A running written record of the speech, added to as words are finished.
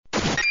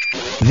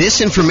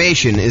This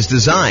information is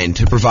designed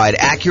to provide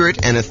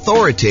accurate and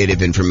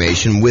authoritative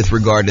information with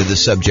regard to the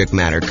subject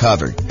matter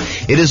covered.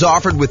 It is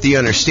offered with the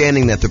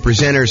understanding that the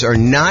presenters are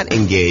not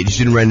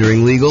engaged in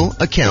rendering legal,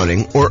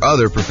 accounting, or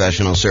other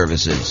professional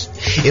services.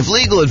 If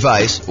legal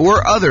advice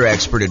or other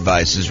expert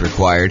advice is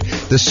required,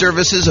 the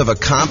services of a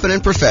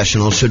competent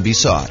professional should be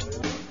sought.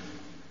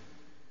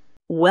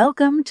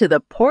 Welcome to the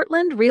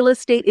Portland Real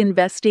Estate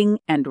Investing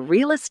and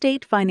Real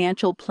Estate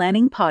Financial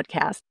Planning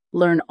Podcast.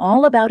 Learn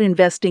all about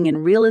investing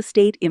in real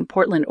estate in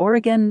Portland,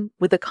 Oregon,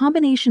 with a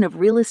combination of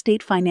real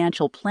estate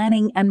financial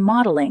planning and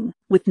modeling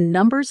with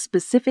numbers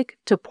specific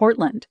to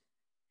Portland.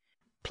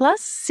 Plus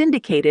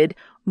syndicated,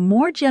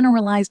 more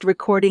generalized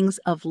recordings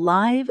of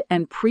live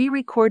and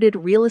pre-recorded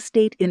real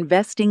estate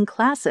investing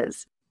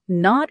classes,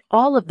 not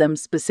all of them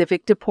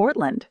specific to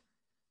Portland.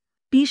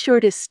 Be sure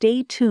to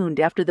stay tuned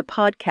after the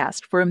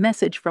podcast for a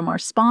message from our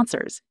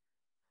sponsors.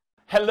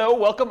 Hello,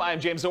 welcome.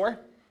 I'm James Orr.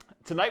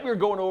 Tonight we're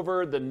going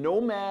over the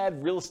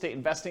Nomad real estate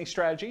investing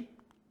strategy.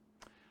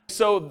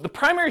 So the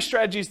primary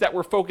strategies that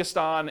we're focused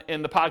on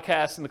in the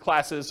podcast and the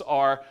classes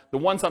are the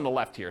ones on the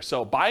left here.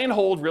 So buy and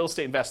hold real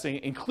estate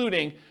investing,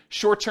 including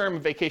short-term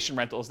vacation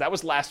rentals. That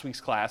was last week's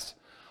class.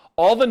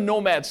 All the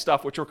Nomad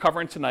stuff, which we're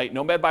covering tonight,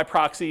 Nomad by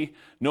proxy,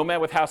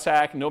 Nomad with house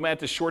hack, Nomad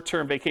to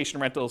short-term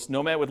vacation rentals,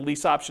 Nomad with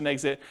lease option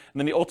exit, and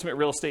then the ultimate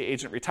real estate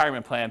agent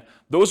retirement plan.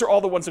 Those are all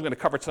the ones I'm going to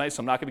cover tonight,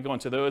 so I'm not going to go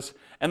into those.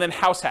 And then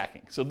house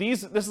hacking. So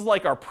this is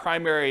like our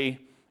primary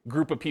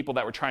group of people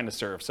that we're trying to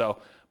serve. So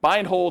buy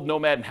and hold,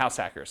 Nomad, and house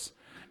hackers.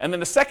 And then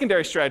the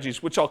secondary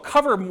strategies, which I'll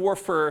cover more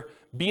for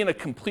being a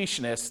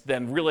completionist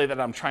than really that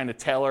I'm trying to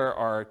tailor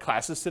our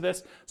classes to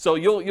this. So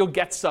you'll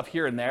get stuff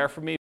here and there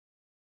from me.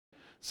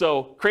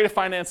 So creative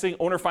financing,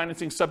 owner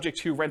financing subject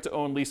to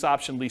rent-to-own, lease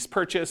option, lease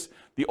purchase,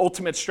 the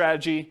ultimate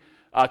strategy,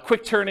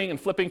 quick turning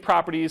and flipping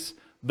properties,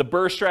 the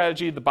BRRRR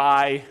strategy, the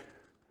buy,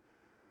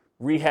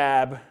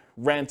 rehab,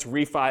 rent,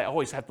 refi. I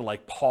always have to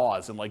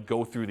pause and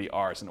go through the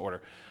R's in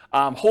order.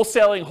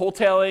 Wholesaling,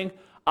 wholetailing,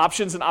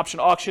 options and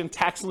option auction,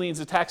 tax liens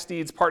and tax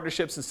deeds,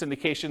 partnerships and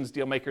syndications,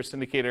 deal maker,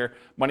 syndicator,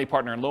 money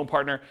partner, and loan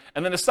partner.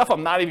 And then the stuff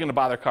I'm not even going to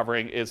bother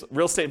covering is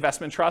real estate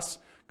investment trusts.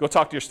 Go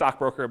talk to your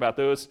stockbroker about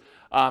those,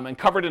 and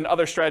covered in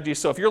other strategies.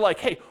 So if you're like,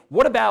 hey,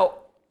 what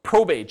about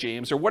probate,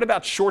 James? Or what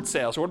about short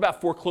sales? Or what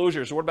about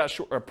foreclosures? Or what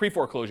about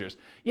pre-foreclosures?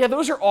 Yeah,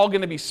 those are all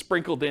going to be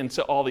sprinkled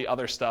into all the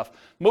other stuff.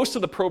 Most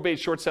of the probate,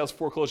 short sales,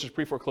 foreclosures,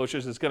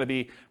 pre-foreclosures is going to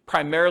be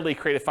primarily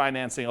creative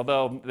financing,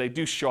 although they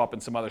do show up in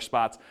some other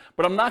spots.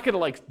 But I'm not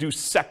going to do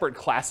separate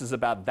classes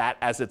about that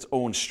as its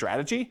own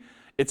strategy.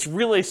 It's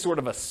really sort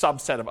of a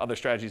subset of other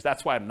strategies.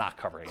 That's why I'm not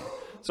covering it.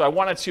 So I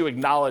wanted to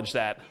acknowledge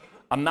that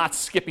I'm not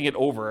skipping it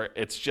over.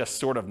 It's just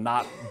sort of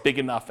not big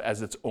enough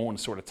as its own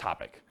sort of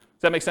topic.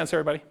 Does that make sense,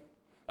 everybody?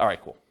 All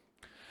right, cool.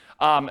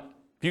 If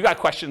you got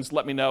questions,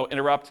 let me know.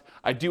 Interrupt.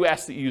 I do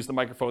ask that you use the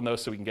microphone, though,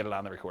 so we can get it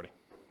on the recording.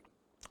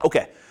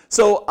 Okay,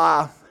 so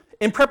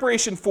in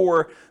preparation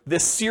for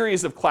this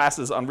series of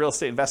classes on real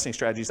estate investing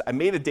strategies, I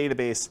made a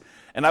database,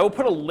 and I will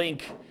put a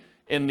link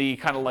in the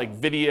kind of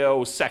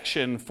video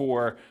section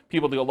for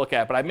people to go look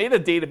at. But I made a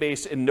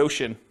database in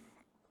Notion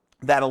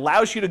that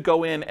allows you to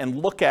go in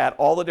and look at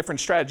all the different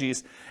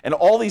strategies and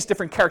all these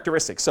different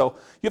characteristics. So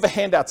you have a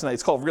handout tonight.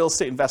 It's called Real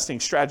Estate Investing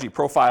Strategy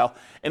Profile,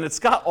 and it's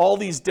got all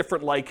these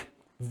different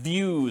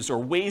views or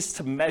ways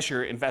to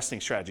measure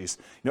investing strategies.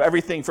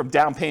 Everything from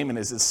down payment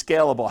is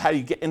scalable, how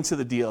you get into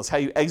the deals, how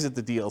you exit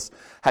the deals,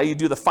 how you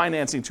do the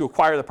financing to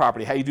acquire the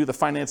property, how you do the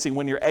financing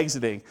when you're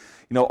exiting.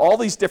 All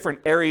these different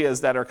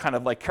areas that are kind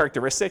of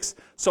characteristics.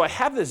 So I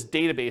have this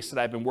database that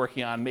I've been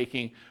working on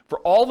making for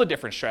all the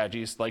different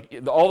strategies,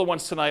 all the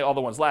ones tonight, all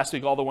the ones last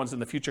week, all the ones in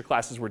the future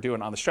classes we're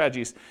doing on the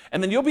strategies.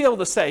 And then you'll be able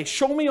to say,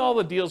 show me all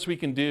the deals we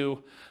can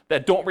do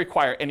that don't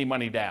require any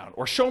money down,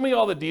 or show me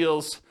all the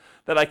deals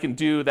that I can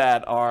do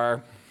that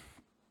are,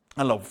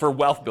 for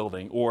wealth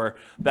building, or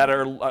that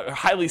are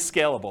highly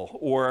scalable,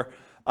 or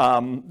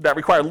that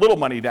require little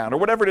money down, or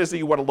whatever it is that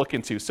you want to look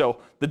into. So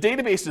the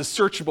database is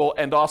searchable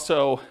and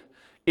also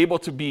able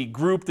to be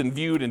grouped and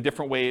viewed in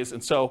different ways.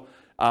 And so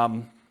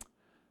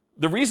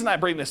the reason I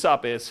bring this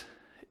up is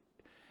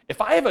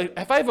if I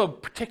have a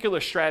particular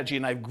strategy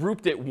and I've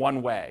grouped it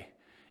one way,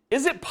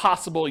 is it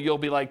possible you'll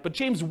be like, but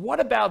James,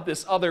 what about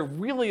this other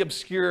really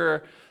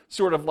obscure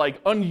sort of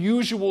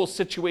unusual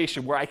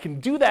situation where I can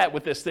do that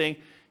with this thing?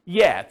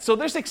 Yeah, so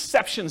there's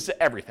exceptions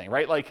to everything,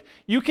 right?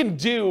 You can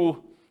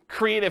do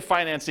creative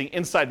financing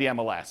inside the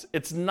MLS.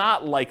 It's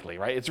not likely,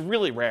 right? It's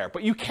really rare,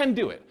 but you can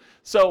do it.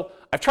 So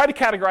I've tried to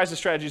categorize the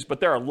strategies,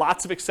 but there are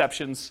lots of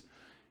exceptions.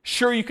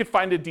 Sure, you could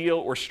find a deal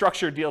or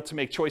structure a deal to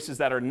make choices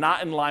that are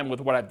not in line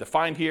with what I've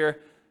defined here.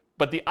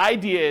 But the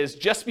idea is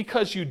just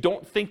because you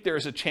don't think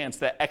there's a chance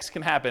that X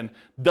can happen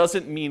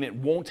doesn't mean it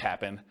won't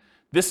happen.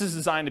 This is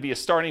designed to be a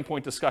starting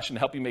point discussion to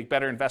help you make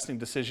better investing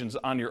decisions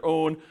on your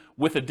own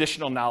with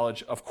additional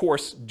knowledge. Of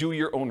course, do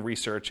your own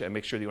research and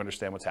make sure that you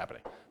understand what's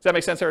happening. Does that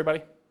make sense,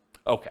 everybody?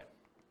 Okay.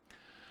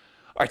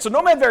 All right, so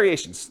Nomad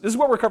variations. This is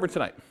what we're covering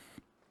tonight.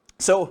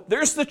 So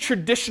there's the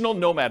traditional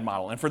Nomad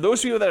model. And for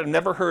those of you that have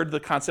never heard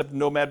the concept of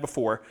Nomad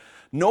before,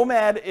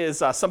 Nomad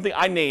is something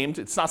I named.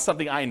 It's not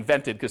something I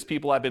invented because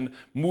people have been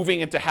moving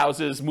into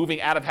houses, moving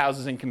out of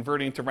houses and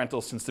converting to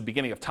rentals since the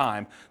beginning of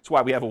time. That's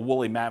why we have a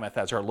woolly mammoth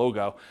as our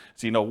logo.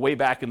 So, way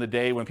back in the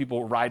day when people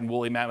were riding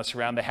woolly mammoths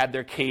around, they had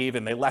their cave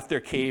and they left their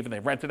cave and they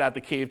rented out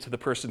the cave to the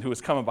person who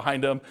was coming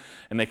behind them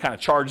and they kind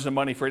of charged them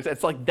money for it.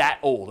 It's like that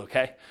old,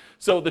 okay?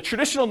 So the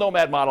traditional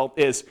Nomad model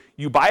is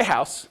you buy a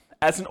house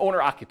as an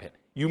owner-occupant.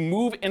 You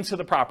move into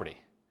the property.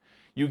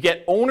 You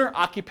get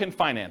owner-occupant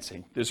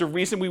financing. There's a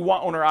reason we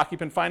want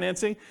owner-occupant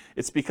financing.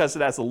 It's because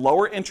it has a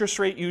lower interest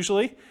rate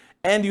usually,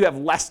 and you have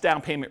less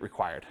down payment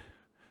required.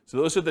 So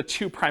those are the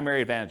two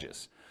primary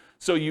advantages.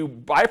 So you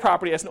buy a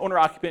property as an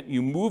owner-occupant,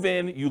 you move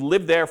in, you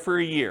live there for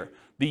a year.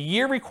 The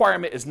year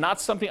requirement is not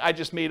something I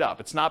just made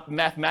up. It's not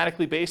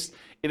mathematically based.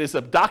 It is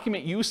a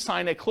document you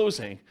sign at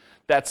closing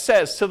that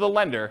says to the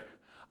lender,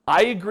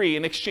 I agree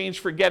in exchange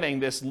for getting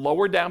this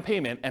lower down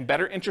payment and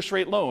better interest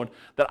rate loan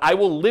that I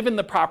will live in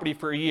the property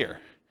for a year.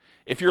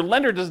 If your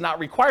lender does not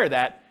require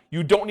that,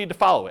 you don't need to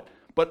follow it.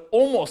 But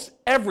almost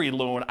every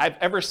loan I've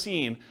ever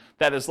seen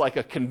that is like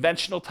a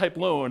conventional type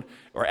loan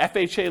or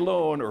FHA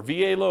loan or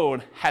VA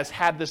loan has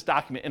had this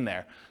document in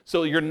there.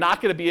 So you're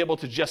not going to be able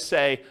to just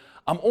say,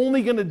 I'm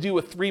only going to do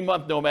a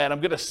 3-month Nomad.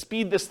 I'm going to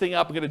speed this thing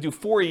up. I'm going to do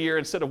 4 a year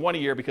instead of 1 a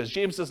year because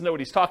James doesn't know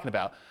what he's talking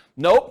about.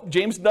 Nope,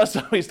 James does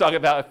know what he's talking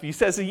about. If he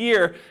says a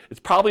year,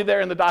 it's probably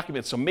there in the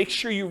document. So make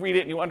sure you read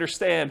it and you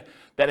understand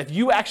that if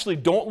you actually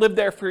don't live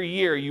there for a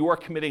year, you are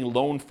committing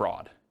loan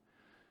fraud.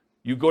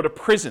 You go to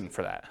prison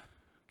for that,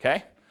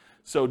 okay?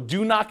 So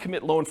do not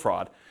commit loan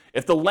fraud.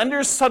 If the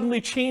lenders suddenly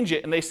change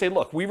it and they say,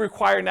 look, we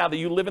require now that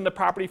you live in the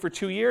property for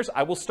 2 years,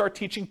 I will start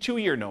teaching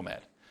 2-year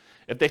Nomad.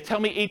 If they tell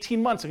me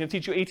 18 months, I'm going to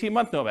teach you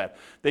 18-month Nomad.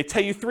 They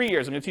tell you 3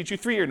 years, I'm going to teach you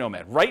 3-year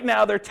Nomad. Right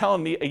now, they're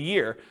telling me a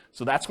year,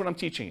 so that's what I'm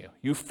teaching you.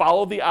 You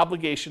follow the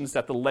obligations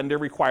that the lender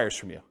requires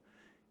from you.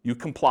 You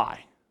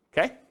comply,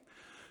 okay?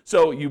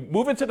 So you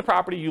move into the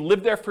property, you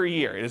live there for a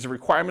year. It is a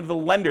requirement of the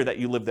lender that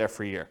you live there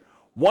for a year.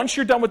 Once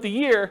you're done with the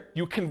year,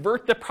 you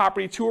convert the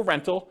property to a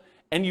rental,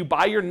 and you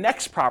buy your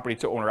next property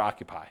to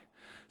owner-occupy.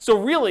 So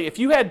really, if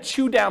you had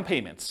 2 down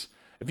payments,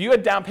 if you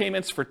had down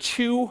payments for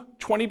 2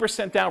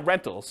 20% down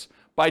rentals,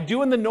 by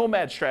doing the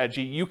Nomad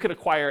strategy, you could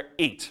acquire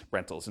 8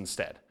 rentals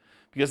instead.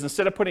 Because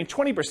instead of putting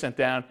 20%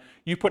 down,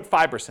 you put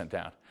 5%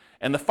 down.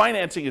 And the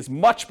financing is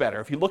much better.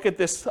 If you look at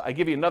this, I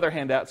give you another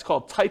handout. It's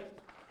called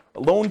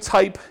loan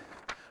type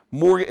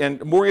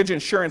mortgage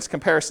insurance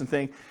comparison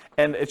thing.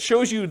 And it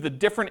shows you the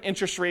different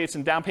interest rates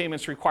and down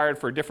payments required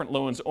for different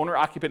loans,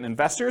 owner-occupant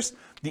investors.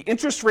 The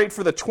interest rate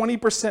for the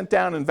 20%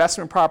 down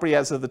investment property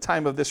as of the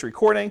time of this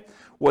recording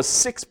was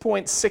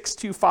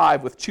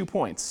 6.625 with 2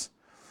 points.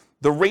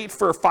 The rate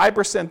for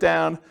 5%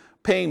 down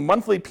paying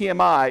monthly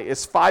PMI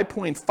is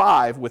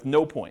 5.5 with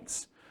no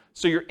points.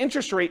 So your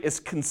interest rate is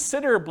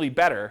considerably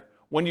better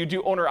when you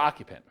do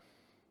owner-occupant,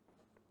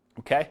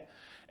 okay?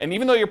 And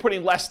even though you're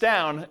putting less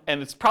down,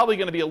 and it's probably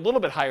going to be a little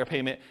bit higher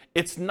payment,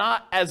 it's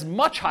not as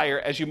much higher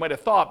as you might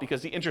have thought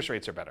because the interest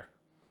rates are better,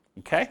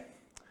 okay?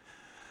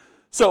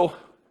 So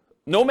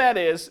Nomad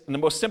is, in the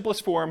most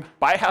simplest form,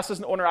 buy a house as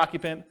an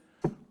owner-occupant,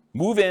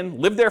 move in,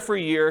 live there for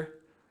a year,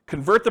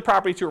 convert the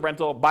property to a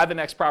rental, buy the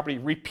next property,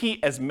 repeat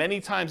as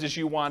many times as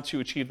you want to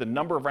achieve the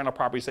number of rental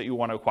properties that you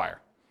want to acquire.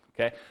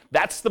 Okay?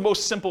 That's the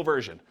most simple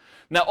version.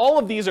 Now, all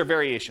of these are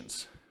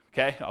variations.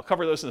 Okay? I'll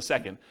cover those in a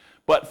second.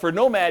 But for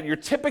Nomad, you're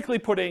typically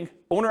putting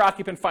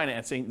owner-occupant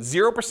financing,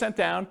 0%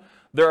 down.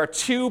 There are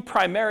 2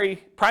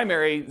 primary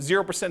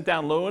 0%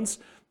 down loans.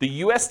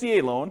 The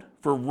USDA loan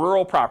for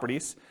rural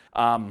properties.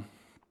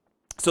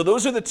 So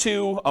those are the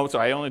 2, oh,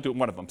 sorry, I only do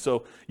one of them.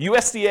 So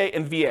USDA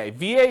and VA.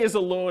 VA is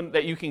a loan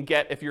that you can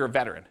get if you're a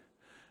veteran.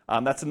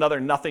 That's another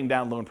nothing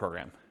down loan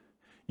program.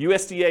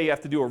 USDA, you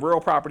have to do a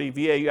rural property.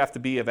 VA, you have to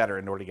be a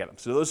veteran in order to get them.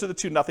 So those are the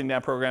 2 nothing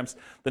down programs.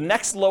 The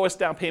next lowest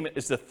down payment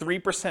is the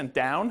 3%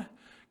 down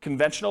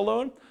conventional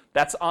loan.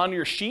 That's on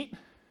your sheet.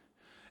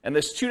 And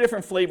there's 2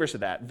 different flavors of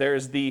that.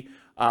 There's the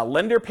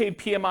lender paid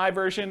PMI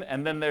version,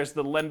 and then there's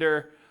the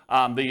lender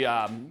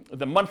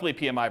the monthly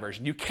PMI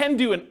version. You can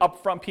do an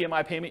upfront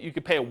PMI payment. You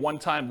could pay a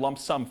one-time lump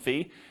sum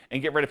fee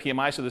and get rid of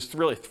PMI. So there's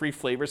really 3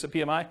 flavors of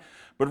PMI.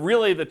 But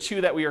really the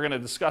 2 that we are going to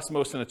discuss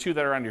most and the 2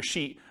 that are on your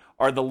sheet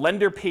are the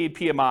lender paid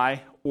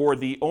PMI or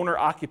the owner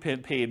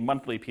occupant paid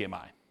monthly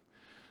PMI.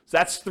 So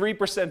that's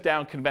 3%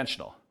 down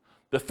conventional.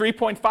 The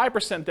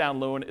 3.5% down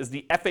loan is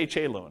the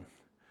FHA loan.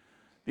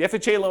 The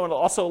FHA loan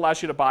also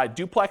allows you to buy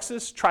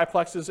duplexes,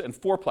 triplexes, and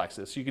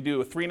fourplexes. So you could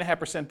do a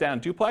 3.5% down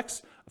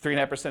duplex, a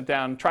 3.5%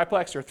 down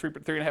triplex, or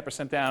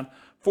 3.5% down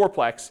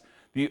fourplex.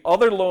 The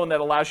other loan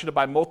that allows you to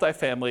buy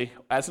multifamily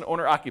as an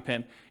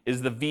owner-occupant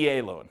is the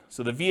VA loan.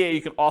 So the VA,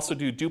 you can also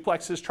do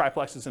duplexes,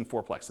 triplexes, and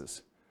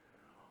fourplexes.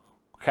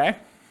 Okay?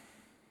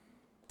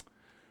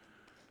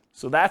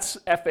 So that's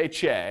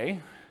FHA.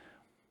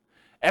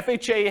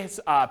 FHA's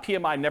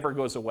PMI never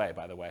goes away,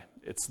 by the way.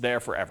 It's there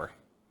forever.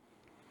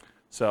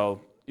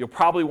 So you'll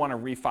probably want to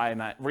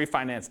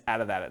refinance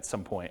out of that at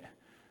some point.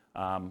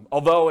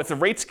 Although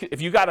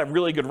if you got a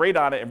really good rate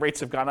on it and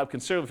rates have gone up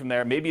considerably from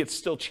there, maybe it's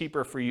still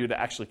cheaper for you to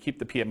actually keep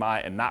the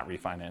PMI and not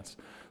refinance.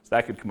 So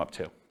that could come up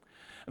too.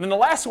 And then the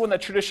last one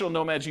that traditional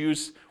nomads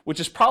use, which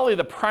is probably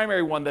the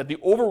primary one that the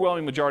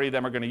overwhelming majority of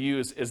them are going to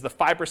use, is the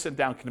 5%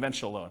 down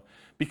conventional loan.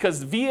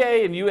 Because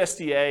VA and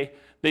USDA,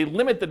 they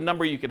limit the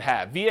number you can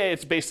have. VA,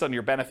 it's based on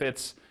your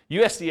benefits.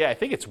 USDA, I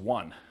think it's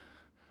 1.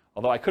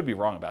 Although I could be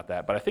wrong about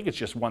that, but I think it's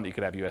just 1 that you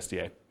could have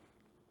USDA.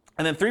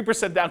 And then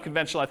 3% down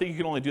conventional, I think you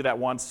can only do that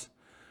once.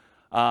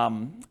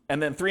 And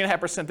then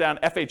 3.5% down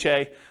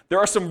FHA. There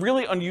are some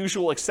really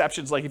unusual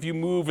exceptions, like if you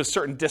move a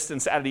certain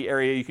distance out of the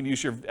area, you can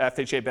use your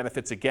FHA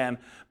benefits again.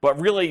 But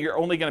really, you're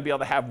only going to be able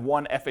to have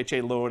one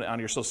FHA loan on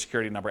your Social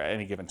Security number at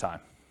any given time.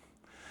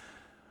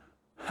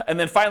 And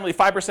then finally,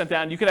 5%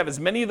 down, you can have as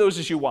many of those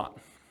as you want,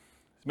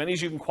 as many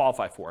as you can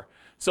qualify for.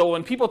 So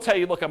when people tell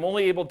you, look, I'm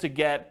only able to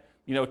get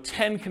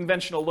 10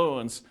 conventional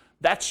loans,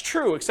 that's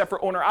true, except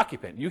for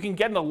owner-occupant. You can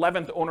get an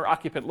 11th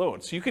owner-occupant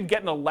loan. So you could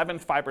get an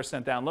 11th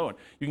 5% down loan.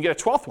 You can get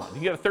a 12th one. You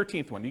can get a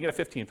 13th one. You can get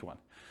a 15th one.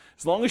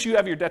 As long as you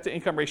have your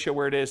debt-to-income ratio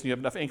where it is and you have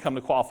enough income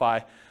to qualify,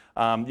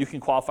 you can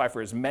qualify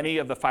for as many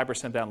of the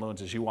 5% down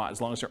loans as you want,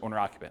 as long as they're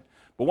owner-occupant.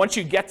 But once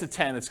you get to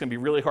 10, it's going to be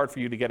really hard for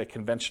you to get a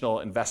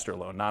conventional investor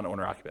loan,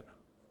 non-owner-occupant.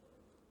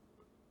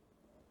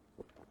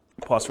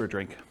 Pause for a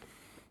drink.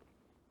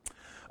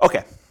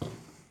 Okay.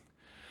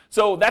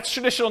 So that's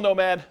traditional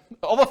nomad.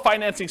 All the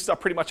financing stuff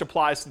pretty much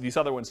applies to these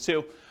other ones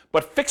too.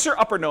 But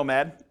fixer-upper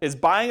nomad is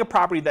buying a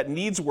property that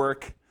needs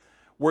work,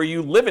 where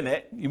you live in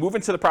it, you move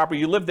into the property,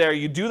 you live there,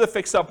 you do the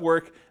fix-up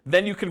work,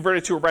 then you convert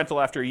it to a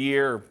rental after a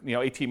year,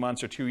 18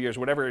 months or 2 years,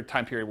 whatever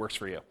time period works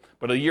for you,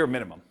 but a year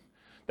minimum.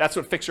 That's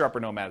what fixer-upper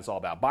nomad is all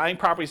about. Buying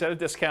properties at a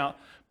discount,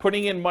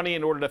 putting in money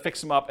in order to fix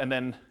them up, and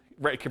then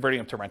converting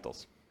them to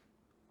rentals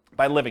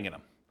by living in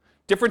them.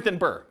 Different than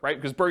BRRRR, right?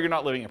 Because BRRRR, you're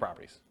not living in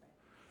properties.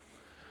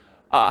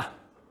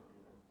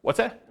 What's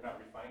that? You're not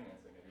refinancing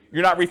it.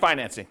 You're not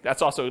refinancing.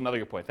 That's also another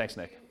good point. Thanks,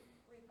 Nick.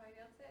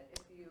 Refinance it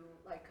if you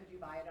could you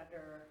buy it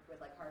with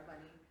hard money,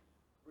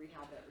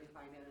 rehab it,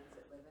 refinance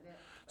it, live in it?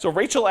 So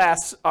Rachel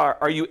asks,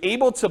 are you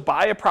able to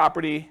buy a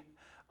property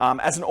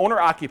as an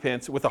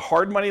owner-occupant with a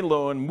hard money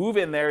loan, move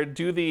in there,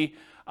 do the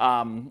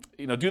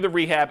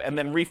rehab, and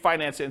then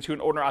refinance it into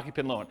an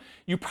owner-occupant loan?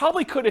 You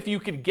probably could if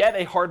you could get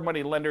a hard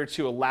money lender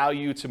to allow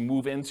you to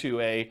move into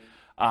a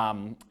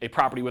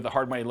property with a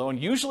hard money loan.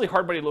 Usually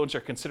hard money loans are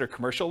considered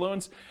commercial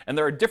loans, and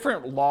there are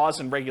different laws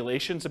and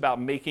regulations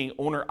about making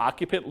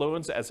owner-occupant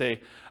loans as a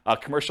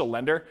commercial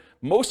lender.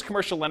 Most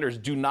commercial lenders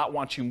do not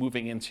want you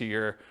moving into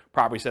your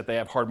properties that they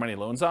have hard money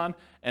loans on,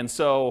 and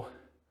so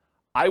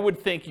I would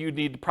think you'd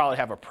need to probably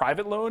have a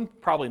private loan,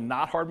 probably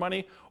not hard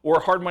money, or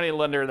a hard money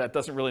lender that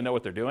doesn't really know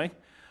what they're doing,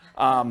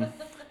 and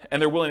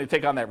they're willing to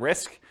take on that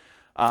risk.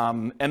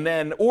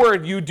 Or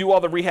you do all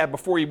the rehab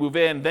before you move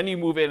in, then you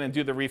move in and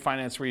do the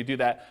refinance where you do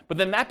that. But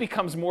then that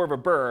becomes more of a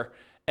BRRRR.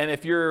 And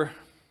if you're,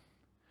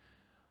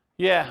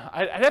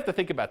 I'd have to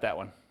think about that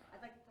one.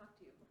 I'd like to talk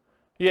to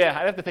you. Yeah,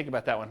 I'd have to think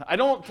about that one. I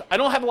don't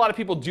have a lot of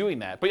people doing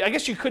that, but I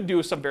guess you could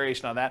do some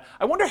variation on that.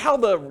 I wonder how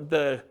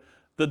the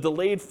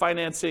delayed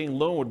financing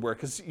loan would work,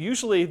 because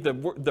usually the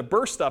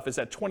BRRRR stuff is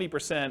at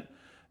 20%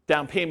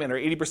 down payment or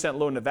 80%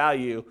 loan to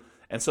value.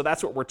 And so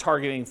that's what we're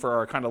targeting for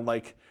our kind of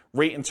like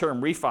rate and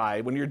term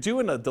refi. When you're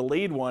doing a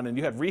delayed one and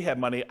you have rehab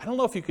money, I don't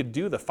know if you could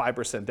do the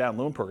 5% down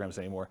loan programs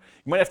anymore.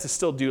 You might have to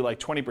still do like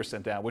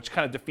 20% down, which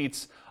kind of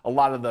defeats a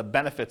lot of the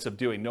benefits of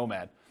doing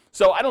Nomad.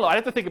 So I don't know, I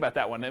have to think about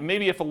that one. And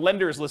maybe if a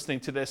lender is listening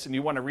to this and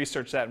you want to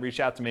research that and reach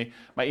out to me,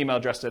 my email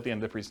address is at the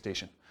end of the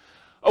presentation.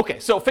 Okay,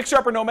 so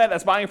fixer-upper Nomad,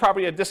 that's buying a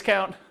property at a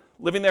discount,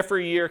 living there for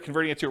a year,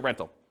 converting it to a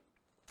rental.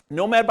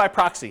 Nomad by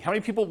proxy, how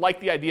many people like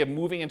the idea of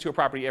moving into a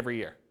property every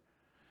year?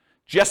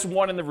 Just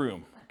one in the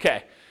room.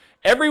 Okay.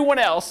 Everyone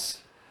else,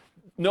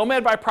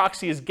 Nomad by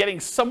proxy is getting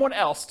someone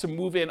else to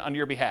move in on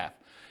your behalf.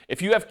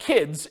 If you have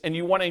kids and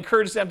you want to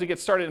encourage them to get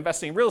started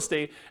investing in real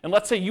estate, and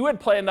let's say you had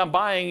planned on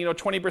buying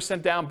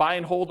 20% down, buy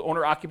and hold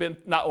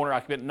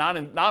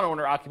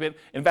non-owner-occupant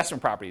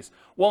investment properties.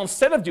 Well,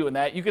 instead of doing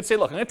that, you could say,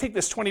 look, I'm going to take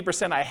this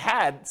 20% I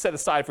had set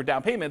aside for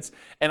down payments,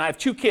 and I have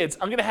 2 kids.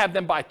 I'm going to have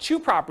them buy 2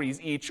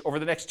 properties each over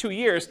the next 2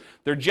 years.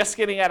 They're just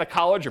getting out of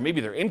college, or maybe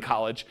they're in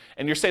college,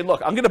 and you're saying,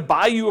 look, I'm going to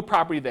buy you a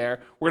property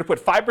there. We're going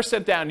to put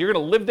 5% down. You're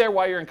going to live there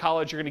while you're in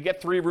college. You're going to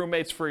get 3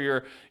 roommates for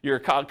your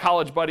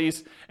college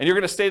buddies, and you're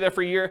going to stay there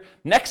for a year.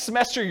 Next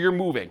semester, you're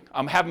moving.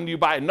 I'm having you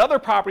buy another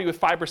property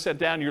with 5%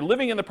 down. You're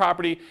living in the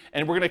property,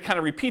 and we're going to kind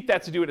of repeat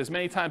that to do it as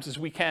many times as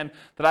we can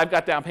that I've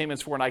got down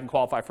payments for and I can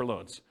qualify for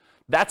loans.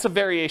 That's a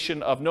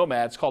variation of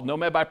Nomad. It's called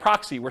Nomad by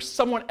proxy, where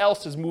someone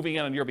else is moving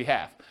in on your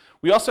behalf.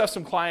 We also have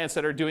some clients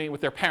that are doing it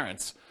with their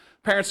parents.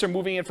 Parents are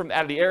moving in from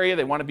out of the area.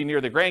 They want to be near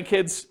their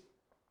grandkids.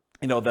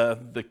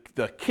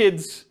 The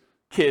kids,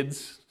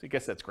 I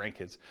guess that's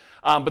grandkids.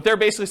 But they're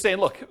basically saying,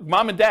 look,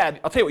 mom and dad,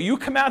 I'll tell you what, you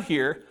come out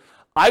here.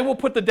 I will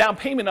put the down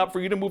payment up for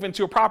you to move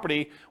into a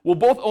property. We'll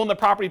both own the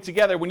property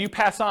together. When you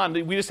pass on,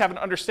 we just have an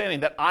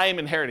understanding that I am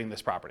inheriting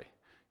this property.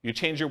 You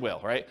change your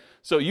will, right?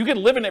 So you can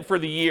live in it for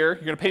the year.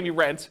 You're going to pay me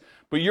rent,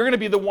 but you're going to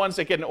be the ones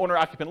that get an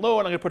owner-occupant loan.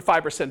 I'm going to put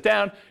 5%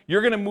 down.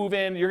 You're going to move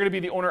in. You're going to be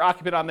the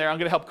owner-occupant on there. I'm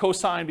going to help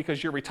co-sign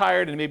because you're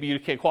retired and maybe you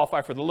can't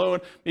qualify for the loan.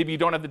 Maybe you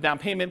don't have the down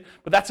payment,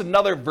 but that's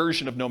another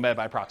version of Nomad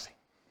by proxy.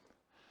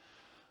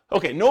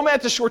 Okay,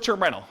 Nomad's a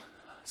short-term rental.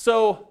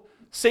 So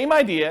same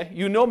idea.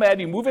 You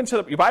Nomad, you move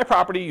into, you buy a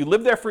property, you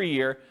live there for a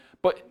year.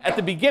 But at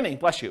the beginning,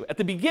 bless you, at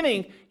the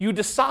beginning, you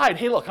decide,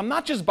 hey, look, I'm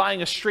not just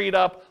buying a straight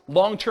up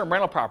long-term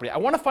rental property. I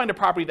want to find a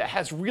property that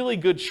has really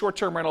good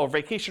short-term rental or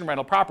vacation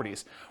rental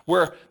properties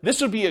where this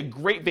would be a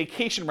great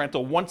vacation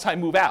rental once I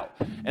move out.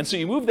 And so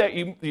you move there,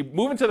 you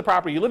move into the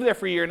property, you live there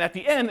for a year, and at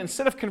the end,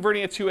 instead of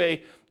converting it to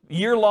a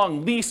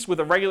year-long lease with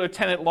a regular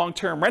tenant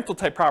long-term rental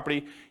type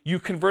property, you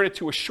convert it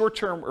to a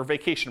short-term or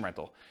vacation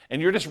rental.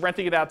 And you're just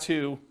renting it out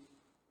to,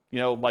 you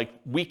know, like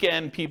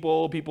weekend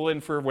people in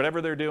for whatever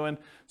they're doing.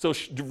 So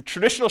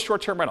traditional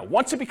short-term rental.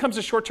 Once it becomes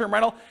a short-term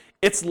rental,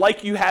 it's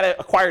like you had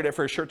acquired it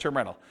for a short-term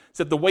rental.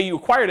 Except the way you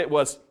acquired it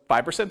was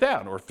 5%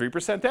 down, or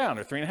 3% down,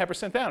 or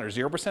 3.5% down, or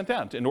 0%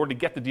 down in order to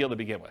get the deal to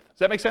begin with. Does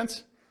that make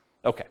sense?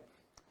 Okay.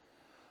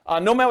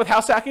 Nomad with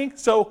house hacking.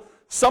 So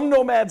some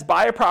nomads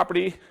buy a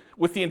property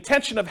with the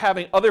intention of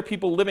having other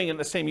people living in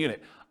the same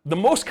unit. The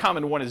most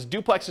common one is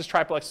duplexes,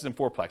 triplexes, and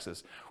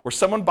fourplexes, where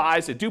someone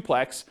buys a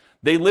duplex,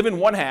 they live in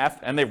one half,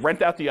 and they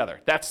rent out the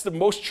other. That's the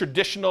most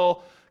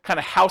traditional kind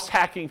of house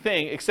hacking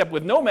thing, except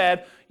with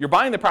Nomad, you're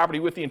buying the property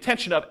with the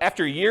intention of,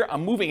 after a year,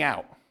 I'm moving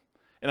out,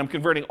 and I'm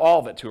converting all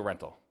of it to a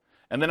rental.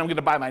 And then I'm going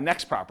to buy my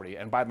next property,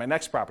 and buy my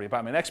next property,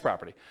 buy my next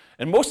property.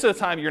 And most of the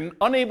time, you're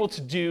unable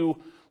to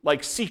do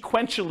like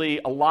sequentially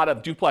a lot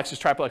of duplexes,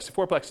 triplexes,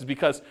 fourplexes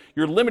because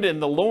you're limited in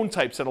the loan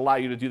types that allow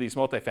you to do these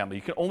multifamily.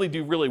 You can only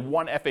do really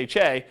one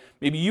FHA.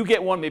 Maybe you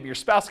get one, maybe your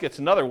spouse gets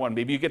another one.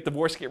 Maybe you get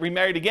divorced, get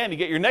remarried again, you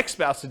get your next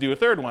spouse to do a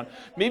third one.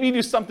 Maybe you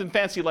do something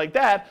fancy like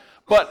that,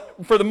 but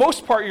for the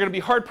most part, you're going to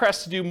be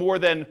hard-pressed to do more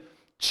than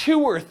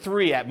 2 or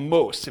 3 at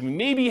most. I mean,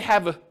 maybe you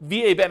have a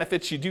VA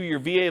benefits, you do your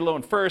VA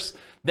loan first,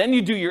 then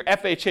you do your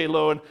FHA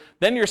loan,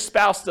 then your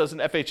spouse does an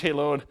FHA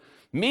loan.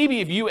 Maybe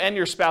if you and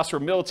your spouse were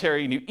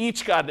military and you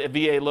each got a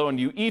VA loan,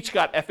 you each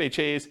got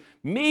FHAs,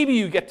 maybe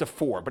you get to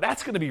 4, but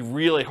that's going to be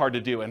really hard to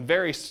do and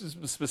very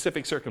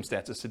specific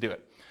circumstances to do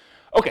it.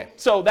 Okay,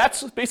 so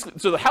that's basically,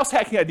 so the house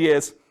hacking idea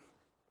is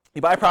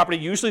you buy a property,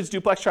 usually it's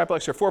duplex,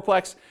 triplex, or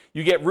fourplex,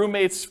 you get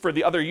roommates for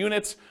the other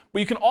units, but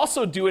you can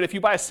also do it if you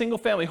buy a single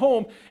family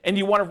home and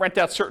you want to rent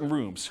out certain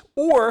rooms.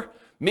 Or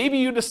maybe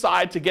you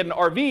decide to get an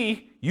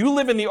RV, you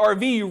live in the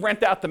RV, you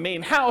rent out the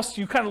main house,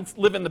 you kind of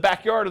live in the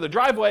backyard or the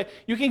driveway,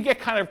 you can get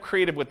kind of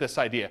creative with this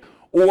idea.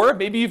 Or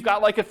maybe you've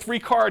got like a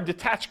 3-car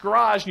detached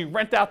garage and you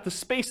rent out the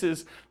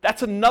spaces.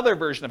 That's another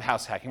version of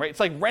house hacking, right?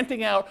 It's like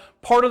renting out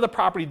part of the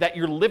property that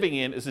you're living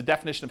in is the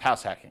definition of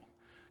house hacking.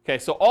 Okay,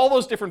 so all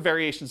those different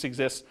variations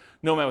exist,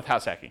 Nomad with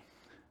house hacking.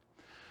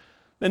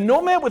 The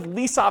Nomad with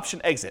lease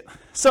option exit.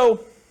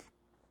 So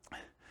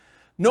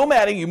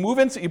nomading, you move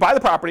in, you buy the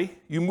property,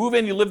 you move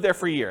in, you live there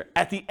for a year.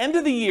 At the end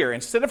of the year,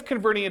 instead of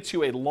converting it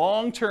to a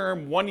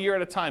long-term, 1 year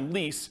at a time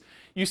lease,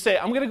 you say,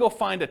 I'm going to go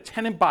find a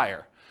tenant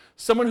buyer,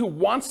 someone who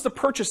wants to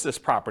purchase this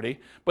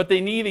property, but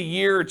they need a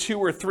year or 2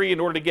 or 3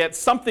 in order to get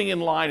something in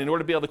line in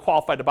order to be able to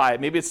qualify to buy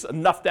it. Maybe it's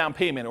enough down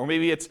payment, or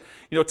maybe it's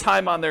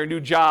time on their new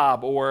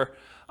job, or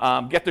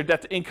get their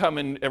debt to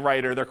income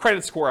right, or their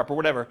credit score up, or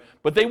whatever.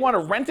 But they want to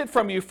rent it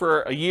from you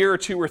for a year or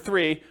 2 or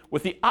 3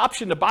 with the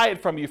option to buy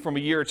it from you from a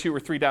year or 2 or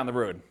 3 down the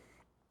road.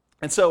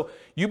 And so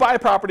you buy a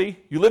property,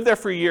 you live there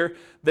for a year,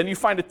 then you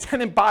find a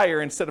tenant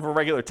buyer instead of a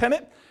regular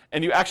tenant,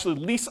 and you actually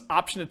lease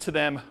option it to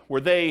them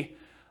where they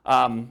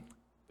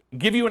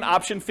give you an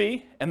option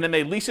fee, and then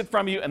they lease it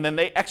from you, and then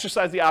they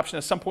exercise the option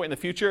at some point in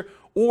the future.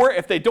 Or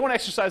if they don't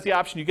exercise the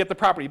option, you get the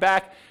property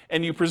back,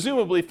 and you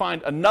presumably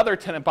find another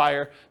tenant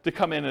buyer to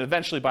come in and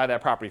eventually buy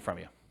that property from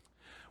you.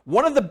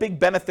 One of the big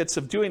benefits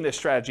of doing this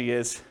strategy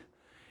is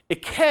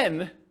it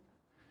can,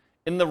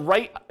 in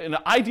an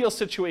ideal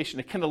situation,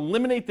 it can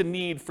eliminate the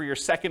need for your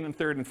second and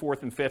third and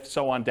fourth and fifth,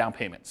 so on, down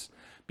payments.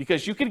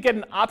 Because you could get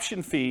an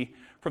option fee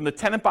from the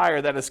tenant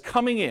buyer that is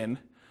coming in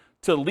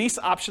to lease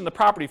option the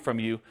property from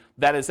you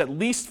that is at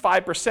least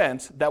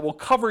 5% that will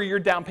cover your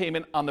down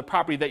payment on the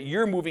property that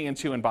you're moving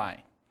into and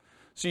buying.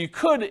 So you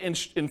could,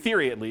 in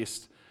theory at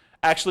least,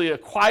 actually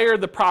acquire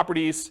the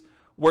properties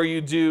where you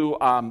do,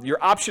 your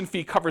option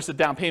fee covers the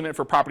down payment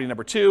for property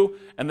number 2,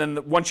 and then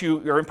once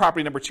you're in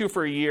property number 2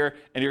 for a year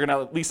and you're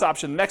going to lease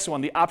option the next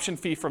one, the option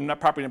fee from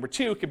property number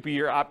 2 could be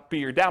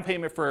your down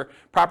payment for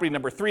property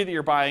number 3 that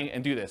you're buying,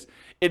 and do this.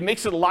 It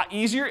makes it a lot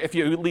easier if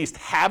you at least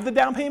have the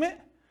down payment,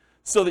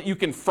 so that you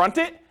can front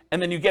it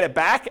and then you get it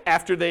back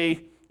after a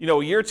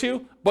year or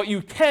 2. But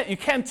you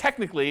can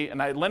technically, and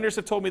lenders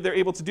have told me they're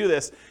able to do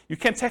this, you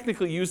can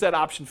technically use that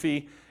option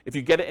fee if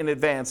you get it in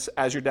advance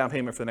as your down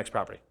payment for the next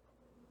property.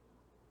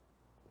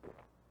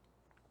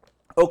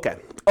 Okay.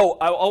 Oh,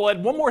 I'll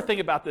add one more thing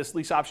about this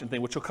lease option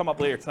thing, which will come up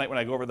later tonight when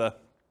I go over the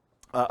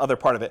other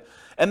part of it.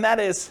 And that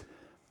is,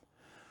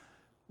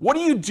 What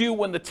do you do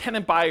when the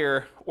tenant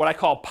buyer, what I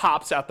call,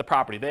 pops out the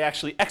property? They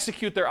actually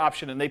execute their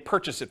option and they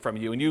purchase it from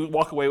you, and you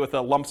walk away with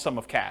a lump sum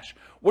of cash.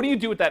 What do you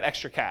do with that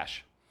extra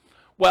cash?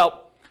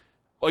 Well,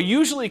 I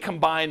usually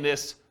combine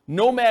this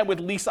Nomad with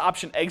lease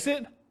option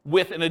exit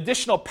with an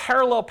additional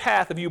parallel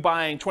path of you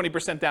buying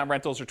 20% down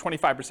rentals or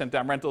 25%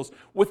 down rentals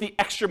with the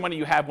extra money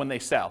you have when they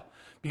sell.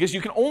 Because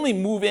you can only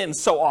move in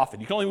so often.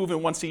 You can only move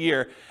in once a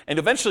year, and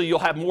eventually you'll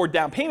have more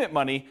down payment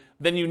money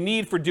than you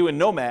need for doing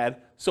Nomad.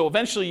 So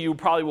eventually you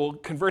probably will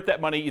convert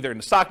that money either in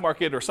the stock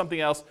market or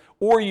something else,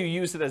 or you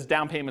use it as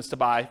down payments to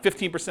buy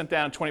 15%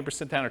 down,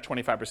 20% down, or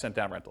 25%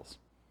 down rentals.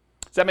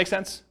 Does that make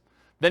sense?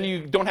 Then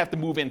you don't have to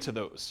move into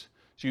those.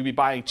 So you'd be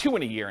buying 2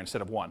 in a year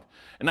instead of 1.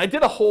 And I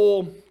did a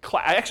whole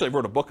class, I actually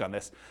wrote a book on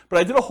this, but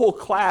I did a whole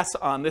class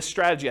on this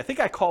strategy. I think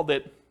I called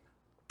it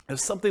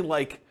something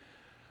like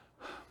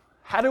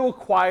how to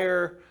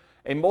acquire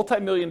a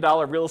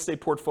multi-million-dollar real estate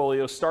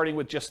portfolio starting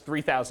with just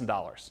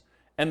 $3,000.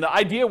 And the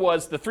idea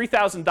was the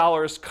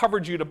 $3,000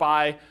 covered you to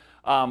buy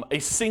a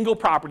single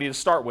property to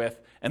start with,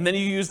 and then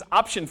you used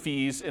option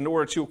fees in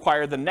order to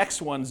acquire the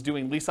next ones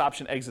doing lease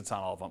option exits on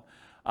all of them.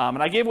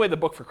 And I gave away the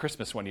book for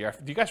Christmas one year.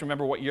 Do you guys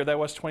remember what year that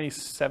was?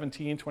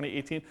 2017,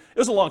 2018? It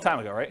was a long time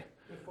ago, right?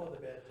 Before the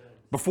bad times.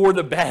 Before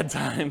the bad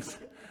times.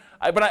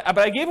 But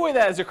I gave away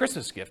that as a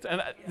Christmas gift.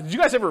 And did you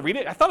guys ever read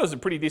it? I thought it was a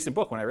pretty decent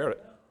book when I wrote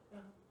it.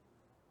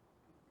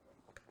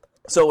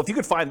 So if you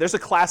could find, there's a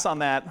class on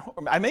that.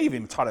 I may have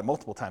even taught it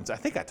multiple times. I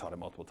think I taught it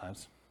multiple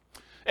times.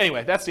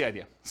 Anyway, that's the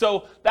idea.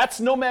 So that's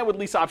Nomad with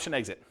lease option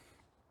exit.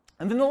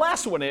 And then the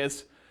last one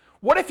is,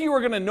 what if you were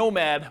going to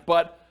Nomad,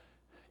 but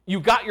you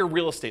got your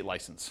real estate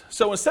license?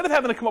 So instead of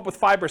having to come up with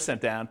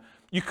 5% down,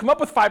 you come up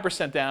with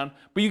 5% down,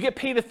 but you get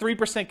paid a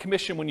 3%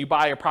 commission when you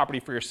buy a property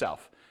for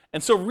yourself.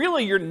 And so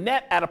really you're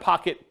net out of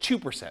pocket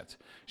 2%. So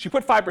you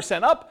put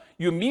 5% up,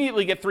 you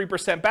immediately get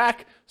 3%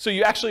 back, so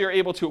you actually are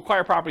able to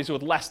acquire properties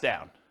with less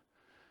down.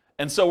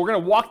 And so we're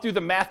going to walk through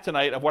the math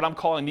tonight of what I'm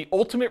calling the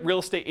ultimate real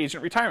estate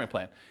agent retirement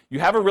plan. You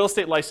have a real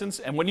estate license,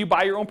 and when you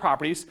buy your own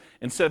properties,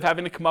 instead of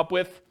having to come up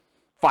with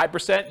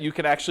 5%, you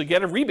can actually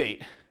get a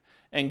rebate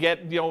and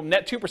get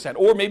net 2%.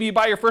 Or maybe you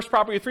buy your first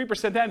property with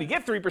 3% down, you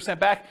get 3%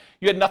 back,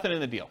 you had nothing in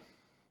the deal.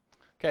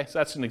 Okay, so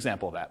that's an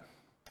example of that.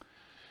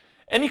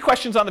 Any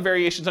questions on the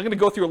variations? I'm going to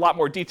go through a lot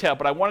more detail,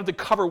 but I wanted to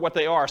cover what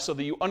they are so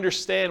that you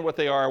understand what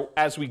they are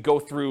as we go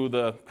through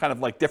the kind of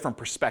like different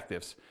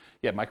perspectives.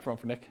 Yeah, microphone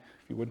for Nick,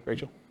 if you would,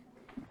 Rachel.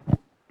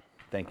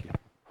 Thank you.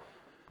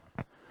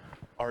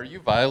 Are you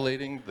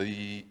violating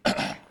the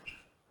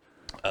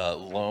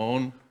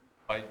loan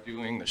by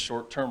doing the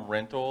short-term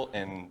rental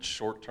and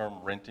short-term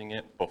renting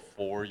it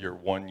before your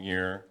 1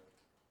 year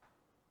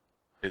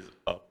is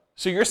up?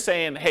 So you're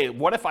saying, hey,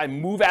 what if I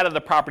move out of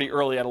the property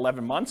early at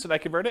 11 months and I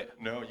convert it?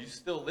 No, you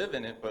still live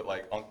in it, but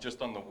like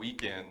just on the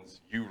weekends,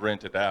 you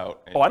rent it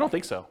out. Oh, I don't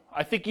think so.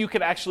 I think you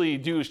could actually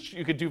do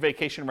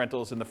vacation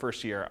rentals in the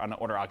first year on an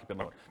owner-occupant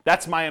loan.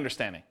 That's my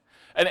understanding.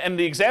 And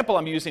the example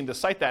I'm using to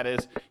cite that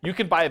is you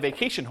can buy a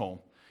vacation home.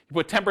 You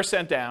put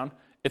 10% down.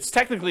 It's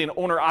technically an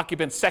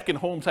owner-occupant second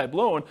home type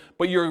loan,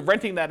 but you're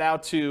renting that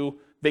out to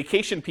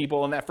vacation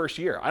people in that first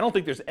year. I don't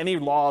think there's any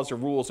laws or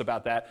rules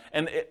about that.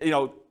 And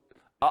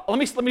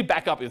let me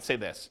back up and say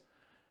this.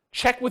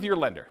 Check with your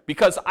lender,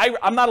 because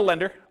I'm not a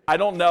lender. I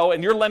don't know,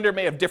 and your lender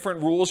may have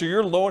different rules, or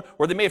your loan,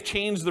 or they may have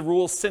changed the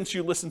rules since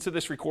you listened to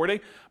this recording.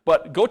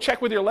 But go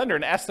check with your lender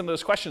and ask them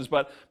those questions.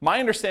 But my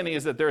understanding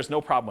is that there is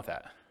no problem with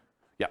that.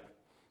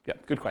 Yeah,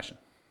 good question.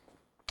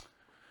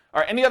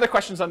 All right, any other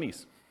questions on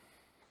these?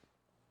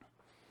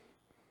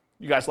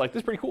 You guys like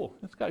this? Pretty cool.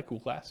 It's got a cool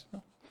class.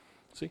 No?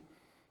 See?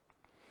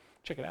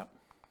 Check it out.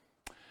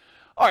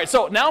 All right,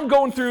 so now I'm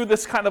going through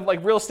this kind of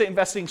like real estate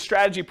investing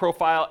strategy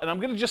profile, and I'm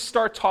going to just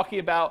start talking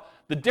about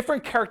the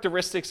different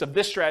characteristics of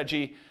this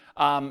strategy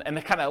and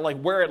the kind of like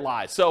where it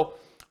lies. So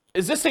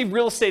is this a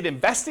real estate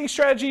investing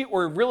strategy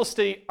or a real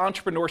estate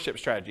entrepreneurship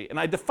strategy? And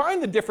I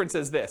define the difference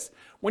as this.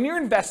 When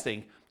you're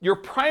investing, your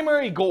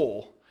primary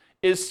goal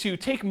is to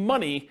take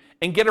money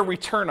and get a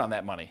return on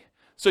that money.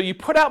 So you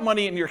put out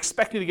money and you're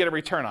expecting to get a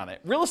return on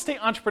it. Real estate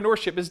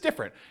entrepreneurship is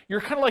different.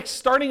 You're kind of like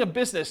starting a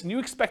business and you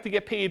expect to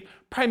get paid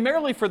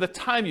primarily for the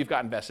time you've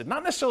got invested.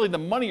 Not necessarily the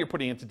money you're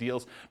putting into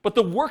deals, but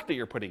the work that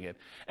you're putting in.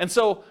 And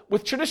so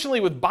traditionally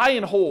with buy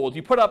and hold,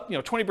 you put up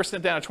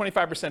 20% down,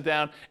 25%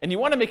 down, and you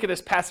want to make it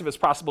as passive as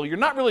possible. You're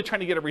not really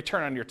trying to get a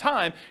return on your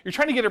time. You're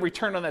trying to get a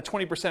return on that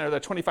 20% or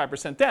that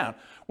 25% down.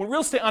 When real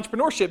estate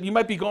entrepreneurship, you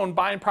might be going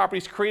buying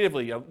properties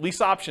creatively,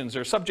 lease options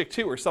or subject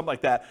to or something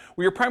like that,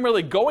 where you're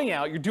primarily going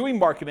out, you're doing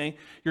marketing,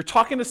 you're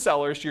talking to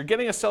sellers, you're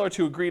getting a seller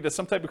to agree to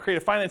some type of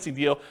creative financing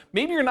deal.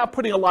 Maybe you're not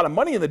putting a lot of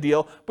money in the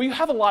deal, but you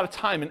have a lot of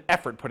time and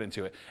effort put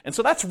into it. And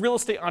so that's real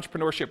estate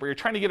entrepreneurship, where you're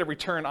trying to get a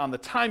return on the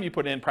time you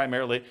put in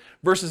primarily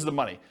versus the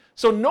money.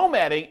 So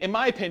nomading, in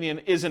my opinion,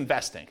 is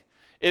investing.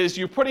 Is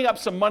you're putting up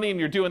some money and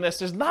you're doing this.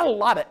 There's not a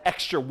lot of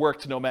extra work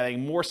to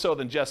nomading, more so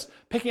than just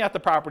picking out the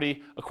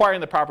property,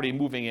 acquiring the property, and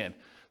moving in.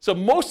 So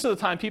most of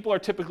the time, people are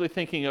typically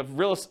thinking of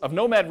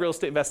nomad real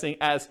estate investing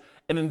as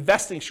an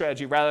investing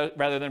strategy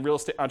rather than real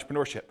estate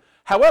entrepreneurship.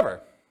 However,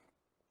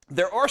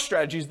 there are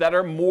strategies that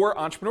are more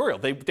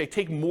entrepreneurial. They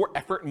take more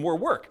effort and more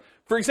work.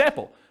 For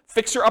example,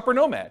 fixer-upper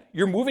nomad.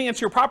 You're moving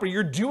into your property.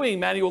 You're doing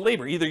manual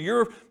labor. Either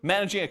you're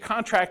managing a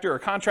contractor or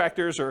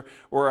contractors or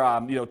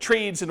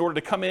trades in order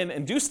to come in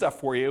and do stuff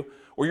for you,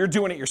 or you're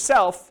doing it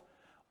yourself,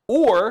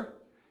 or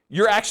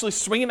you're actually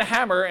swinging a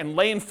hammer and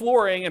laying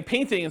flooring and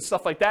painting and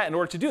stuff like that in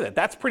order to do that.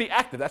 That's pretty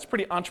active. That's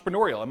pretty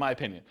entrepreneurial, in my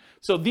opinion.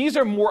 So these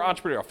are more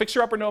entrepreneurial.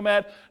 Fixer-upper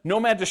nomad.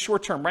 Nomad is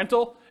short-term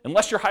rental.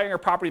 Unless you're hiring a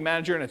property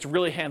manager and it's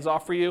really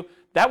hands-off for you,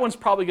 that one's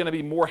probably going to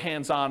be more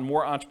hands-on,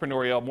 more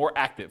entrepreneurial, more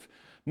active.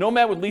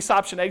 Nomad with lease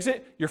option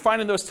exit, you're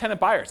finding those tenant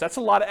buyers. That's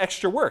a lot of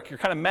extra work. You're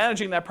kind of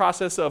managing that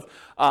process of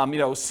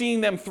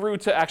seeing them through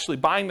to actually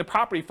buying the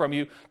property from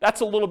you.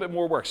 That's a little bit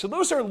more work. So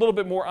those are a little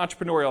bit more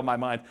entrepreneurial in my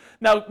mind.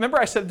 Now,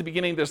 remember I said at the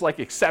beginning there's like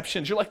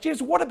exceptions. You're like,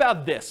 James, what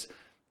about this?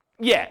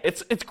 Yeah,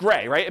 it's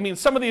gray, right? I mean,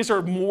 some of these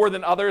are more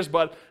than others,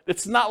 but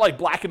it's not like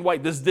black and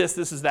white. This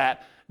is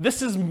that.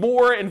 This is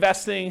more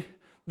investing.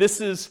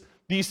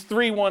 These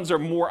three ones are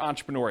more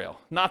entrepreneurial.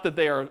 Not that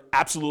they are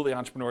absolutely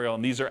entrepreneurial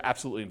and these are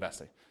absolutely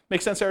investing.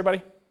 Make sense,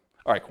 everybody?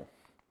 All right, cool.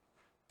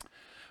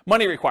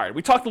 Money required.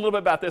 We talked a little bit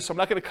about this, so I'm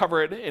not going to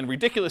cover it in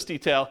ridiculous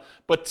detail,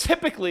 but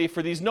typically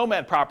for these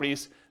Nomad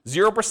properties,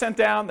 0%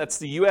 down, that's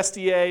the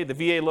USDA, the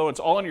VA loan. It's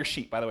all on your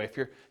sheet, by the way, if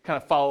you're kind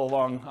of follow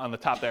along on the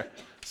top there.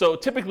 So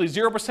typically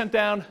 0%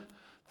 down,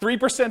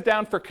 3%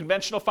 down for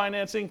conventional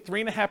financing,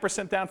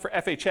 3.5% down for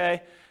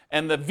FHA,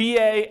 and the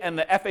VA and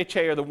the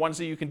FHA are the ones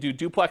that you can do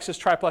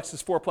duplexes,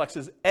 triplexes,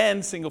 fourplexes,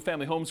 and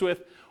single-family homes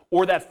with,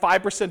 or that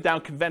 5% down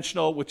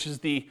conventional, which is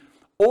the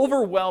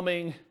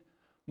overwhelming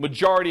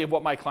majority of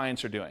what my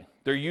clients are doing.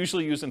 They're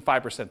usually using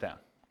 5% down,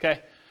 okay?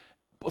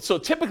 So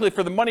typically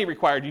for the money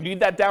required, you need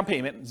that down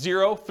payment,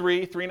 0,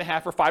 3,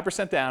 3.5, or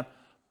 5% down,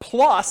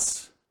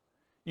 plus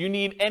you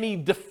need any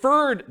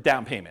deferred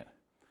down payment.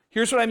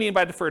 Here's what I mean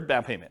by deferred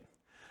down payment.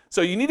 So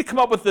you need to come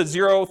up with the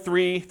 0,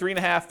 3,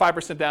 3.5,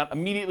 5% down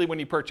immediately when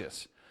you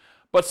purchase.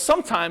 But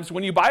sometimes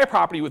when you buy a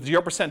property with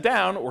 0%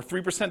 down, or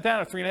 3% down,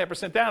 or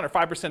 3.5% down, or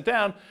 5%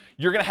 down,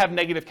 you're gonna have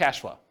negative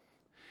cash flow.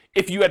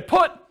 If you had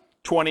put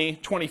 20,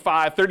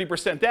 25,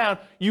 30% down,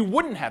 you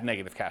wouldn't have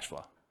negative cash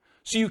flow.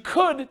 So you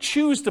could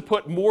choose to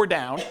put more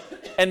down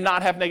and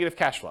not have negative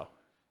cash flow.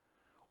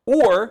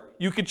 Or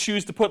you could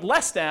choose to put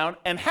less down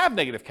and have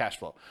negative cash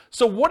flow.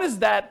 So what is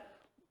that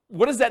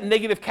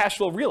negative cash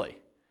flow really?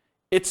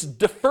 It's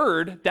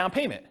deferred down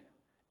payment.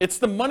 It's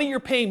the money you're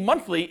paying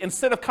monthly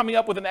instead of coming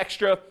up with an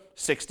extra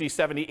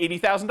 $60,000,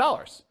 $70,000,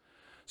 $80,000.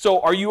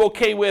 So are you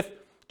okay with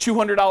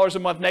 $200 a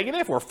month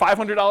negative or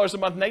 $500 a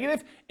month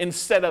negative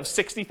instead of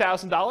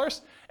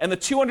 $60,000? And the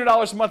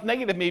 $200 a month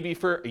negative may be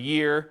for a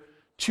year,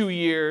 2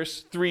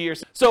 years, 3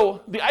 years.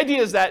 So the idea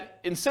is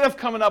that instead of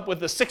coming up with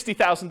the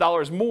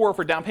 $60,000 more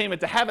for down payment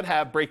to have it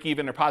have break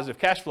even or positive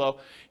cash flow,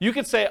 you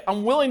could say,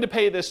 I'm willing to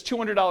pay this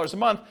 $200 a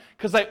month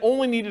because I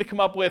only needed to come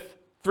up with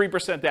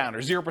 3% down, or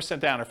 0%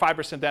 down, or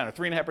 5% down, or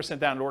 3.5%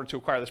 down in order to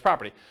acquire this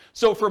property.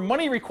 So for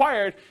money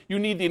required, you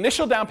need the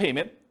initial down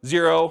payment,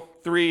 0,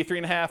 3,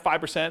 3.5,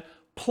 5%,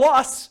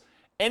 plus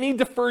any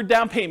deferred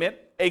down payment,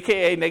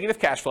 aka negative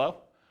cash flow,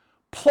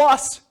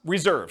 plus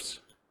reserves.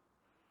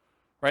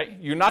 Right?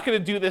 You're not going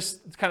to do this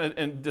kind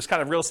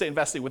of real estate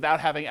investing without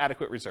having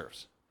adequate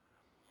reserves.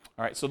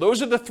 All right, so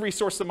those are the three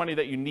sources of money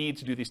that you need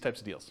to do these types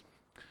of deals.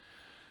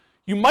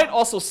 You might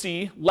also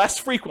see less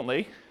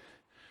frequently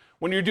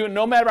when you're doing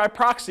Nomad by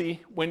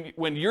proxy,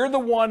 when you're the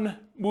one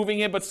moving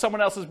in but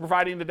someone else is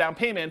providing the down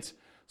payment.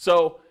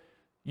 So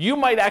you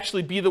might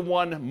actually be the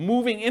one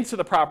moving into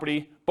the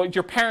property, but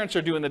your parents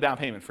are doing the down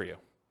payment for you.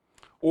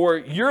 Or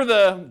you're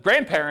the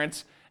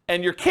grandparents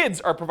and your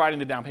kids are providing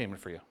the down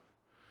payment for you.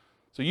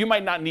 So you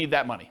might not need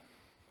that money.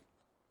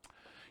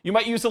 You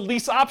might use a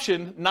lease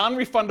option,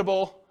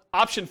 non-refundable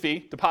option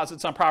fee,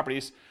 deposits on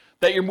properties,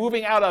 that you're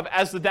moving out of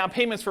as the down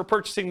payments for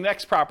purchasing the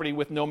next property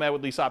with Nomad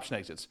with lease option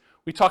exits.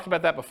 We talked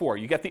about that before.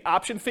 You get the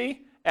option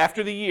fee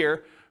after the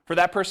year for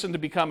that person to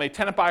become a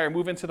tenant buyer,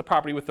 move into the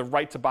property with the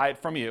right to buy it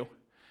from you.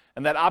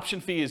 And that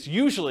option fee is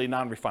usually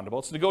non-refundable.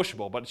 It's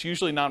negotiable, but it's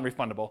usually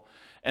non-refundable.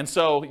 And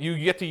so you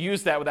get to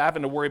use that without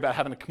having to worry about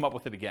having to come up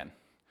with it again.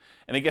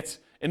 And it gets,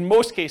 in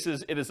most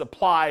cases, it is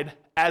applied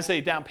as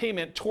a down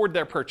payment toward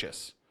their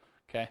purchase.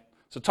 Okay?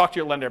 So talk to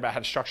your lender about how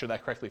to structure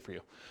that correctly for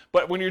you.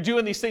 But when you're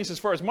doing these things as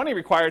far as money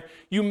required,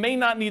 you may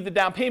not need the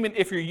down payment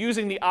if you're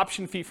using the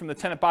option fee from the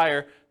tenant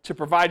buyer to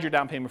provide your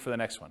down payment for the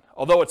next one.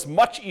 Although it's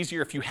much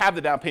easier if you have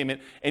the down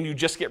payment and you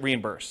just get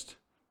reimbursed,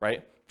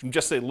 right? From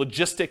just a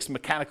logistics,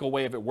 mechanical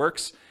way of it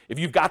works. If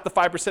you've got the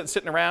 5%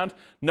 sitting around,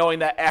 knowing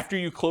that after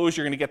you close,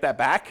 you're going to get that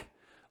back,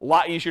 a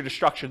lot easier to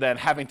structure than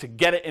having to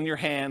get it in your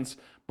hands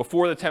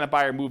before the tenant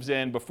buyer moves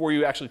in, before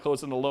you actually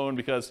close on the loan,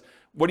 because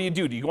what do?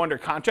 Do you go under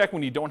contract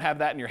when you don't have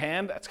that in your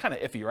hand? That's kind of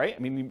iffy, right? I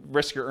mean, you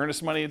risk your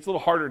earnest money. It's a little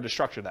harder to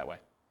structure that way.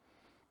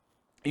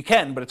 You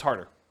can, but it's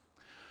harder.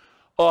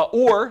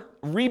 Or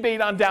rebate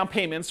on down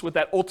payments with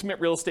that ultimate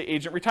real estate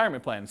agent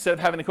retirement plan. Instead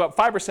of having to come up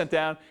 5%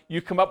 down,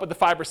 you come up with the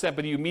 5%,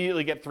 but you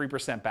immediately get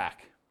 3%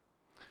 back.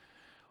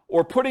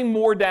 Or putting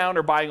more down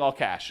or buying all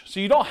cash. So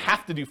you don't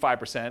have to do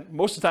 5%.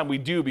 Most of the time we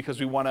do because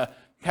we want to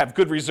have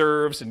good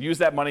reserves and use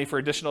that money for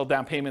additional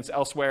down payments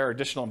elsewhere or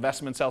additional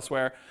investments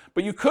elsewhere.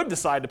 But you could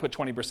decide to put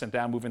 20%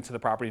 down, move into the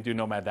property, and do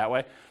Nomad that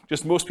way.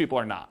 Just most people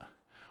are not.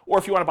 Or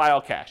if you want to buy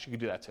all cash, you could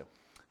do that too.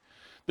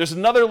 There's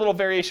another little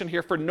variation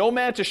here for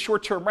Nomad to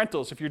short-term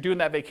rentals. If you're doing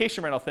that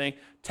vacation rental thing,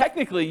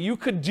 technically you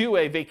could do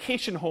a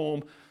vacation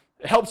home.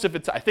 It helps if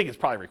it's, I think it's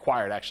probably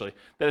required actually,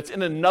 that it's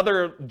in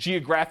another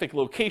geographic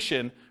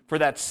location for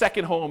that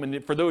second home,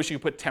 and for those you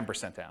put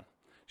 10% down.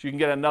 So you can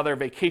get another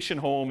vacation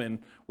home in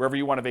wherever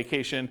you want to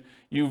vacation.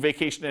 You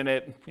vacation in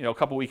it, a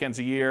couple weekends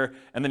a year,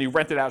 and then you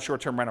rent it out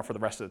short-term rental for the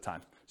rest of the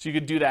time. So you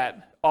could do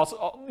that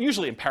also,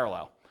 usually in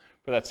parallel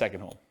for that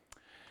second home.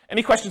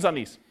 Any questions on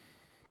these?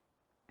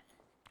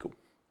 Cool.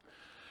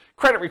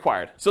 Credit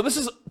required. So this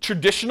is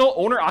traditional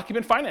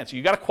owner-occupant financing.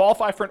 You got to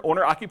qualify for an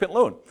owner-occupant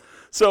loan.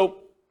 So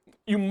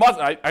you must,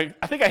 I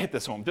think I hit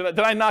this home. Did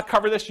I not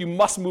cover this? You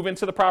must move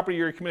into the property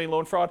or you're committing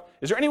loan fraud.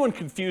 Is there anyone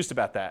confused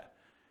about that?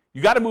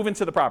 You got to move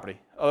into the property,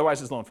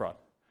 otherwise it's loan fraud.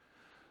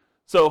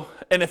 So,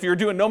 and if you're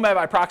doing Nomad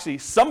by proxy,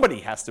 somebody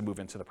has to move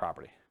into the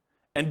property.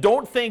 And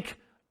don't think,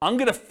 I'm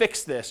going to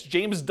fix this.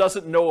 James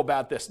doesn't know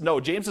about this.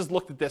 No, James has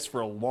looked at this for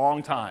a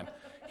long time.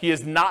 He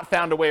has not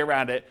found a way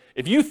around it.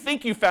 If you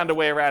think you found a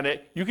way around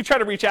it, you can try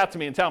to reach out to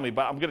me and tell me,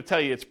 but I'm going to tell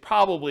you it's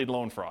probably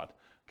loan fraud,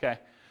 okay?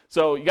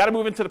 So you got to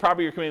move into the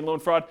property you're committing loan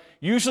fraud.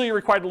 Usually you're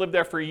required to live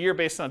there for a year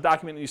based on a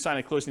document that you sign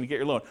at closing to get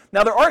your loan.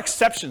 Now there are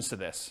exceptions to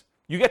this.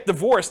 You get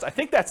divorced, I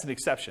think that's an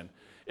exception.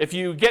 If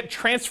you get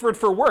transferred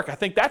for work, I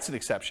think that's an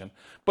exception.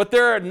 But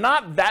there are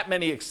not that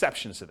many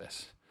exceptions to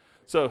this.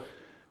 So,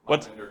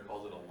 what? My lender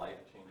calls it a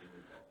life-changing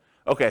event.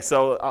 Okay,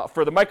 so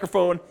for the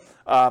microphone,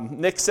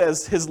 Nick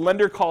says his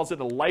lender calls it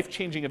a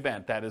life-changing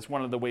event. That is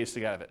one of the ways to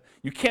get out of it.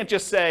 You can't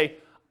just say,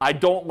 I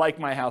don't like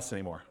my house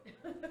anymore.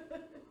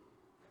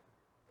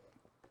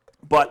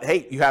 But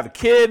hey, you have a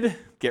kid,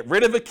 get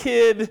rid of a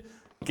kid,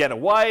 get a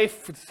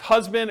wife,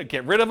 husband, or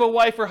get rid of a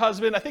wife or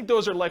husband. I think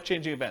those are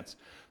life-changing events.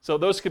 So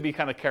those could be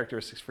kind of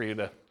characteristics for you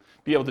to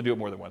be able to do it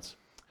more than once.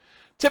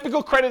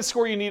 Typical credit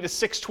score you need is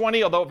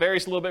 620, although it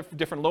varies a little bit for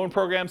different loan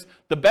programs.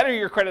 The better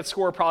your credit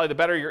score, probably the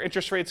better your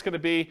interest rate's going to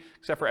be,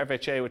 except for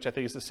FHA, which I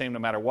think is the same no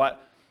matter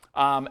what.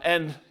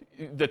 And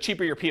the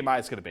cheaper your PMI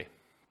is going to be.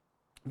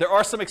 There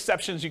are some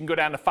exceptions. You can go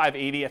down to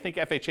 580. I think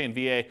FHA and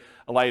VA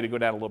allow you to go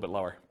down a little bit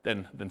lower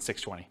than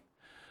 620.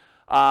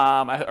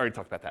 I already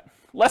talked about that.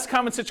 Less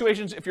common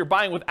situations, if you're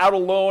buying without a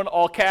loan,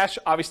 all cash,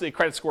 obviously a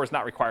credit score is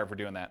not required for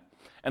doing that.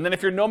 And then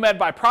if you're Nomad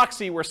by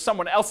proxy, where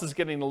someone else is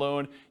getting the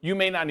loan, you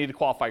may not need to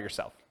qualify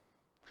yourself.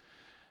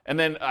 And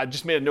then I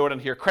just made a note on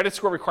here, credit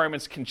score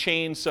requirements can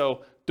change,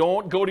 so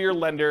don't go to your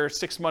lender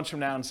 6 months from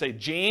now and say,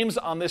 James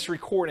on this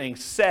recording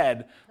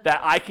said that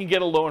I can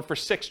get a loan for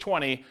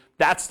 620,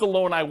 that's the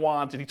loan I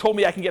want, and he told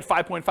me I can get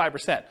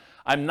 5.5%.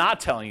 I'm not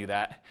telling you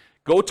that.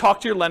 Go talk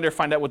to your lender,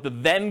 find out what the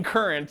then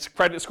current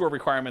credit score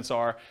requirements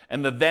are,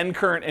 and the then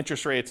current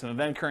interest rates and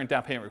the then current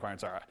down payment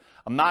requirements are.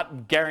 I'm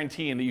not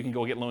guaranteeing that you can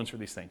go get loans for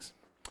these things.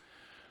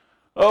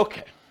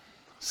 Okay,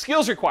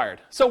 skills required.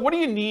 So what do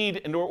you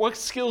need, what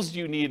skills do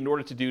you need in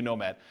order to do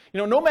Nomad?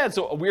 Nomad's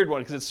a weird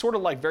one because it's sort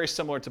of like very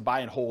similar to buy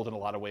and hold in a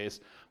lot of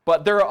ways.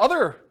 But there are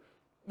other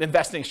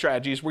investing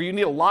strategies where you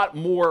need a lot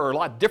more or a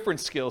lot different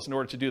skills in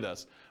order to do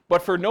this.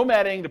 But for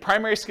nomading, the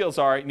primary skills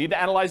are you need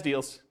to analyze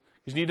deals.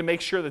 You need to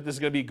make sure that this is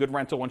going to be a good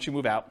rental once you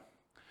move out.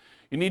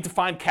 You need to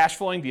find cash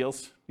flowing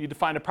deals. You need to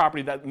find a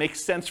property that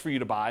makes sense for you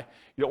to buy.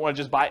 You don't want to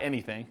just buy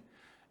anything.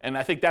 And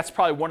I think that's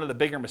probably one of the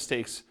bigger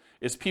mistakes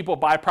is people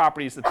buy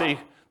properties that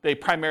they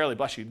primarily,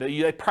 bless you,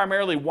 they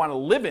primarily want to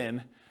live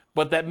in,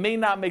 but that may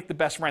not make the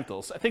best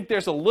rentals. I think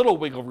there's a little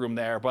wiggle room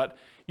there, but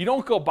you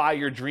don't go buy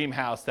your dream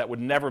house that would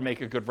never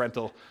make a good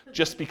rental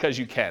just because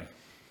you can.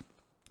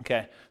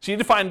 Okay, so you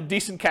need to find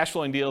decent cash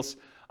flowing deals.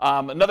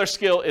 Another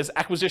skill is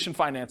acquisition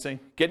financing,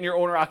 getting your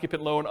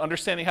owner-occupant loan,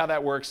 understanding how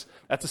that works.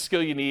 That's a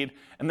skill you need.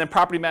 And then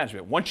property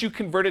management. Once you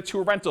convert it to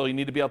a rental, you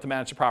need to be able to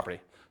manage the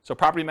property. So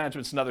property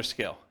management is another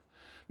skill.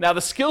 Now,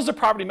 the skills of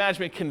property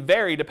management can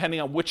vary depending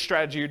on which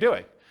strategy you're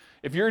doing.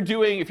 If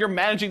you're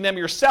managing them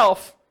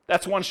yourself,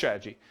 that's one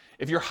strategy.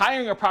 If you're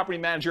hiring a property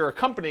manager or a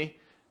company,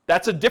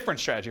 that's a different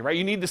strategy, right?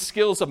 You need the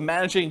skills of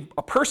managing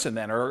a person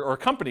then, or a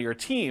company or a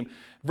team,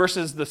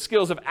 versus the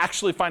skills of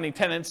actually finding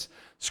tenants,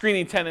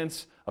 screening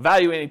tenants,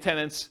 evaluating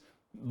tenants,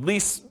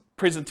 lease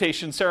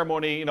presentation,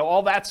 ceremony,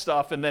 all that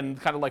stuff, and then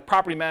kind of like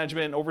property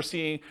management,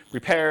 overseeing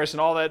repairs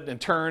and all that, and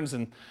turns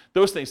and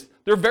those things.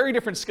 They're very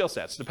different skill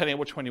sets depending on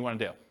which one you want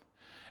to do.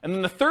 And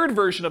then the third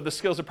version of the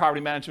skills of property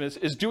management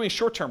is doing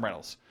short-term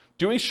rentals.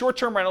 Doing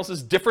short-term rentals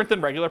is different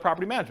than regular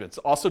property management. It's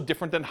also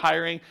different than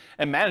hiring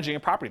and managing a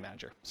property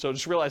manager. So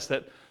just realize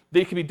that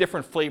they can be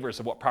different flavors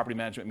of what property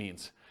management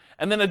means.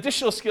 And then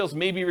additional skills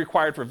may be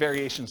required for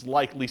variations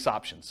like lease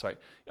options, right?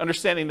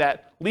 Understanding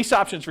that lease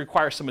options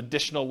require some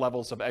additional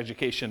levels of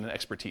education and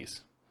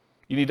expertise.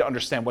 You need to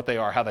understand what they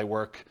are, how they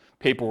work,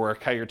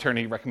 paperwork, how your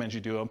attorney recommends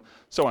you do them,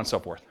 so on and so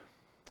forth.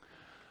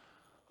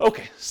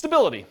 Okay,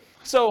 stability.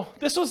 So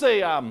this was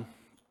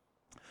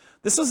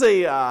This was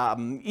a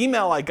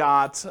email I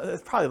got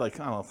probably like,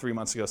 I don't know, 3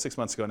 months ago, 6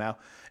 months ago now.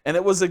 And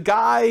it was a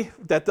guy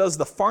that does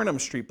the Farnham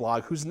Street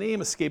blog, whose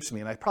name escapes me,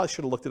 and I probably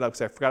should have looked it up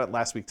because I forgot it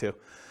last week too.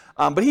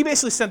 But he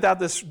basically sent out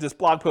this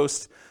blog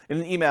post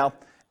in an email,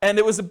 and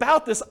it was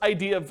about this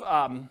idea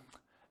of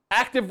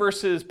active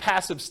versus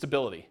passive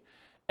stability.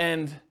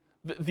 And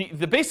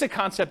the basic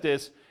concept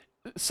is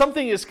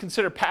something is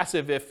considered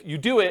passive if you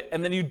do it,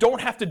 and then you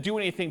don't have to do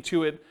anything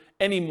to it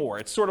anymore.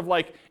 It's sort of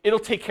like it'll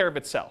take care of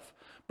itself.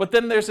 But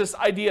then there's this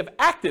idea of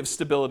active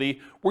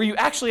stability where you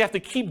actually have to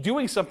keep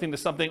doing something to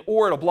something,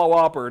 or it'll blow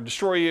up or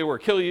destroy you or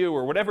kill you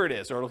or whatever it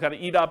is, or it'll kind of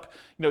eat up,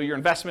 your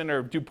investment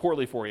or do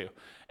poorly for you.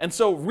 And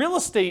so real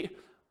estate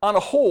on a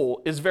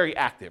whole is very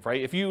active,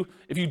 right? If you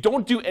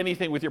don't do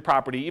anything with your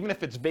property, even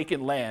if it's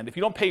vacant land, if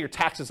you don't pay your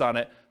taxes on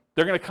it,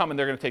 they're going to come and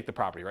they're going to take the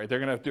property, right? They're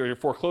going to do your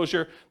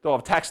foreclosure, they'll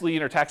have a tax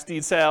lien or tax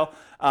deed sale,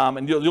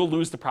 and you'll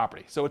lose the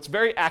property. So it's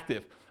very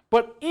active.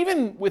 But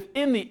even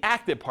within the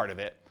active part of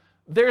it,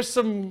 there's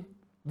some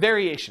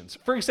variations.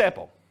 For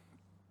example,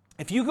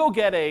 if you go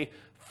get a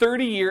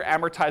 30-year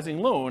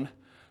amortizing loan,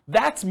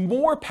 that's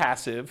more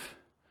passive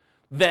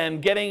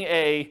than getting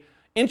a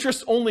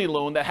interest-only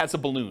loan that has a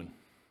balloon,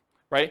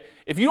 right?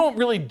 If you don't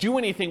really do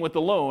anything with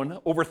the loan,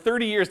 over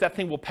 30 years, that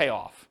thing will pay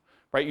off,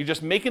 right? You're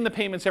just making the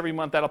payments every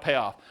month, that'll pay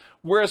off.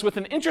 Whereas with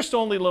an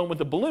interest-only loan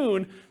with a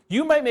balloon,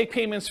 you might make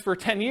payments for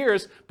 10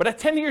 years, but at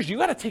 10 years, you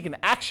got to take an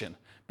action,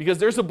 because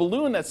there's a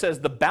balloon that says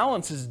the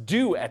balance is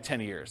due at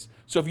 10 years.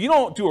 So if you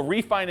don't do a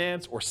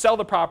refinance or sell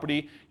the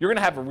property, you're going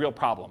to have a real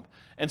problem.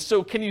 And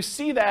so can you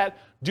see that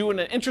doing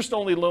an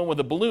interest-only loan with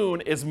a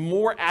balloon is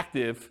more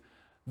active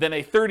than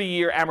a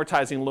 30-year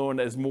amortizing loan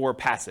that is more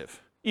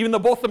passive? Even though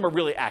both of them are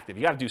really active.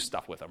 You got to do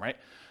stuff with them, right?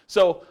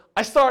 So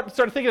I started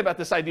thinking about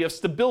this idea of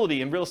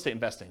stability in real estate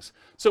investing.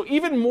 So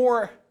even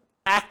more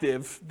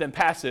active than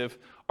passive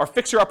are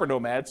fixer-upper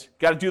nomads.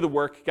 Got to do the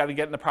work, got to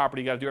get in the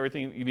property, got to do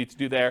everything you need to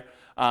do there.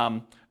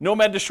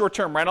 Nomad to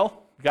short-term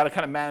rental. You got to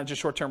kind of manage the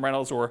short-term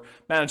rentals or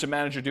manage a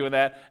manager doing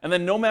that. And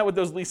then nomad with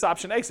those lease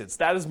option exits.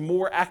 That is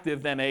more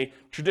active than a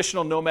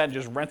traditional nomad and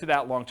just rent it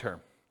out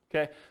long-term.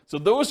 Okay? So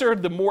those are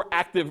the more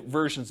active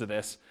versions of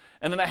this.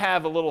 And then I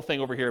have a little thing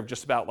over here of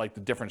just about like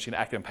the difference between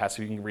active and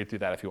passive. You can read through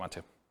that if you want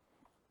to.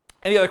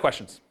 Any other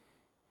questions?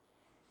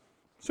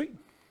 Sweet.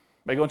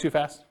 Am I going too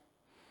fast?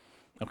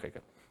 Okay,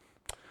 good.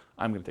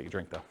 I'm going to take a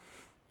drink though.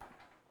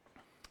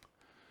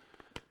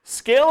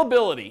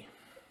 Scalability.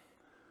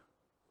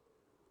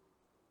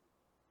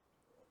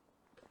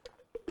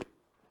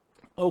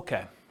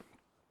 Okay.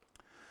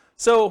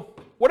 So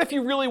what if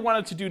you really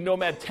wanted to do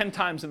Nomad 10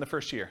 times in the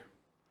first year?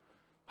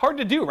 Hard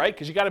to do, right?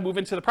 Because you got to move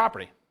into the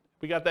property.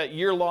 We got that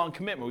year-long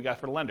commitment we got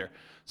for the lender.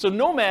 So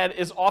Nomad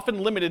is often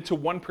limited to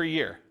one per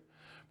year.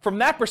 From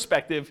that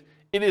perspective,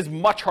 it is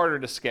much harder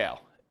to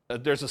scale.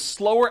 There's a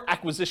slower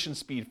acquisition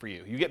speed for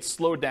you. You get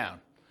slowed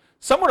down.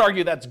 Some would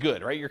argue that's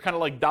good, right? You're kind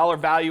of like dollar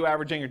value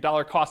averaging or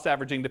dollar cost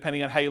averaging,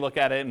 depending on how you look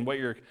at it and what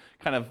you're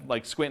kind of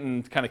like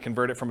squinting to kind of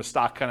convert it from a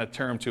stock kind of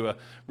term to a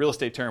real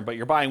estate term. But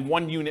you're buying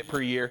 1 unit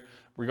per year,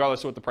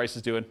 regardless of what the price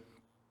is doing.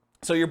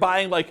 So you're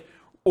buying like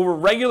over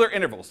regular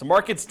intervals. The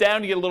market's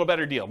down, you get a little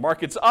better deal.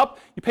 Market's up,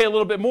 you pay a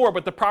little bit more,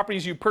 but the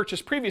properties you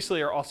purchased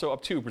previously are also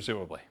up too,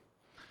 presumably.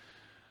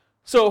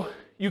 So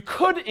you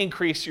could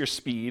increase your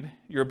speed,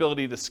 your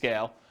ability to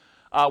scale,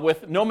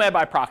 with Nomad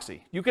by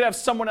proxy. You could have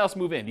someone else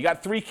move in. You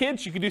got 3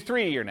 kids, you could do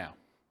 3 a year now,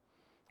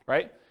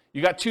 right?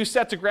 You got 2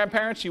 sets of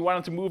grandparents, you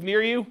want them to move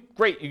near you,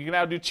 great, you can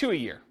now do 2 a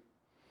year.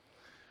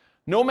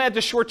 Nomad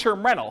to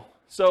short-term rental.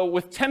 So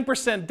with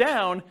 10%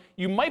 down,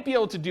 you might be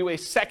able to do a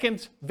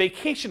second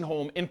vacation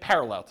home in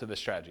parallel to this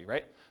strategy,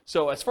 right?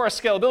 So as far as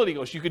scalability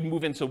goes, you could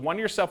move into one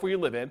yourself where you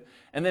live in,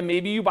 and then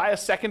maybe you buy a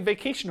second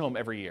vacation home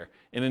every year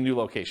in a new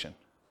location.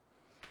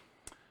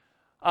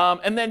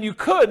 And then you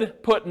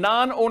could put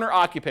non-owner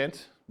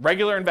occupant,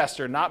 regular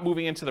investor, not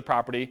moving into the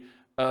property,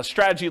 a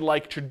strategy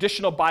like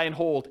traditional buy and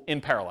hold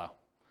in parallel.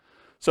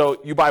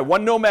 So you buy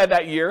 1 Nomad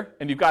that year,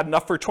 and you've got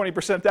enough for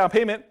 20% down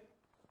payment.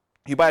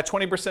 You buy a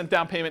 20%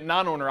 down payment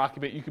non-owner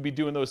occupant, you could be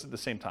doing those at the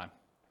same time.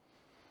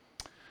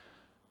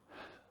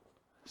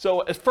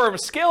 So as from a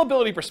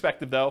scalability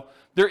perspective, though,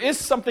 there is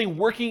something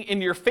working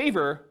in your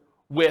favor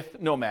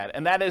with Nomad,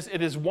 and that is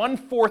it is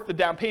 1/4 the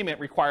down payment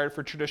required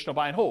for traditional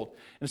buy and hold.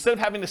 Instead of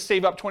having to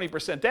save up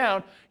 20%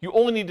 down, you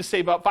only need to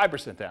save up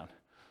 5% down.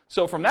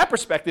 So from that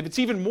perspective, it's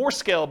even more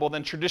scalable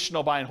than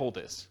traditional buy and hold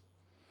is.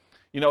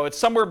 It's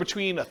somewhere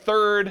between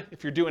 1/3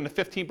 if you're doing the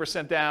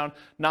 15% down,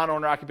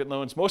 non-owner occupant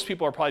loans. Most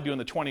people are probably doing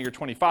the 20 or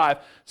 25.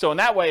 So in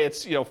that way,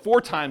 it's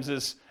 4 times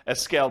as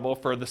scalable.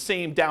 For the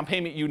same down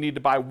payment you need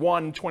to buy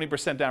 1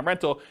 20% down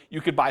rental, you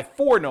could buy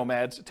 4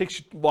 Nomads. It takes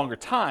you longer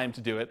time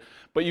to do it,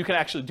 but you can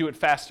actually do it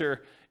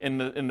faster in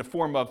the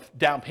form of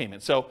down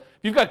payment. So if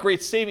you've got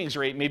great savings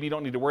rate, maybe you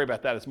don't need to worry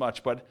about that as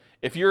much. But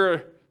if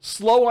you're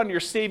slow on your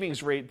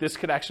savings rate, this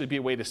could actually be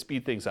a way to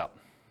speed things up.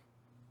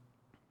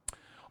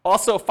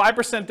 Also,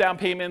 5% down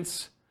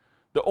payments,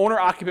 the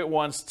owner-occupant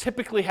ones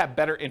typically have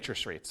better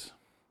interest rates.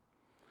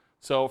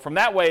 So from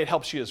that way, it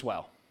helps you as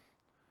well.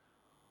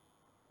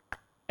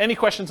 Any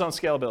questions on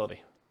scalability?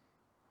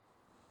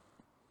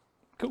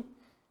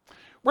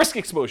 Risk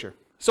exposure.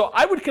 So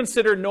I would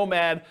consider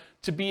Nomad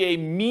to be a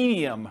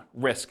medium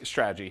risk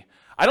strategy.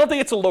 I don't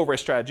think it's a low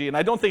risk strategy, and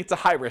I don't think it's a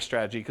high risk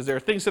strategy, because there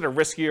are things that are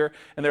riskier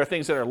and there are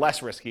things that are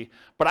less risky.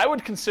 But I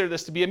would consider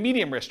this to be a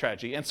medium risk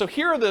strategy. And so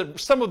here are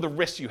some of the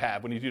risks you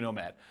have when you do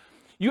Nomad.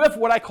 You have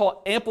what I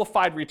call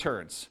amplified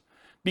returns.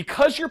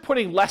 Because you're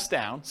putting less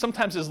down,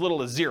 sometimes as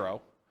little as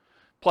 0,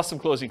 plus some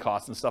closing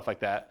costs and stuff like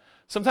that,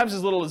 sometimes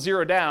as little as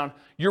 0 down,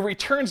 your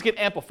returns get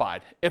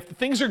amplified. If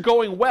things are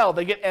going well,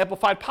 they get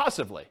amplified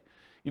positively.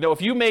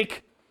 If you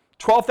make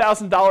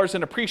 $12,000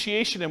 in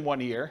appreciation in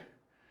 1 year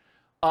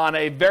on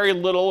a very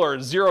little or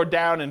 0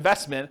 down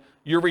investment,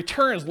 your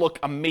returns look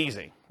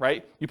amazing,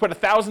 right? You put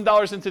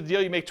 $1,000 into the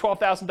deal, you make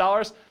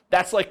 $12,000,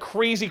 that's like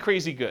crazy,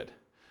 crazy good.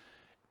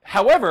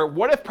 However,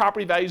 what if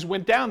property values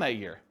went down that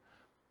year?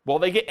 Well,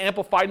 they get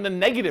amplified in the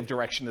negative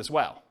direction as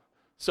well.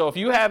 So if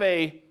you have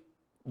a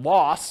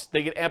loss,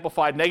 they get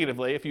amplified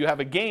negatively. If you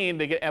have a gain,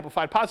 they get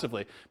amplified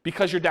positively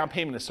because your down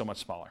payment is so much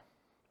smaller.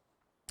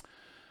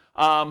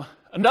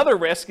 Another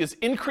risk is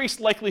increased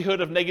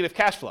likelihood of negative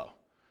cash flow,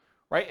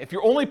 right? If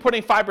you're only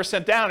putting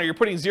 5% down or you're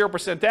putting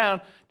 0%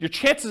 down, your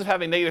chances of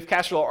having negative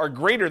cash flow are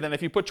greater than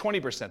if you put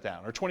 20%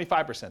 down or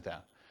 25% down.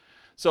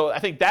 So I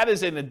think that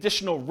is an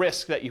additional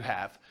risk that you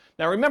have.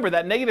 Now remember,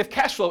 that negative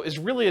cash flow is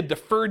really a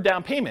deferred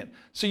down payment.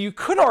 So you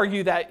could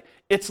argue that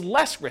it's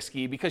less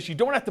risky because you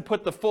don't have to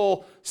put the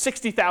full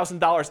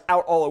 $60,000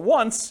 out all at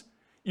once.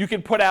 You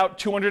can put out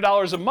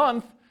 $200 a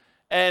month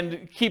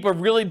and keep a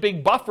really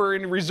big buffer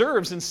in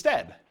reserves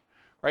instead,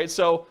 right?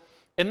 So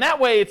in that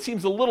way, it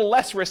seems a little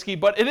less risky,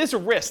 but it is a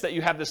risk that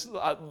you have this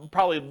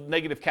probably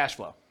negative cash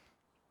flow.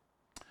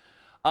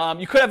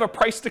 You could have a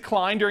price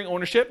decline during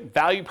ownership.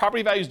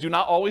 Property values do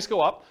not always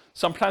go up.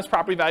 Sometimes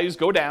property values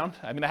go down.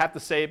 I mean, I have to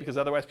say it because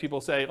otherwise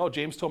people say, oh,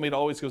 James told me it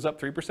always goes up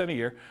 3% a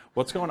year.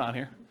 What's going on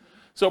here?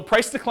 So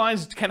price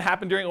declines can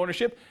happen during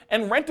ownership,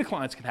 and rent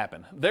declines can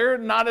happen. They're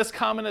not as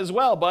common as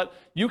well, but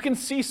you can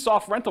see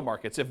soft rental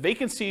markets. If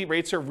vacancy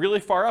rates are really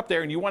far up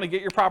there and you want to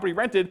get your property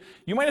rented,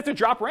 you might have to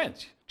drop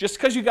rent. Just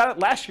because you got it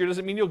last year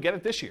doesn't mean you'll get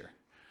it this year.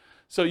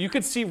 So you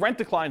could see rent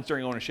declines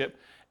during ownership.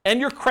 And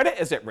your credit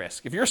is at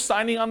risk. If you're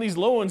signing on these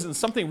loans and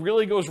something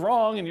really goes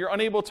wrong and you're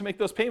unable to make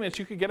those payments,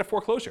 you could get a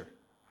foreclosure.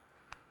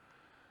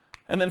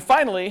 And then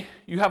finally,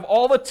 you have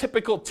all the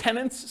typical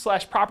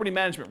tenants/property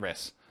management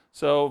risks.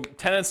 So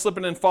tenants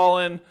slipping and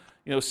falling,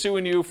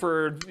 suing you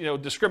for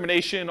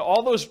discrimination,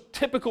 all those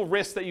typical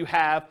risks that you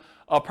have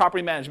of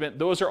property management,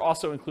 those are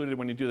also included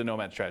when you do the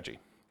Nomad strategy.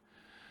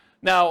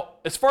 Now,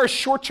 as far as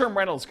short-term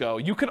rentals go,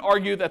 you could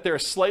argue that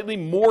there's slightly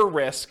more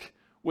risk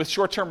with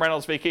short-term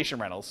rentals, vacation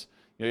rentals.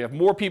 You have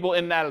more people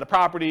in and out of the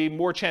property,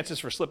 more chances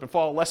for slip and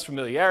fall, less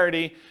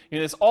familiarity.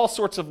 There's all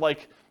sorts of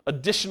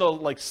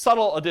additional,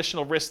 subtle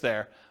additional risks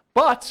there.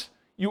 But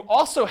you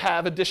also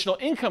have additional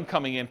income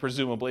coming in,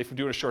 presumably, from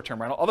doing a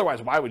short-term rental.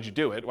 Otherwise, why would you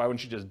do it? Why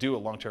wouldn't you just do a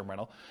long-term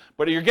rental?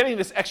 But you're getting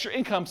this extra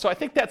income, so I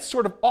think that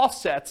sort of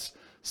offsets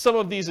some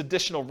of these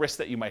additional risks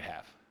that you might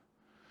have.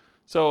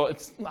 So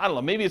I don't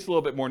know, maybe it's a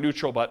little bit more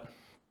neutral, but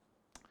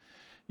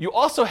you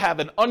also have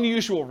an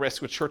unusual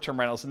risk with short-term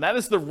rentals, and that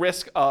is the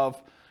risk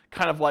of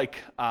kind of like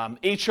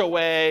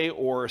HOA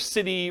or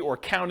city or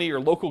county or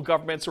local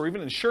governments or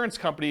even insurance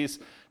companies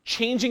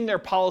changing their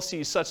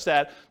policies such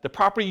that the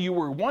property you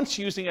were once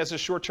using as a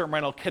short-term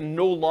rental can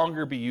no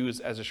longer be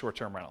used as a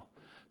short-term rental.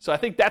 So I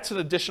think that's an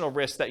additional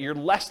risk that you're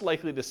less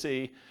likely to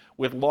see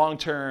with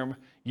long-term,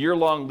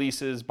 year-long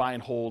leases, buy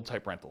and hold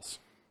type rentals.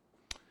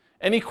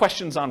 Any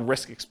questions on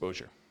risk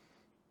exposure?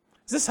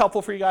 Is this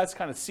helpful for you guys,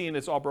 kind of seeing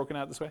it's all broken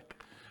out this way?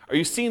 Are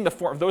you seeing the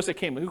form, those that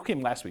came, who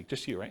came last week?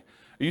 Just you, right?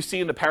 Are you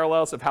seeing the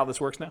parallels of how this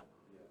works now?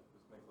 Yeah,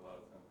 this makes a lot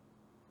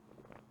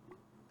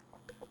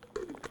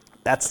of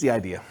sense. That's the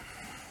idea.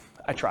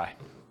 I try.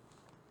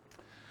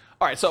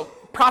 All right, so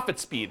profit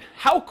speed.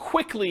 How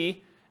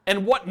quickly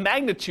and what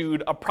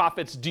magnitude of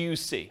profits do you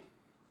see?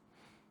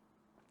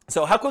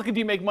 So how quickly do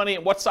you make money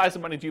and what size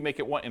of money do you make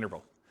at what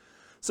interval?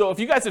 So if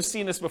you guys have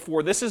seen this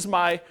before, this is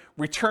my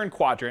return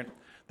quadrant.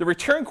 The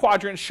return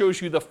quadrant shows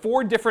you the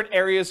 4 different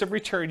areas of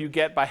return you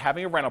get by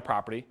having a rental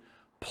property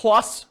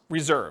plus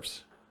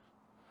reserves.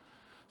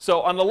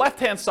 So on the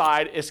left-hand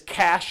side is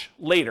cash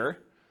later,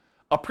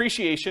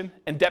 appreciation,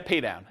 and debt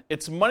paydown.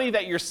 It's money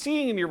that you're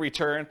seeing in your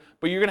return,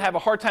 but you're going to have a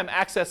hard time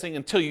accessing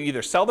until you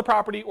either sell the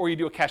property or you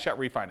do a cash-out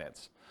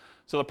refinance.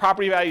 So the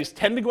property values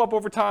tend to go up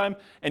over time,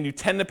 and you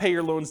tend to pay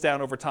your loans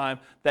down over time.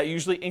 That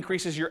usually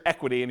increases your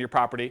equity in your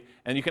property,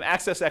 and you can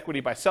access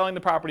equity by selling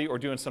the property or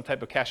doing some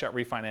type of cash-out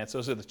refinance.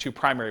 Those are the 2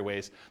 primary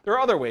ways. There are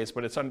other ways,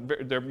 but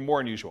they're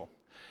more unusual.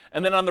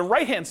 And then on the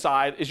right-hand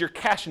side is your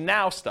cash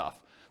now stuff.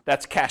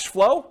 That's cash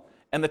flow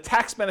and the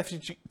tax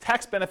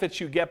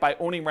benefits you get by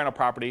owning rental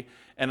property,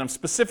 and I'm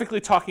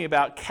specifically talking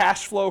about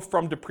cash flow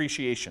from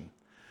depreciation.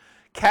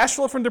 Cash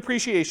flow from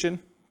depreciation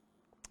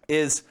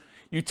is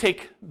you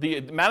take the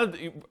amount of,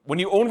 when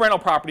you own rental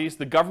properties,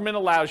 the government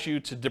allows you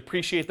to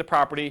depreciate the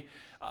property,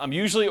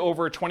 usually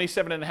over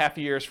 27 and a half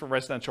years for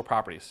residential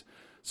properties.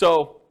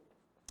 So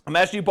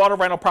imagine you bought a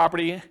rental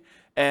property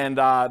And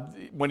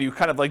when you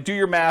kind of like do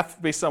your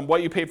math based on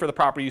what you paid for the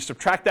property, you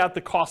subtract out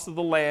the cost of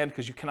the land,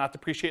 because you cannot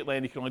depreciate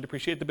land, you can only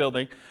depreciate the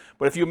building.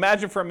 But if you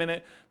imagine for a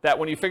minute that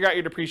when you figure out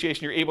your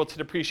depreciation, you're able to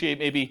depreciate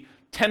maybe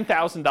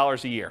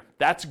 $10,000 a year.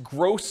 That's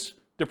gross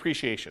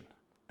depreciation.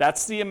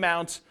 That's the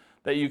amount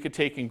that you could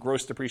take in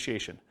gross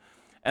depreciation.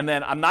 And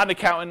then I'm not an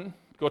accountant,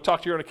 go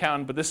talk to your own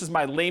accountant, but this is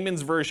my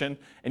layman's version,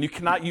 and you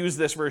cannot use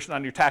this version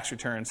on your tax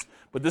returns,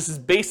 but this is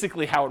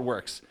basically how it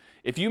works.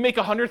 If you make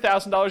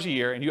 $100,000 a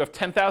year and you have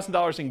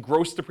 $10,000 in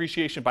gross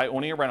depreciation by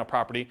owning a rental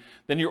property,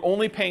 then you're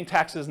only paying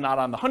taxes not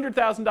on the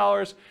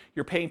 $100,000,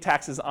 you're paying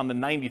taxes on the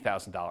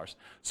 $90,000.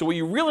 So what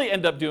you really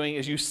end up doing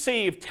is you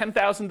save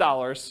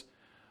 $10,000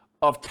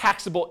 of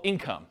taxable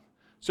income.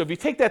 So if you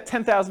take that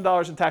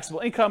 $10,000 in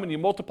taxable income and you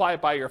multiply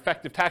it by your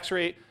effective tax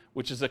rate,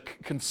 which is a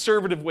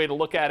conservative way to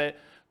look at it,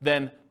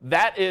 then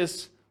that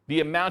is the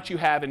amount you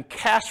have in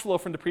cash flow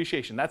from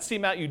depreciation. That's the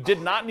amount you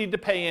did not need to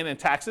pay in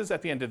taxes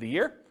at the end of the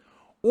year,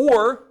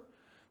 or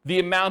the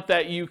amount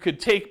that you could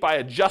take by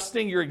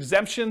adjusting your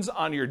exemptions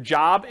on your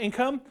job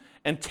income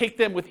and take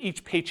them with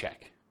each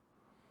paycheck.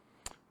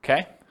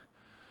 Okay?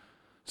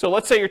 So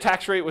let's say your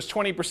tax rate was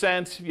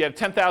 20%, you had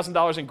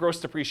 $10,000 in gross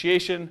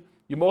depreciation,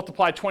 you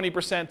multiply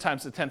 20%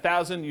 times the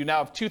 10,000, you now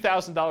have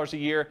 $2,000 a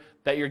year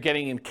that you're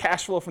getting in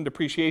cash flow from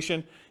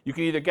depreciation. You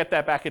can either get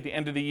that back at the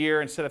end of the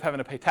year instead of having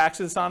to pay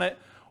taxes on it,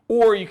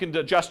 or you can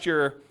adjust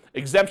your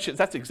exemptions.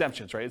 That's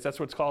exemptions, right? That's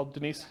what it's called,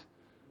 Denise?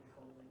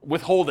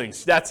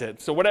 Withholdings, that's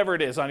it. So whatever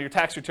it is on your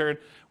tax return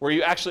where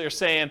you actually are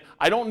saying,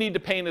 I don't need to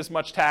pay in as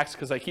much tax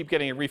because I keep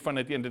getting a refund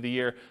at the end of the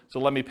year, so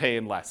let me pay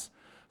in less.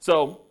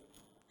 So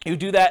you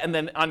do that, and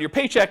then on your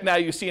paycheck now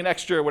you see an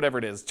extra, whatever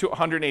it is,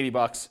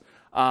 $180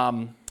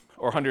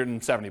 or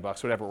 170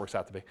 bucks, whatever it works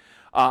out to be,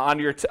 on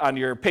your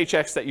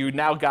paychecks that you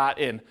now got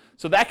in.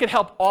 So that could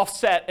help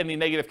offset any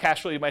negative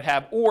cash flow you might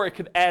have, or it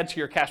could add to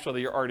your cash flow that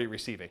you're already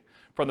receiving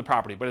from the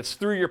property. But it's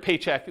through your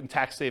paycheck and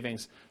tax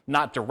savings,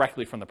 not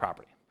directly from the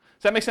property.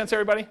 Does that make sense,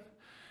 everybody?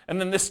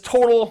 And then this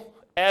total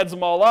adds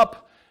them all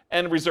up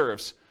and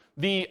reserves.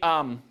 The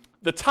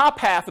top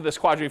half of this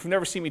quadrant, if you've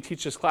never seen me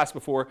teach this class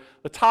before,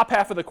 the top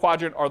half of the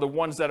quadrant are the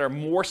ones that are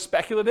more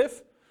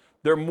speculative.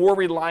 They're more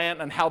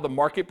reliant on how the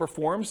market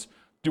performs.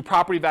 Do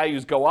property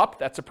values go up?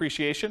 That's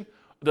appreciation.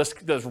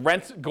 Does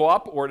rent go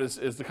up, or is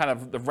the kind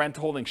of the rent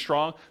holding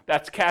strong?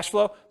 That's cash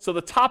flow. So the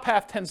top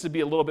half tends to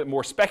be a little bit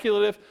more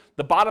speculative.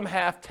 The bottom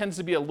half tends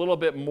to be a little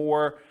bit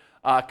more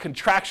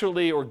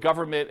contractually or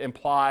government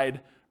implied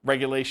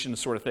regulation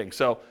sort of thing.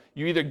 So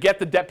you either get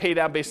the debt pay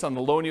down based on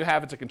the loan you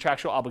have, it's a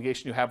contractual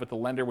obligation you have with the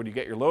lender when you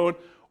get your loan,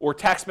 or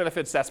tax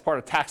benefits, that's part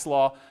of tax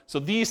law. So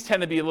these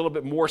tend to be a little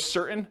bit more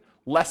certain,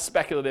 less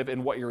speculative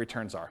in what your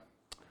returns are.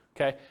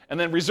 Okay? And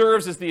then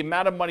reserves is the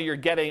amount of money you're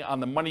getting on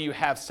the money you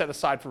have set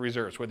aside for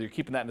reserves, whether you're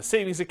keeping that in a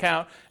savings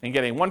account and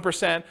getting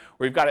 1%,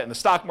 or you've got it in the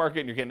stock market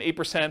and you're getting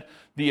 8%.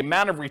 The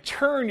amount of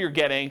return you're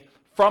getting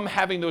from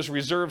having those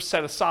reserves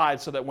set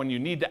aside so that when you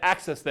need to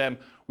access them,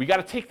 we got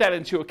to take that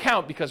into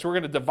account, because we're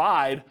going to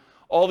divide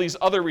all these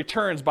other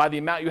returns by the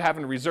amount you have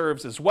in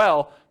reserves as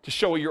well to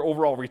show what your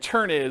overall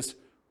return is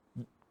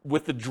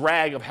with the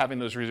drag of having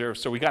those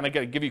reserves. So we got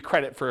to give you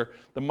credit for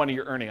the money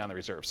you're earning on the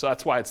reserves. So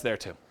that's why it's there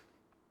too.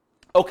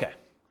 Okay,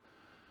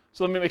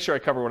 so let me make sure I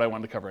cover what I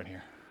wanted to cover in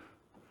here.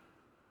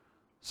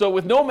 So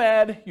with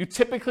Nomad, you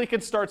typically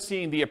can start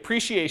seeing the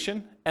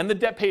appreciation and the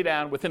debt pay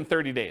down within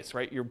 30 days,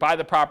 right? You buy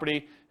the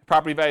property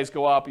values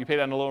go up, you pay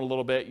down the loan a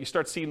little bit, you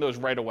start seeing those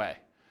right away.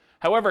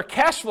 However,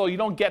 cash flow you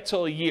don't get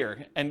till a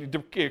year, and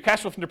your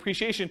cash flow from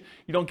depreciation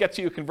you don't get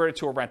till you convert it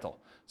to a rental.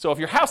 So if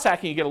you're house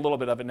hacking, you get a little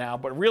bit of it now,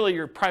 but really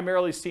you're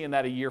primarily seeing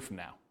that a year from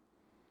now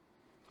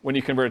when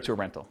you convert it to a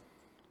rental.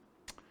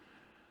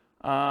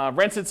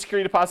 Rents and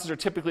security deposits are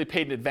typically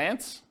paid in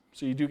advance,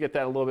 so you do get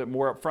that a little bit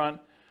more up front.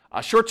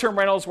 Short-term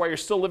rentals, while you're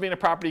still living in a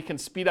property, can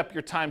speed up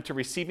your time to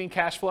receiving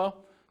cash flow.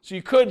 So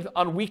you could,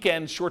 on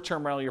weekends,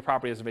 short-term rental your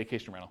property as a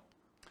vacation rental.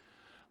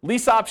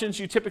 Lease options,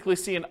 you typically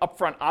see an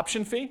upfront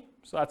option fee.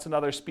 So that's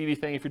another speedy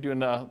thing if you're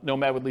doing a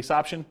Nomad with lease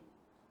option.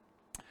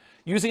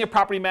 Using a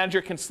property manager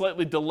can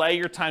slightly delay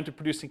your time to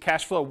producing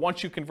cash flow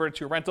once you convert it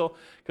to a rental,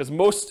 because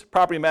most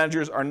property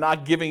managers are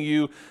not giving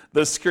you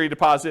the security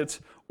deposits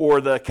or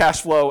the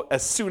cash flow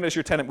as soon as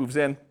your tenant moves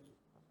in.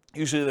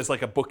 Usually there's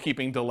like a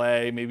bookkeeping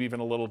delay, maybe even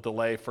a little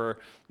delay for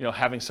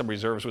having some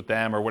reserves with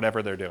them or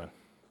whatever they're doing.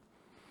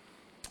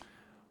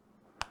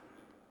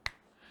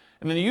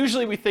 And then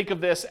usually we think of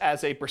this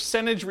as a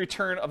percentage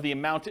return of the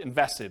amount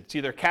invested. It's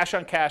either cash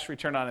on cash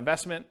return on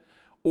investment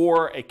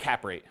or a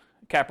cap rate.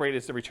 Cap rate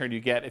is the return you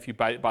get if you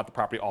bought the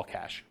property all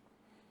cash.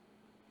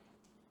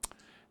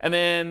 And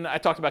then I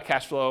talked about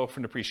cash flow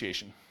from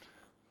depreciation.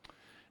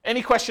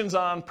 Any questions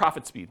on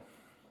profit speed?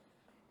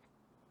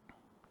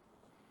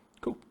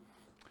 Cool.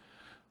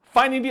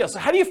 Finding deals. So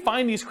how do you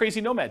find these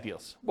crazy Nomad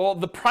deals? Well,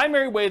 the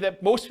primary way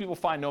that most people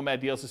find Nomad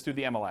deals is through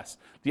the MLS.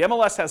 The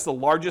MLS has the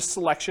largest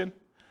selection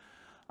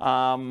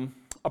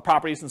of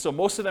properties, and so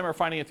most of them are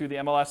finding it through the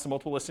MLS, the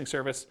multiple listing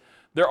service.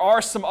 There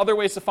are some other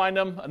ways to find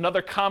them.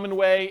 Another common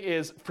way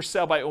is for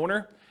sale by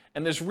owner,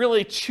 And there's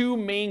really two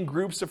main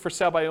groups of for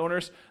sale by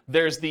owners.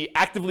 There's the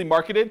actively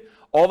marketed,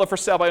 all the for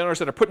sale by owners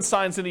that are putting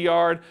signs in the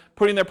yard,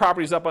 putting their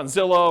properties up on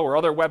Zillow or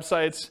other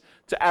websites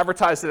to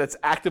advertise that it's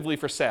actively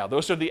for sale.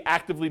 Those are the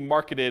actively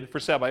marketed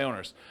for sale by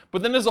owners.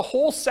 But then there's a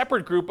whole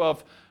separate group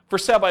of for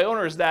sale by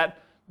owners that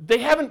they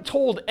haven't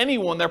told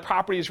anyone their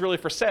property is really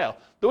for sale.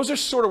 Those are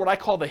sort of what I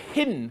call the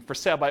hidden for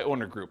sale by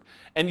owner group.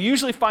 And you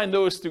usually find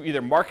those through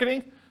either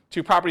marketing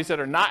to properties that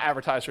are not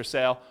advertised for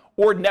sale,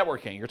 or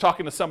networking. You're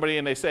talking to somebody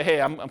and they say, hey,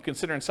 I'm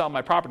considering selling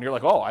my property. And you're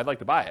like, oh, I'd like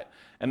to buy it.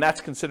 And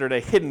that's considered a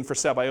hidden for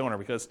sale by owner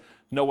because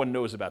no one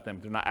knows about them.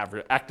 They're not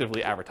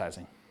actively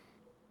advertising.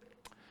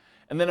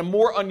 And then a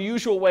more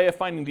unusual way of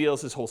finding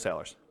deals is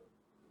wholesalers.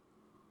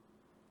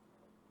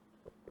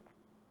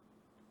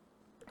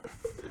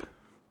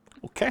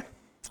 Okay.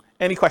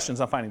 Any questions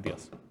on finding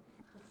deals?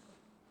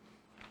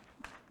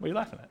 What are you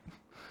laughing at?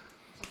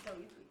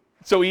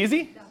 So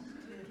easy.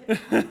 So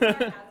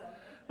easy?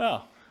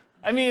 Oh.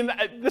 I mean,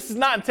 this is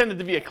not intended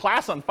to be a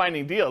class on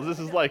finding deals. This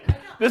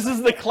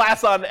is the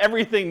class on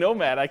everything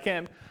Nomad. I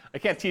can't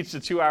teach the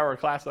 2-hour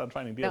class on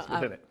finding deals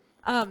within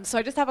it. So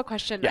I just have a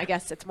question. Yeah. I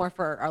guess it's more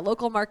for our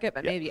local market,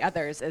 but maybe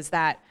others, is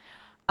that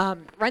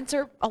rents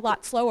are a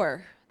lot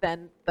slower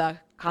than the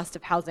cost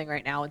of housing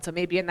right now. And so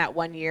maybe in that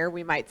 1 year,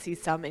 we might see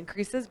some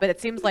increases, but it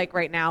seems like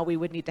right now we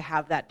would need to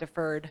have that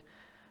deferred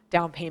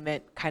down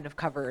payment kind of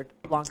covered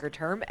longer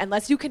term,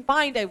 unless you can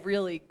find a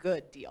really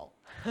good deal.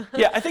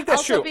 Yeah, I think that's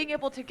also, true. being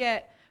able to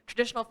get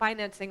traditional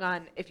financing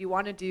on, if you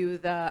want to do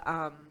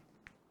the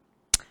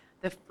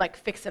like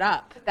fix it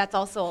up, that's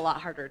also a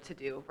lot harder to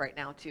do right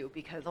now too,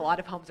 because a lot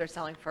of homes are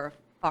selling for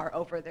far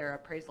over their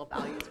appraisal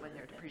values when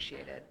they're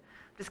depreciated.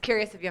 Just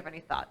curious if you have any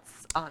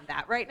thoughts on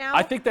that right now.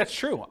 I think that's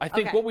true. I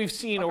think what we've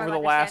seen over the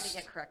last,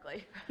 it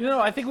correctly.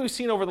 I think we've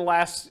seen over the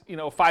last,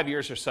 5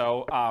 years or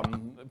so,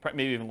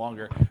 maybe even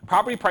longer,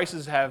 property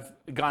prices have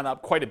gone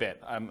up quite a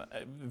bit,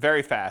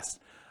 very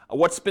fast.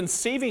 What's been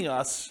saving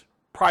us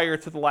prior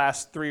to the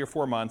last 3 or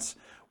 4 months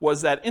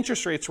was that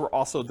interest rates were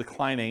also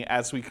declining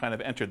as we kind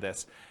of entered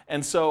this.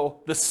 And so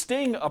the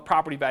sting of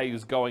property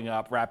values going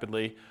up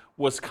rapidly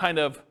was kind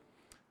of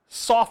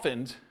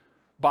softened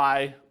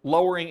by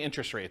lowering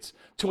interest rates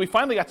till we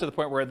finally got to the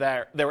point where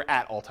they were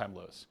at all-time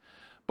lows.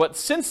 But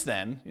since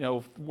then,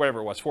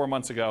 whatever it was, 4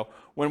 months ago,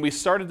 when we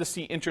started to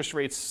see interest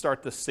rates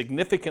start to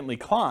significantly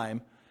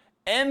climb,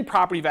 and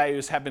property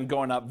values have been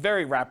going up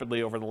very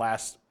rapidly over the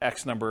last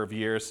X number of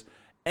years,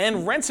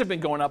 and rents have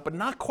been going up, but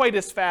not quite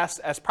as fast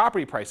as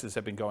property prices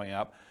have been going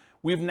up,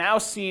 we've now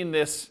seen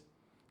this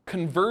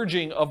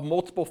converging of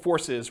multiple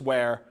forces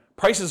where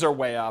prices are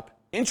way up,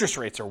 interest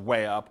rates are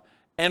way up,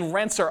 and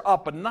rents are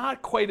up, but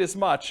not quite as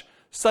much,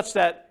 such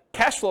that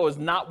cash flow is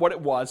not what it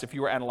was if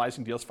you were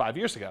analyzing deals 5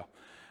 years ago.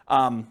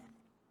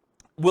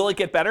 Will it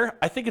get better?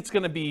 I think it's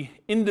going to be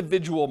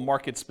individual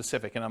market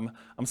specific, and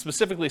I'm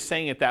specifically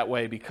saying it that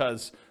way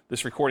because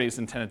this recording is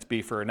intended to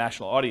be for a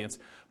national audience.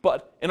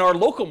 But in our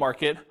local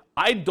market,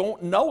 I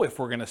don't know if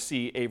we're going to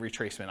see a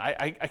retracement.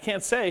 I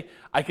can't say.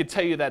 I could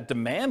tell you that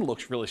demand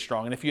looks really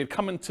strong, and if you had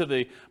come into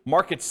the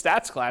market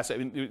stats class, I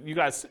mean,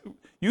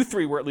 you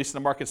three were at least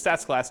in the market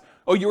stats class.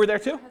 Oh, you were there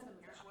too?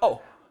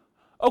 Oh,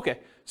 okay.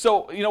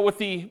 So with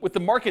the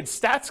market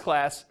stats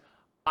class,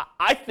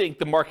 I think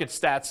the market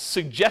stats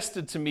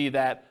suggested to me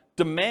that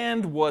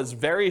demand was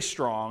very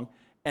strong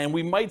and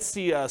we might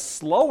see a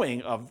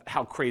slowing of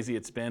how crazy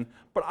it's been,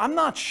 but I'm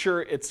not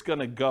sure it's going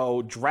to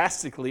go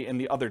drastically in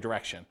the other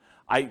direction.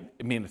 I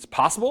mean, it's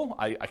possible.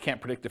 I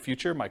can't predict the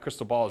future. My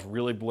crystal ball is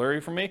really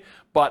blurry for me,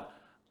 but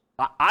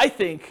I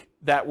think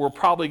that we're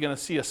probably going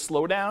to see a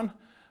slowdown,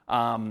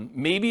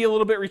 maybe a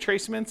little bit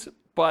retracements,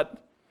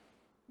 but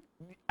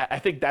I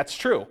think that's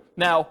true.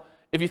 Now,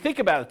 if you think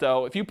about it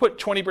though, if you put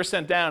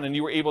 20% down and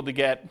you were able to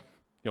get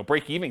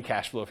break-even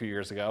cash flow a few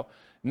years ago,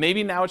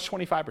 maybe now it's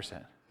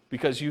 25%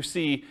 because you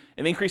see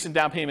an increase in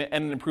down payment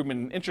and an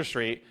improvement in interest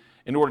rate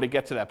in order to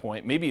get to that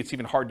point. Maybe it's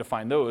even hard to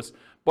find those,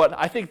 but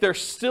I think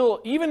there's still,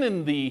 even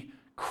in the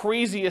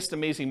craziest,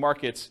 amazing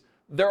markets,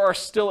 there are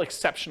still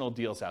exceptional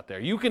deals out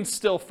there. You can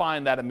still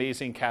find that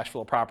amazing cash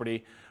flow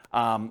property.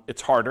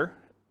 It's harder.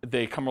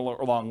 They come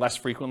along less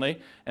frequently,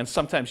 and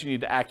sometimes you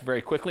need to act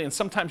very quickly, and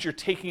sometimes you're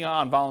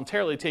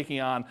voluntarily taking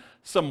on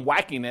some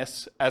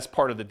wackiness as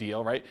part of the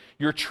deal, right?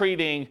 You're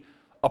trading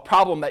a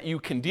problem that you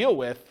can deal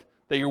with,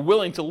 that you're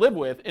willing to live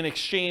with, in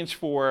exchange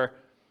for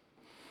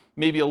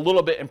maybe a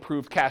little bit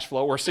improved cash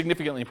flow or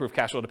significantly improved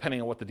cash flow,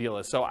 depending on what the deal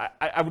is. So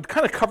I would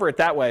kind of cover it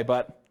that way,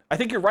 but I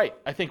think you're right.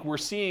 I think we're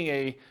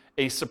seeing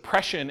a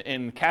suppression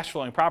in cash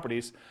flowing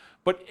properties,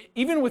 but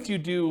even with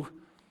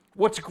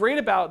what's great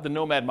about the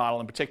Nomad model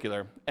in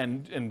particular,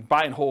 and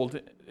buy and hold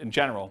in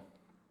general,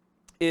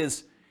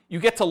 is you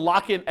get to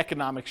lock in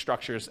economic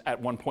structures at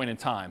one point in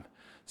time.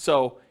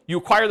 So you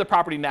acquire the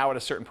property now at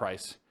a certain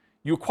price.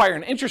 You acquire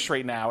an interest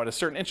rate now at a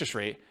certain interest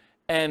rate.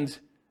 And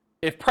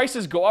if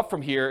prices go up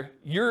from here,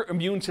 you're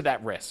immune to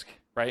that risk.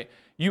 right?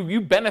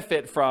 You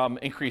benefit from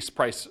increased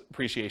price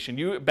appreciation.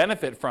 You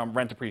benefit from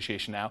rent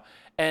appreciation now,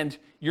 and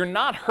you're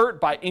not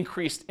hurt by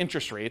increased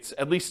interest rates,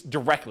 at least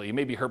directly. You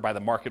may be hurt by the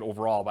market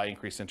overall by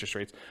increased interest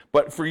rates,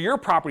 but for your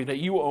property that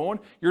you own,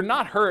 you're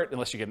not hurt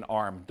unless you get an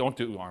ARM. Don't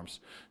do ARMs.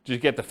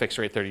 Just get the fixed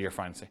rate 30-year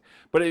financing.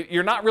 But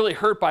you're not really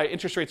hurt by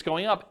interest rates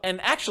going up, and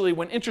actually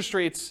when interest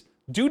rates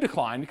do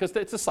decline, because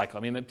it's a cycle.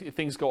 I mean,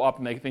 things go up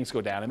and things go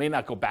down. It may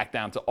not go back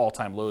down to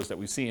all-time lows that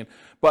we've seen,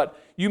 but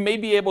you may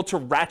be able to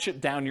ratchet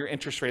down your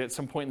interest rate at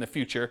some point in the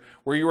future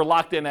where you were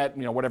locked in at,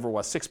 whatever it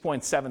was,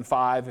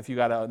 6.75 if you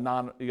got a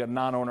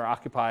non-owner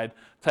occupied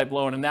type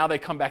loan, and now they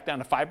come back down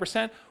to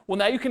 5%. Well,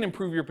 now you can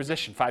improve your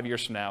position 5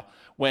 years from now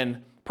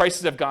when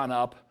prices have gone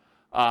up,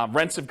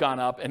 rents have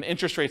gone up, and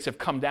interest rates have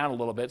come down a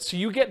little bit. So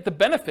you get the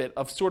benefit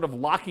of sort of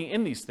locking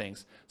in these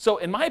things. So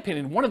in my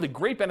opinion, one of the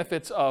great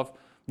benefits of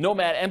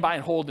Nomad and buy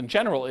and hold in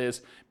general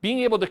is being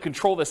able to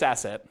control this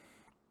asset,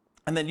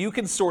 and then you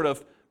can sort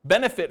of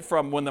benefit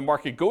from when the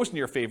market goes in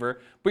your favor,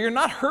 but you're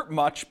not hurt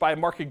much by a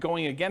market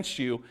going against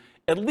you,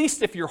 at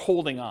least if you're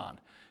holding on.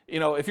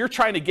 If you're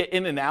trying to get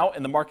in and out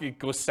and the market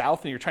goes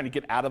south and you're trying to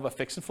get out of a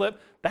fix and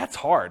flip, that's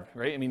hard,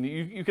 right? I mean,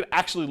 you could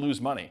actually lose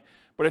money.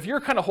 But if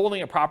you're kind of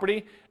holding a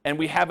property and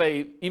we have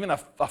even a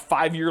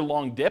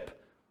 5-year-long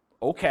dip,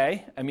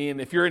 okay. I mean,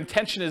 if your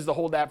intention is to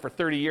hold that for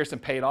 30 years and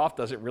pay it off,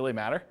 does it really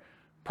matter?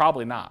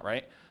 Probably not,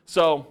 right?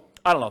 So,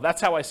 I don't know.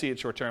 That's how I see it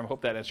short term.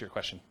 Hope that answered your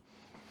question.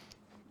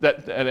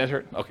 That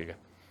answered? Okay, good.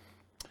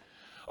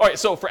 All right,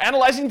 so for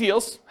analyzing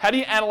deals, how do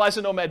you analyze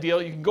a Nomad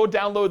deal? You can go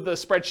download the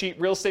spreadsheet,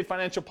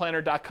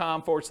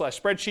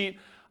 realestatefinancialplanner.com/spreadsheet.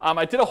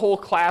 I did a whole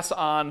class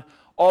on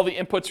all the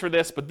inputs for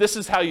this, but this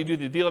is how you do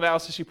the deal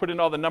analysis. You put in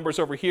all the numbers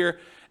over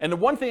here. And the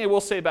one thing I will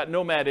say about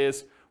Nomad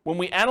is when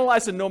we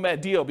analyze a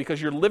Nomad deal,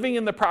 because you're living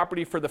in the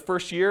property for the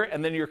first year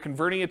and then you're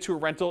converting it to a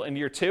rental in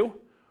year 2,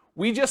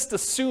 we just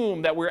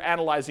assume that we're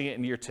analyzing it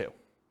in year 2.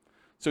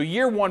 So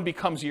year 1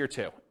 becomes year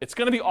 2. It's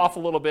going to be off a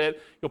little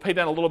bit. You'll pay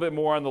down a little bit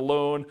more on the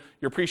loan.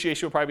 Your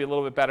appreciation will probably be a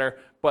little bit better,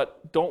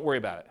 but don't worry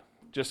about it.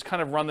 Just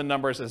kind of run the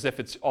numbers as if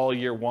it's all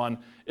year 1.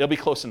 It'll be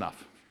close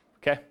enough,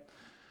 okay?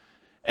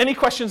 Any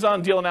questions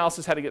on deal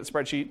analysis, how to get the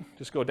spreadsheet?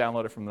 Just go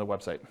download it from the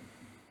website.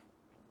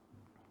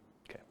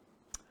 Okay.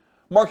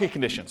 Market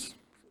conditions.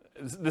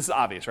 This is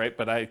obvious, right?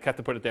 But I have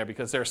to put it there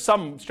because there are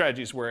some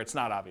strategies where it's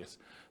not obvious.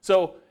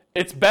 So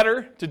it's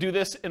better to do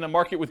this in a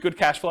market with good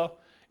cash flow.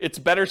 It's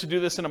better to do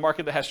this in a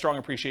market that has strong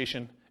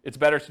appreciation. It's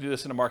better to do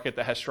this in a market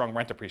that has strong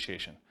rent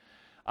appreciation.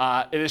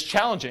 It is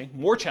challenging,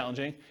 more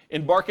challenging,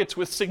 in markets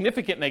with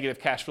significant negative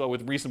cash flow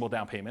with reasonable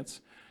down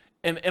payments.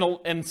 And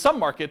in some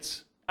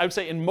markets, I would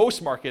say in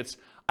most markets,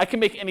 I can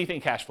make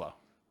anything cash flow,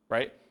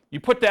 right? You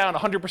put down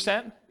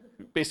 100%,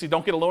 basically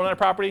don't get a loan on a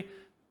property,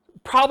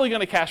 probably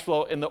going to cash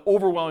flow in the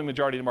overwhelming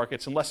majority of the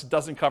markets unless it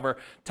doesn't cover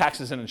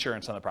taxes and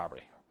insurance on the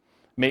property.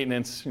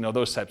 Maintenance,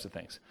 those types of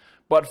things.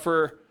 But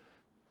for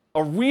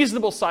a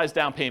reasonable size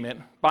down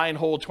payment, buy and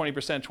hold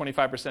 20%,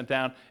 25%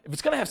 down, if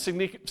it's going to have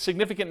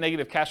significant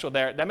negative cash flow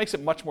there, that makes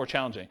it much more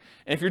challenging.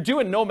 And if you're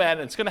doing Nomad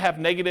and it's going to have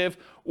negative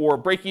or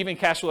break-even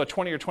cash flow at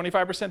 20 or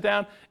 25%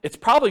 down, it's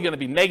probably going to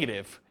be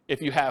negative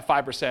if you have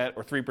 5%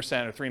 or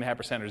 3% or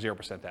 3.5% or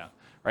 0% down,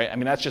 right? I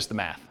mean, that's just the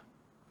math.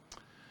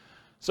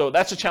 So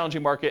that's a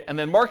challenging market. And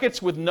then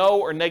markets with no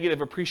or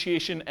negative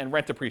appreciation and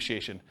rent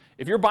appreciation.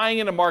 If you're buying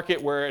in a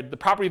market where the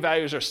property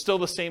values are still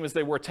the same as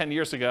they were 10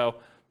 years ago,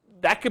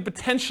 that could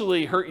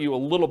potentially hurt you a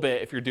little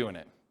bit if you're doing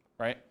it,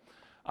 right?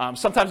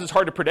 Sometimes it's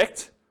hard to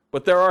predict,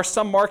 but there are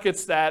some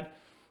markets that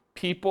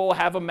people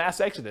have a mass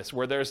exodus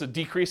where there's a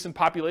decrease in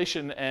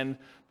population and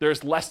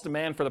there's less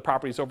demand for the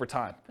properties over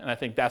time. And I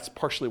think that's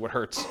partially what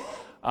hurts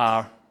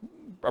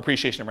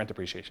appreciation and rent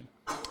appreciation.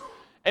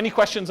 Any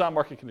questions on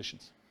market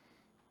conditions?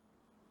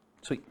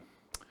 Sweet.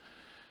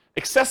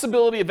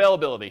 Accessibility,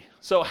 availability.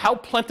 So how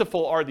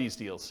plentiful are these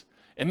deals?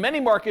 In many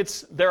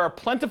markets, there are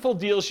plentiful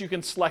deals you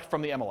can select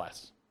from the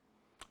MLS.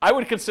 I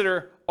would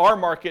consider our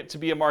market to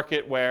be a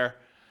market where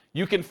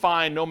you can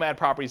find Nomad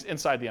properties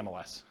inside the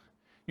MLS.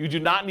 You do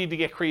not need to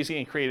get crazy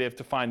and creative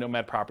to find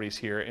Nomad properties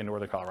here in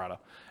Northern Colorado.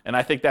 And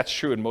I think that's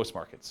true in most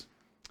markets.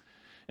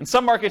 In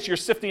some markets, you're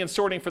sifting and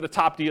sorting for the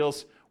top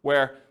deals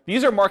where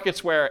these are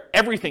markets where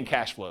everything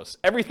cash flows.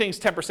 Everything's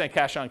 10%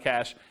 cash on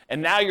cash.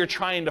 And now you're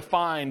trying to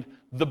find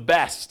the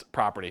best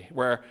property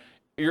where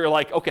you're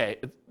like, okay,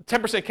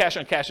 10% cash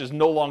on cash is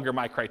no longer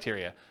my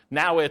criteria.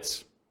 Now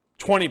it's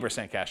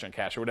 20% cash on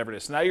cash or whatever it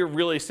is. So now you're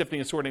really sifting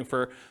and sorting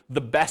for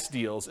the best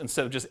deals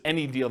instead of just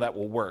any deal that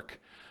will work.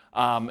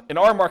 In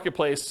our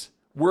marketplace,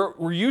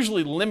 we're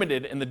usually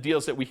limited in the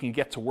deals that we can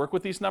get to work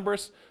with these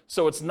numbers.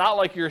 So it's not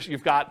like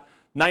you've got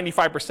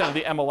 95% of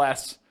the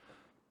MLS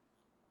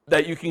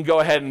that you can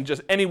go ahead and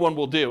just anyone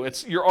will do.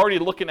 You're already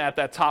looking at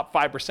that top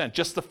 5%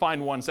 just to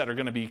find ones that are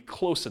going to be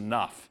close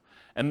enough.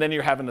 And then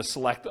you're having to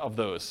select of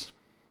those.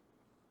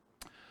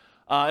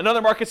 In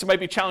other markets, it might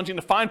be challenging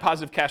to find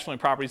positive cash flowing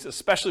properties,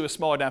 especially with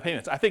smaller down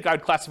payments. I think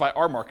I'd classify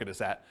our market as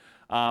that.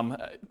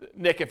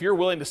 Nick, if you're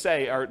willing to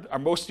say, are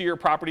most of your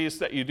properties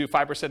that you do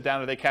 5%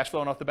 down, are they cash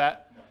flowing off the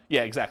bat?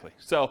 Yeah, exactly.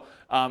 So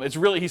it's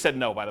really, he said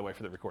no, by the way,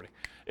 for the recording.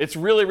 It's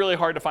really, really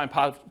hard to find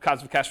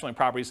positive cash flowing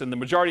properties. In the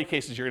majority of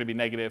cases, you're going to be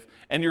negative,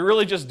 and you're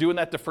really just doing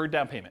that deferred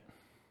down payment.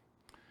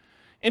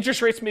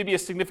 Interest rates may be a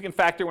significant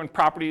factor when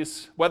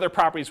whether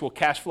properties will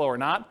cash flow or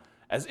not.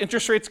 As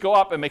interest rates go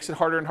up, it makes it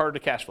harder and harder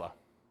to cash flow.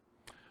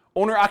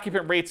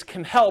 Owner-occupant rates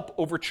can help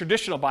over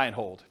traditional buy and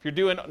hold. If you're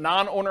doing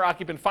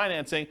non-owner-occupant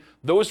financing,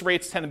 those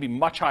rates tend to be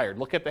much higher.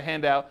 Look at the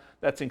handout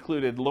that's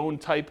included, loan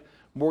type,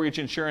 mortgage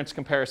insurance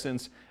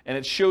comparisons, and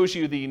it shows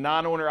you the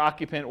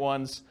non-owner-occupant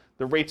ones,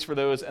 the rates for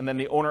those, and then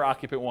the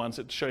owner-occupant ones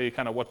that show you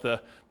kind of what the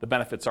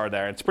benefits are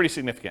there. It's pretty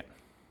significant.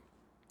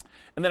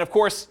 And then, of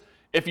course,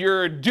 if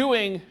you're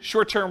doing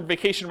short-term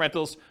vacation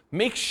rentals,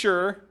 make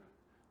sure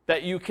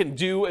that you can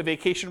do a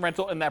vacation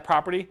rental in that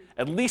property,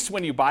 at least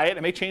when you buy it.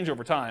 It may change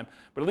over time,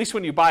 but at least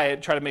when you buy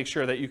it, try to make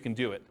sure that you can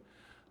do it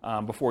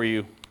before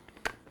you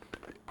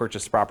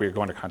purchase the property or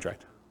go under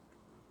contract.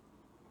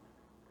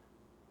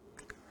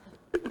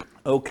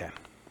 Okay.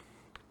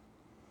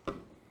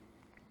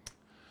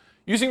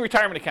 Using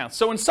retirement accounts.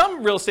 So in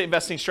some real estate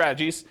investing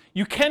strategies,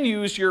 you can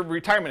use your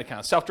retirement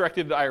account,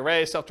 self-directed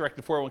IRA,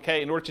 self-directed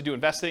 401k in order to do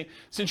investing.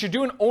 Since you're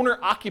doing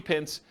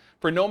owner-occupants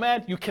for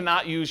Nomad, you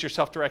cannot use your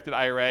self-directed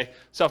IRA,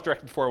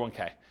 self-directed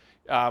 401k.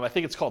 I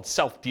think it's called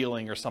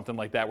self-dealing or something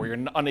like that, where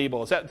you're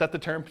unable, is that the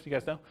term? Do you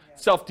guys know? Yeah.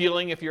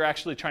 Self-dealing if you're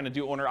actually trying to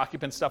do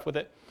owner-occupant stuff with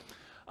it.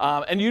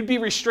 And you'd be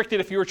restricted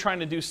if you were trying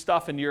to do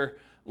stuff in your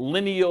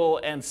lineal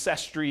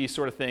ancestry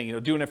sort of thing,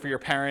 doing it for your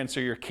parents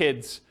or your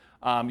kids.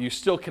 You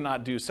still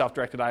cannot do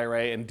self-directed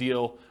IRA and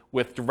deal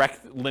with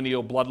direct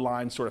lineal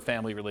bloodline sort of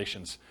family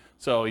relations.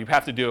 So you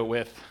have to do it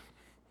with,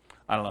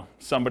 I don't know,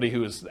 somebody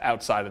who is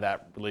outside of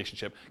that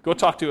relationship. Go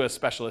talk to a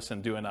specialist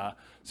in doing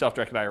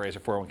self-directed IRAs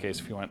or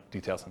 401ks if you want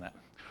details on that.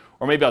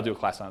 Or maybe I'll do a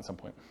class on it at some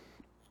point.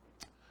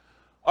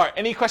 All right,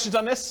 any questions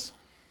on this?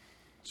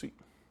 Sweet.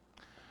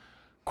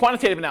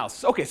 Quantitative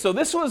analysis. Okay, so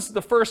this was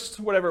the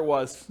first, whatever it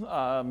was.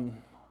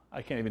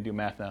 I can't even do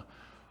math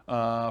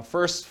now.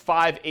 First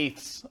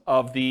 5/8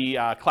 of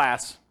the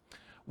class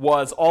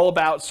was all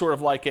about sort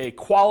of like a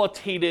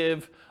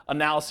qualitative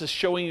analysis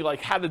showing you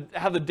like how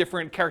the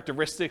different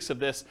characteristics of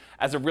this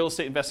as a real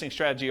estate investing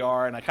strategy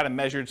are, and I kind of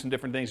measured some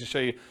different things to show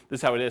you this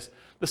is how it is.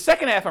 The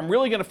second half, I'm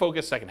really going to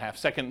focus, second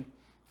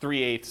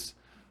 3/8.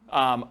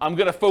 I'm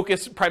going to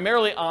focus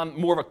primarily on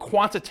more of a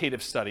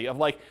quantitative study of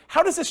like,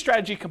 how does this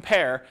strategy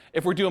compare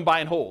if we're doing buy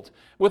and hold?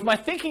 With my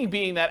thinking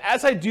being that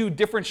as I do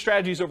different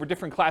strategies over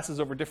different classes,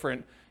 over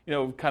different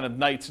kind of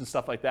nights and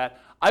stuff like that,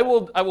 I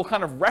will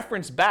kind of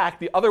reference back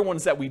the other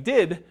ones that we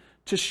did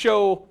to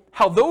show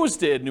how those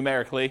did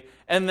numerically,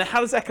 and then how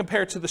does that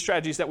compare to the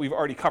strategies that we've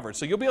already covered.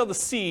 So you'll be able to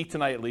see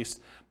tonight at least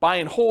buy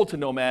and hold to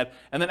Nomad,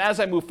 and then as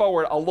I move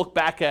forward, I'll look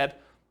back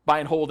at buy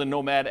and hold and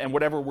Nomad and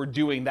whatever we're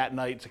doing that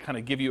night to kind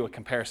of give you a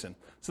comparison.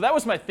 So that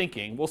was my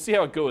thinking. We'll see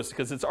how it goes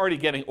because it's already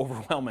getting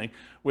overwhelming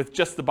with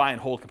just the buy and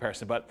hold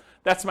comparison, but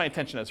that's my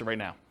intention as of right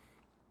now.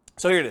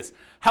 So here it is.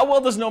 How well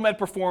does Nomad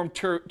perform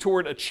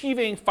toward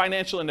achieving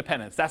financial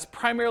independence? That's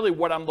primarily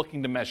what I'm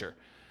looking to measure.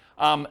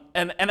 And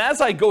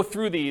as I go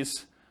through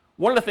these,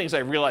 one of the things I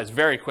realized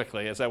very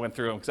quickly as I went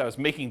through them, because I was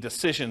making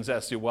decisions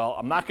as to, well,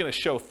 I'm not going to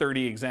show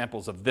 30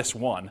 examples of this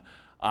one.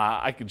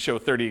 I could show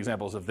 30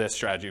 examples of this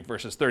strategy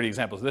versus 30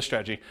 examples of this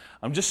strategy.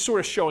 I'm just sort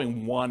of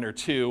showing one or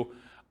two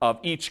of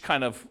each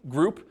kind of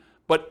group,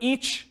 but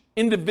each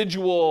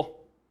individual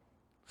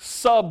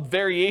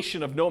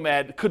sub-variation of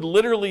Nomad could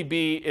literally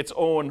be its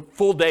own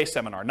full-day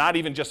seminar, not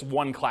even just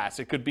one class.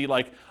 It could be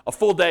like a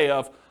full day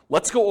of,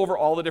 let's go over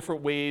all the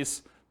different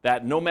ways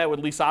that Nomad with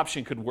lease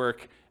option could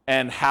work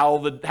and how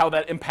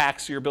that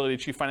impacts your ability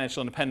to achieve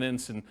financial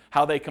independence and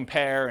how they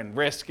compare and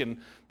risk. And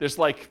there's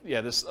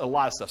there's a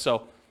lot of stuff.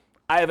 So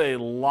I have a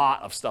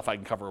lot of stuff I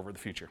can cover over the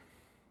future.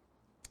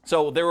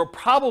 So there will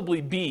probably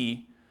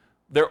be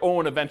their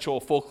own eventual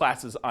full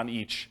classes on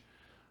each.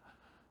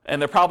 And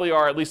there probably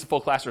are at least a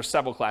full class or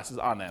several classes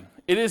on them.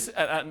 It is,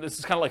 and this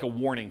is kind of like a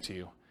warning to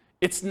you,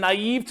 it's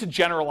naive to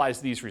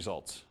generalize these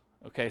results.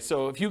 Okay,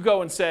 so if you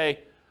go and say,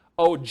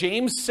 oh,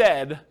 James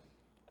said,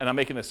 and I'm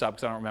making this up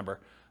because I don't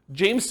remember,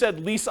 James said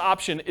lease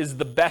option is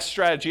the best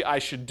strategy I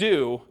should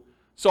do,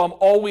 so I'm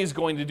always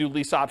going to do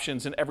lease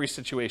options in every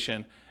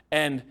situation.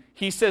 And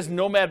he says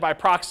Nomad by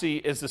proxy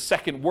is the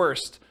second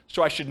worst,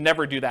 so I should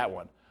never do that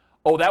one.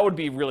 Oh, that would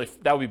be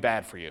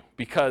bad for you,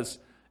 because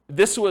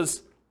this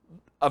was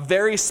a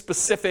very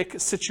specific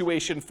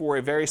situation for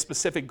a very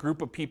specific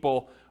group of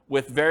people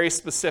with very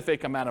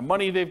specific amount of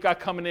money they've got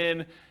coming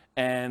in,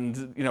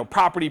 and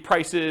property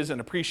prices and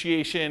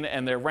appreciation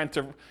and their rent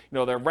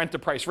to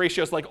price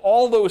ratios. Like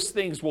all those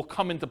things will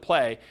come into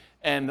play.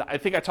 And I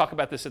think I talk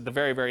about this at the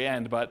very, very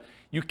end, but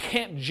you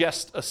can't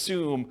just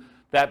assume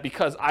that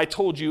because I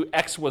told you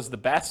X was the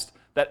best,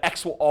 that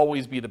X will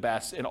always be the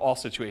best in all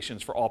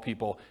situations for all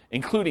people,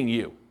 including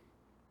you.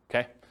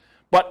 Okay?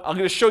 But I'm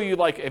going to show you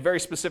like a very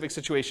specific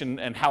situation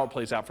and how it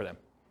plays out for them.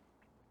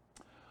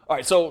 All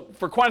right, so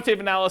for quantitative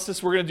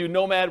analysis, we're going to do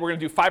Nomad. We're going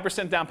to do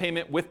 5% down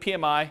payment with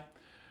PMI.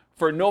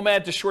 For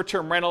Nomad to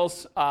short-term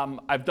rentals,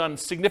 I've done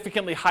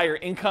significantly higher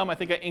income. I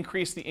think I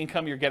increased the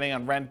income you're getting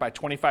on rent by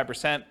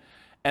 25%,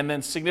 and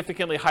then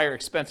significantly higher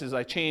expenses.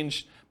 I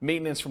changed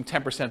maintenance from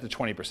 10% to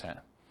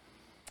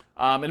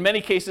 20%. In many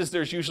cases,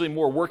 there's usually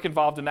more work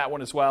involved in that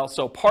one as well.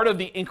 So part of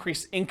the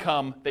increased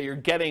income that you're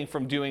getting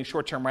from doing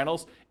short-term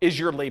rentals is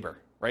your labor,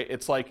 right?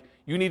 It's like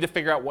you need to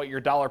figure out what your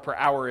dollar per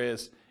hour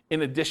is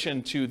in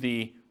addition to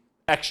the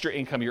extra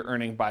income you're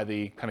earning by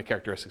the kind of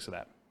characteristics of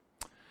that.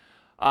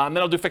 Then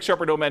I'll do fixture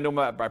upper Nomad,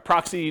 Nomad by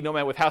proxy,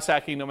 Nomad with house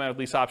hacking, Nomad with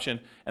lease option,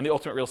 and the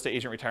ultimate real estate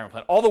agent retirement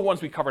plan. All the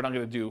ones we covered, I'm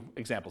going to do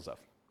examples of.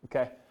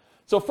 Okay.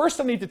 So first,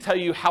 I need to tell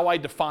you how I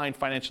define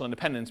financial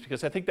independence,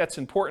 because I think that's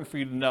important for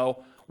you to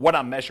know what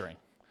I'm measuring.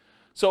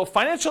 So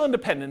financial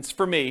independence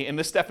for me in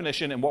this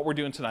definition and what we're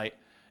doing tonight,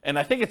 and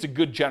I think it's a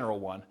good general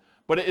one,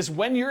 but it is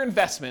when your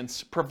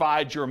investments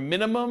provide your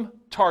minimum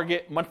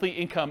target monthly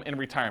income in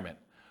retirement.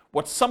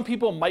 What some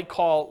people might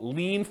call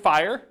lean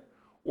fire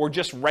or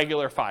just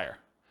regular fire.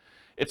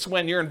 It's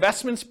when your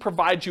investments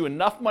provide you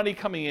enough money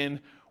coming in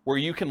where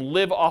you can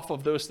live off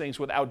of those things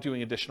without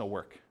doing additional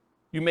work.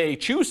 You may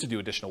choose to do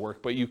additional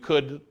work, but you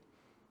could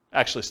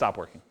actually stop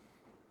working.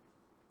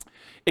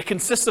 It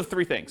consists of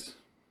three things.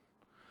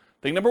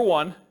 Thing number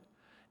one,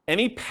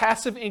 any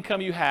passive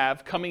income you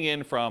have coming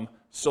in from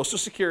Social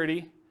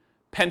Security,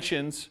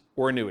 pensions,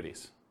 or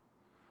annuities.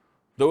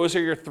 Those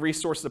are your three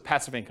sources of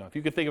passive income. If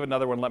you could think of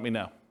another one, let me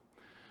know.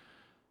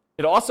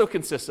 It also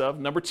consists of,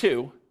 number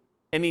two,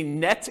 any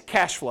net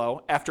cash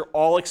flow after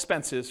all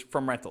expenses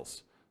from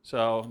rentals.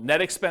 So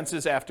net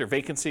expenses after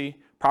vacancy,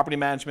 property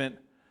management,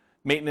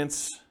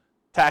 maintenance,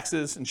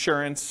 taxes,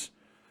 insurance,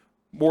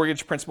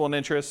 mortgage, principal, and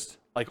interest.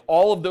 Like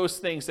all of those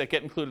things that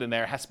get included in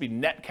there has to be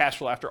net cash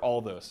flow after all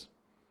of those.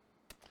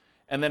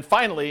 And then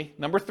finally,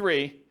 number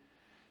three,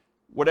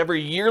 whatever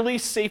yearly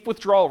safe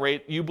withdrawal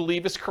rate you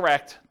believe is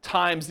correct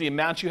times the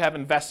amount you have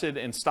invested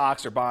in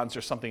stocks or bonds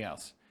or something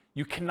else.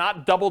 You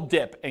cannot double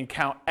dip and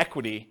count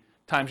equity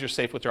times your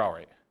safe withdrawal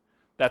rate.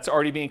 That's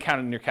already being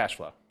counted in your cash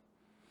flow.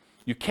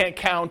 You can't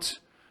count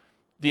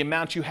the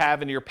amount you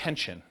have in your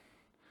pension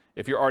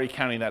if you're already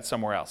counting that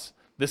somewhere else.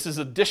 This is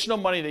additional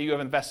money that you have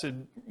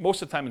invested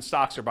most of the time in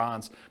stocks or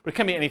bonds, but it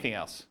can be anything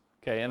else,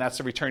 okay? And that's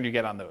the return you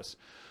get on those.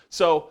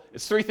 So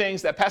it's three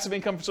things: that passive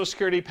income from Social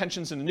Security,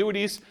 pensions, and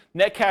annuities,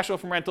 net cash flow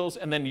from rentals,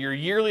 and then your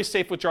yearly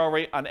safe withdrawal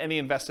rate on any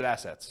invested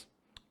assets,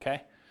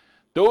 okay?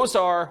 Those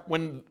are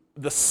when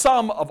the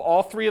sum of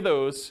all three of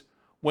those,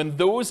 when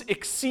those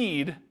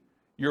exceed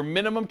your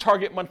minimum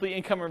target monthly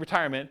income in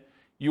retirement,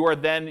 you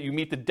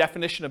meet the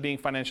definition of being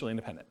financially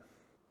independent.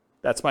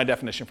 That's my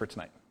definition for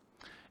tonight.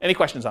 Any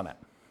questions on that?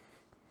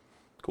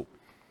 Cool.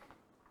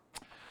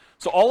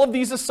 So all of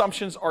these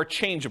assumptions are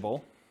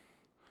changeable.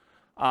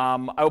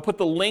 I will put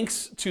the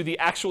links to the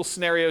actual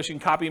scenarios. You can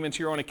copy them into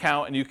your own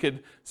account, and you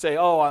could say,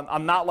 oh,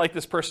 I'm not like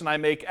this person. I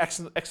make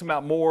X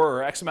amount more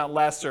or X amount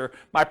less, or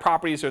my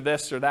properties are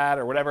this or that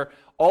or whatever.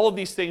 All of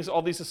these things,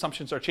 all these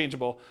assumptions are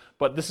changeable,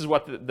 but this is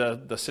what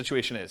the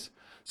situation is.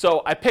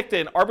 So I picked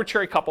an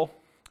arbitrary couple.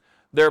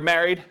 They're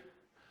married.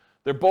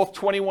 They're both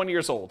 21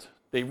 years old.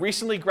 They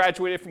recently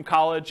graduated from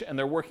college, and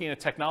they're working in a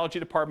technology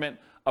department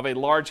of a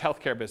large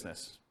healthcare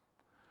business.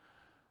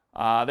 They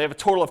have a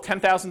total of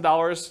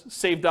 $10,000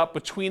 saved up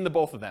between the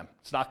both of them.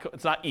 It's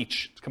not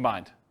each, it's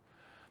combined.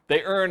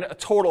 They earn a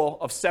total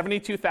of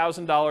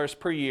 $72,000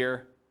 per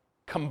year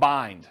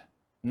combined,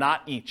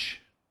 not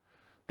each.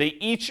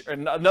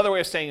 Another way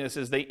of saying this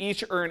is they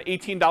each earn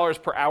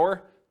 $18 per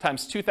hour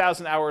times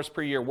 2,000 hours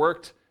per year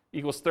worked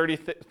equals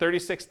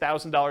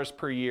 $36,000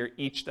 per year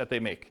each that they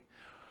make.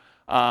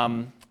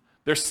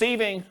 They're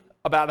saving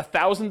about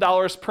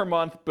 $1,000 per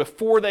month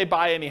before they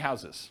buy any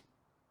houses.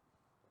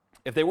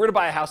 If they were to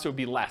buy a house, it would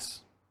be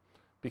less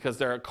because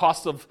their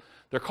cost of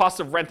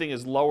renting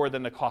is lower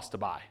than the cost to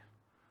buy.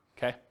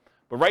 Okay?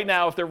 But right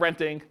now, if they're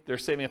renting, they're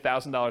saving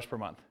 $1,000 per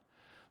month.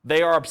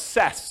 They are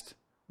obsessed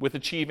with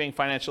achieving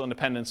financial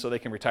independence so they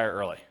can retire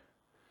early.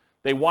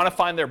 They want to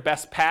find their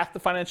best path to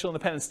financial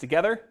independence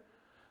together.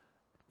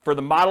 For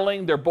the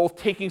modeling, they're both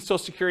taking Social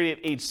Security at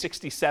age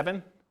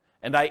 67,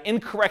 and I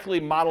incorrectly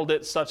modeled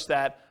it such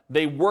that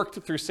they worked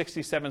through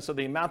 67, so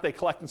the amount they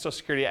collect in Social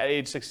Security at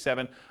age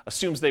 67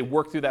 assumes they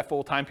work through that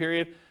full time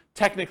period.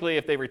 Technically,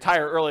 if they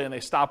retire early and they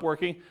stop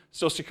working,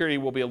 Social Security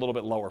will be a little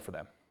bit lower for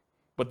them.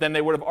 But then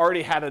they would have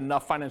already had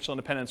enough financial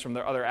independence from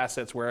their other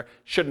assets where it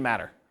shouldn't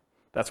matter.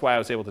 That's why I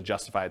was able to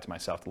justify it to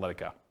myself to let it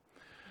go.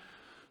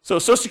 So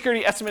Social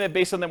Security estimated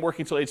based on them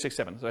working until age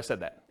 67. So I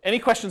said that. Any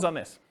questions on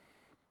this?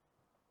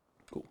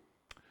 Cool.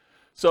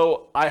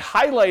 So I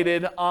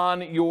highlighted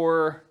on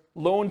your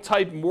loan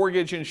type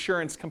mortgage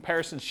insurance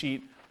comparison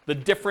sheet the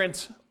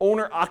different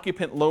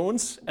owner-occupant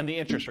loans and the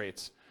interest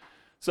rates.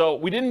 So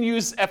we didn't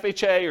use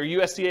FHA or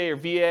USDA or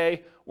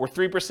VA or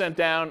 3%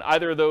 down,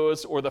 either of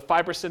those, or the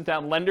 5%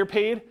 down lender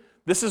paid.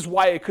 This is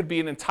why it could be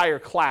an entire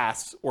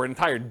class or an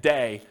entire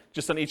day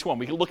just on each one.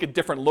 We could look at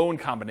different loan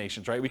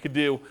combinations, right? We could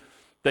do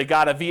They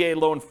got a VA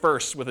loan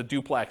first with a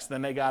duplex,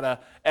 then they got a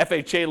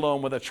FHA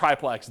loan with a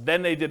triplex,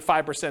 then they did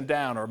 5%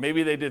 down, or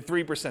maybe they did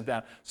 3%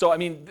 down. So, I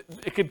mean,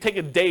 it could take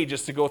a day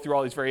just to go through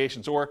all these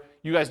variations, or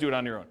you guys do it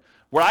on your own.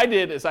 What I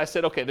did is I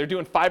said, okay, they're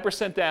doing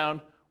 5%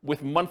 down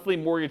with monthly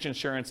mortgage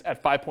insurance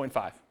at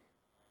 5.5.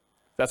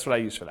 That's what I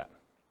use for that,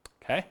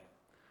 okay?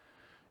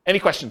 Any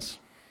questions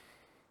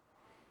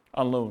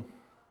on loan?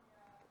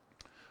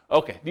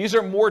 Okay, these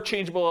are more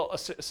changeable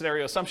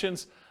scenario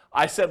assumptions.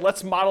 I said,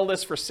 let's model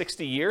this for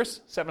 60 years,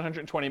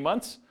 720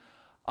 months.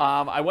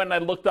 I went and I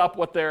looked up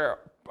what their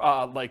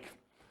kind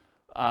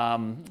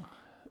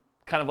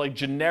of like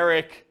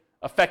generic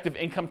effective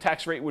income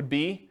tax rate would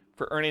be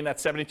for earning that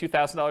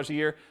 $72,000 a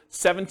year.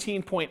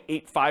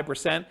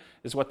 17.85%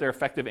 is what their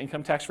effective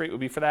income tax rate would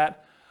be for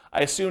that.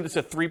 I assumed it's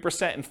a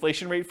 3%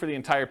 inflation rate for the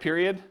entire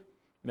period.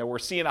 You know, we're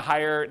seeing a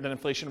higher than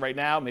inflation right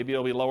now. Maybe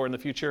it'll be lower in the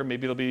future.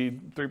 Maybe it'll be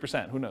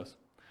 3%. Who knows?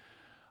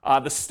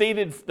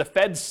 The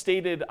Fed's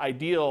stated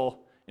ideal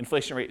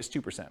inflation rate is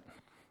 2%,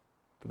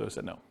 for those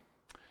that know.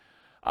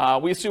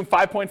 We assume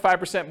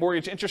 5.5%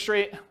 mortgage interest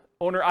rate,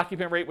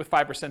 owner-occupant rate with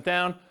 5%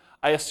 down.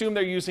 I assume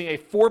they're using a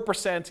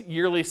 4%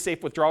 yearly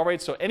safe withdrawal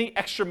rate. So any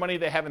extra money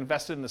they have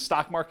invested in the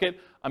stock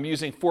market, I'm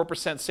using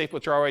 4% safe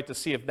withdrawal rate to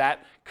see if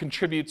that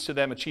contributes to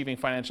them achieving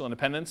financial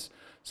independence.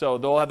 So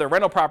they'll have their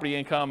rental property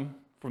income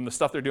from the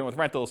stuff they're doing with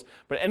rentals,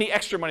 but any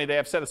extra money they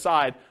have set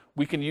aside,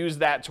 we can use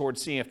that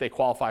towards seeing if they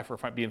qualify for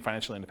being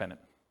financially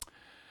independent.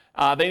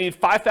 They need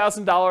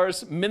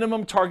 $5,000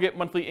 minimum target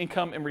monthly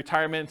income in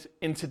retirement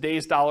in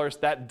today's dollars.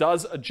 That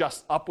does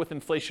adjust up with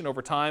inflation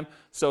over time.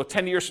 So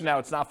 10 years from now,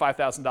 it's not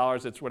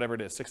 $5,000, it's whatever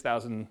it is,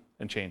 $6,000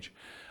 and change.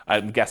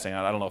 I'm guessing,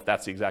 I don't know if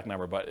that's the exact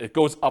number, but it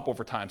goes up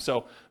over time.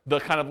 So the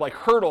kind of like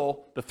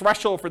hurdle, the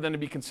threshold for them to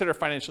be considered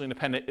financially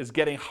independent is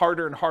getting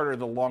harder and harder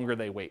the longer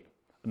they wait.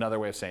 Another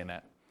way of saying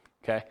that,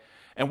 okay?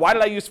 And why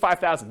did I use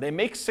 5,000? They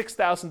make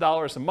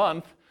 $6,000 a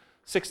month.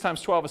 6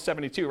 times 12 is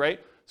 72, right?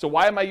 So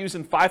why am I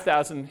using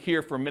 5,000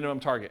 here for a minimum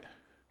target?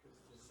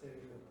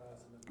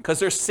 Because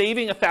they're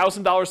saving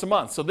 $1,000 a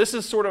month. So this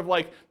is sort of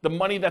like the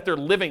money that they're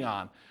living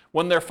on.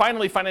 When they're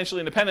finally financially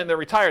independent, they're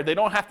retired, they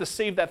don't have to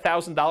save that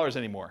 $1,000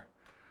 anymore.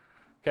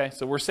 Okay,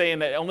 so we're saying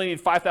that they only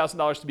need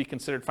 $5,000 to be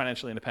considered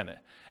financially independent.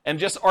 And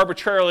just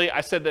arbitrarily,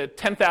 I said that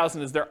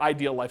 10,000 is their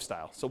ideal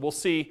lifestyle. So we'll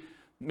see,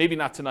 maybe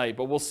not tonight,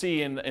 but we'll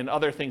see in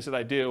other things that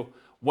I do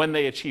when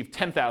they achieve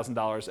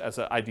 $10,000 as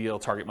an ideal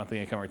target monthly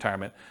income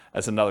retirement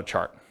as another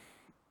chart.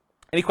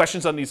 Any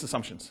questions on these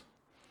assumptions?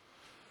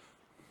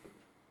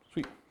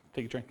 Sweet,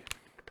 take a drink.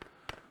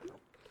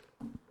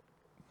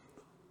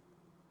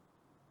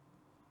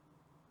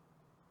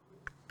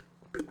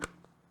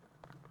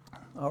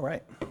 All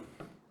right.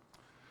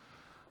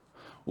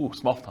 Ooh,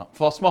 small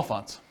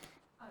fonts.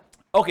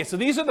 Okay, so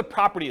these are the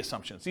property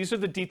assumptions. These are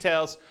the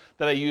details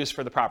that I use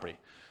for the property.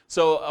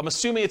 So I'm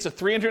assuming it's a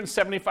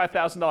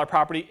 $375,000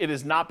 property. It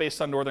is not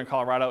based on Northern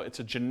Colorado. It's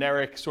a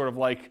generic sort of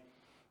like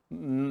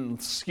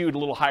skewed a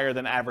little higher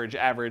than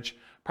average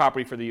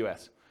property for the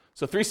U.S.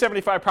 So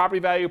 375 property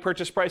value,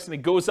 purchase price, and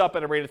it goes up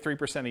at a rate of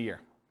 3% a year.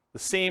 The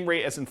same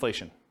rate as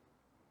inflation.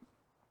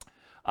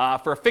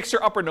 For a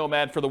fixer-upper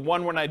Nomad, for the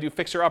one when I do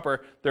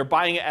fixer-upper, they're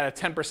buying it at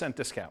a 10%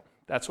 discount.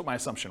 That's what my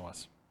assumption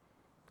was.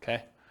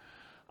 Okay.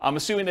 I'm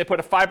assuming they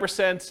put a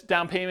 5%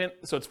 down payment,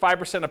 so it's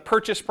 5% of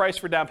purchase price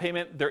for down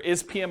payment. There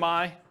is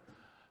PMI.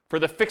 For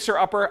the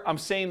fixer-upper, I'm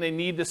saying they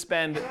need to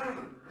spend,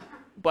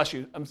 bless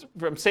you,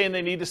 I'm saying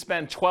they need to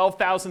spend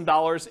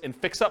 $12,000 in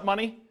fix-up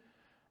money,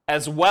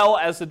 as well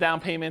as the down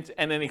payment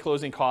and any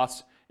closing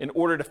costs in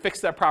order to fix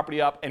that property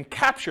up and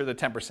capture the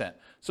 10%.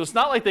 So it's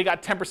not like they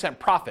got 10%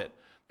 profit.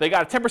 They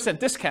got a 10%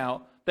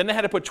 discount, then they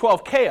had to put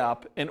 $12K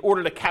up in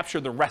order to capture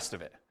the rest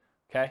of it,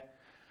 okay?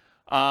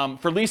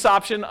 For lease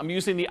option, I'm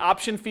using the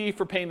option fee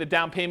for paying the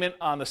down payment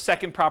on the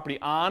second property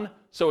on,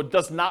 so it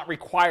does not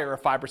require a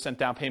 5%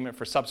 down payment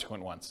for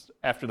subsequent ones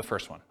after the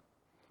first one.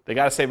 They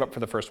got to save up for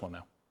the first one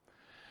now.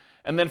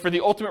 And then for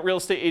the ultimate real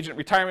estate agent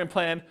retirement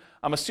plan,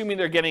 I'm assuming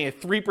they're getting a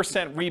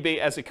 3% rebate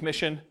as a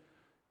commission.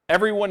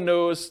 Everyone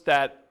knows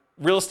that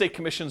real estate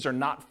commissions are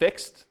not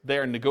fixed. They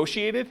are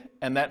negotiated,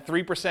 and that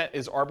 3%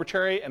 is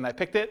arbitrary, and I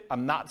picked it.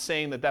 I'm not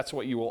saying that that's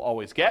what you will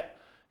always get.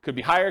 Could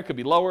be higher, could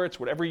be lower. It's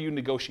whatever you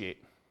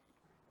negotiate.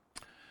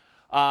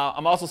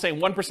 I'm also saying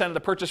 1% of the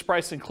purchase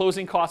price and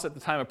closing costs at the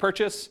time of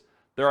purchase.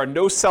 There are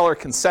no seller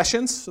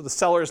concessions, so the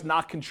seller is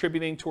not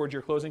contributing towards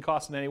your closing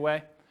costs in any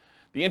way.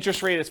 The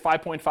interest rate is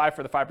 5.5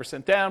 for the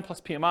 5% down plus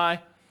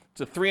PMI.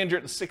 It's a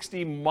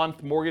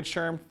 360-month mortgage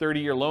term,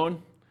 30-year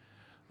loan.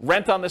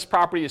 Rent on this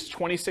property is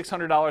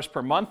 $2,600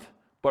 per month,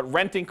 but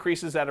rent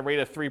increases at a rate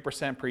of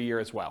 3% per year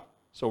as well.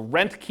 So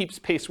rent keeps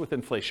pace with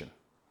inflation.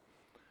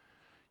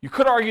 You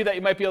could argue that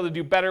you might be able to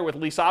do better with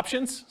lease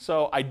options.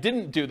 So I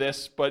didn't do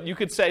this, but you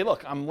could say,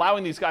 look, I'm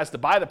allowing these guys to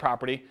buy the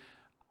property.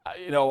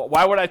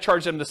 Why would I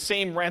charge them the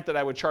same rent that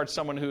I would charge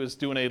someone who is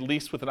doing a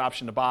lease with an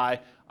option to buy?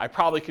 I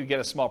probably could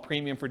get a small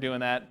premium for doing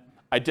that.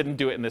 I didn't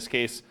do it in this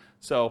case.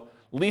 So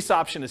lease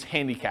option is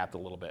handicapped a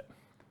little bit.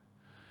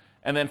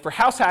 And then for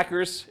house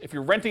hackers, if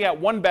you're renting out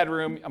 1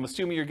 bedroom, I'm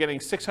assuming you're getting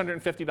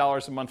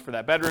 $650 a month for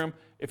that bedroom.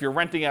 If you're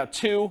renting out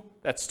 2,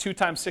 that's 2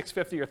 times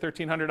 $650 or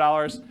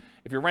 $1,300.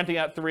 If you're renting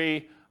out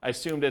 3, I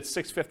assumed it's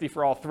 $650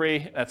 for all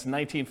 3. That's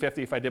 $1,950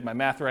 if I did my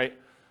math right.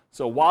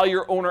 So while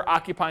you're owner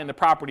occupying the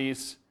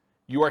properties,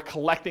 you are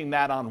collecting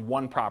that on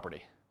 1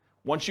 property.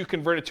 Once you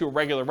convert it to a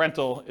regular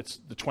rental, it's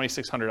the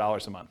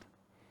 $2,600 a month.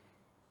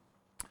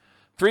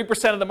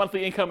 3% of the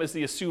monthly income is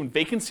the assumed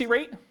vacancy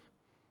rate.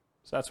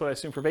 So that's what I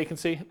assume for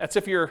vacancy. That's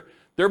if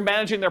they're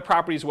managing their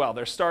properties well.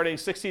 They're starting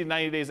 60 to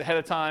 90 days ahead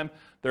of time.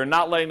 They're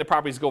not letting the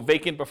properties go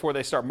vacant before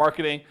they start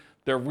marketing.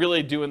 They're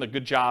really doing a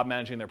good job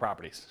managing their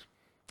properties.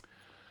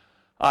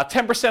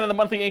 10% of the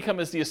monthly income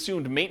is the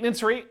assumed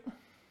maintenance rate.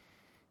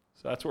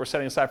 So that's what we're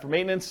setting aside for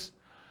maintenance.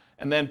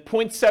 And then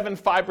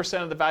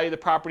 0.75% of the value of the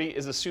property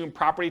is assumed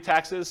property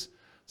taxes.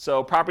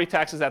 So property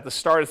taxes at the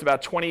start is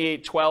about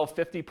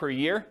 $28,1250 per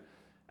year.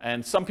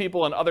 And some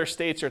people in other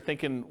states are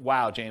thinking,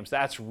 wow, James,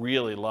 that's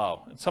really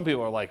low. And some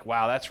people are like,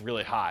 wow, that's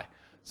really high.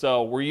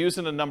 So we're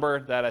using a number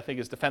that I think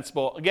is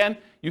defensible. Again,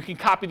 you can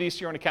copy these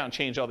to your own account and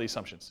change all the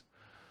assumptions.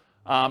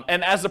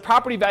 And as the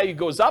property value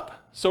goes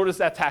up, so does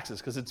that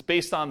taxes, because it's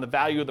based on the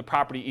value of the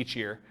property each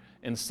year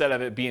instead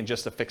of it being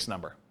just a fixed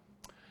number.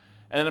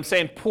 And then I'm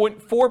saying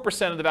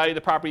 0.4% of the value of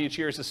the property each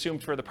year is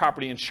assumed for the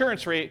property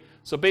insurance rate.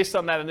 So based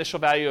on that initial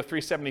value of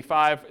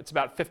 $375, it's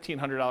about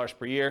 $1,500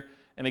 per year.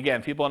 And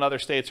again, people in other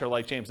states are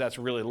like, James, that's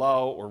really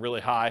low or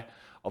really high,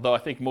 although I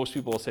think most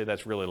people will say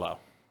that's really low.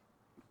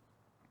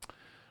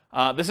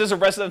 This is a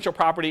residential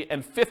property,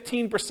 and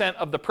 15%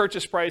 of the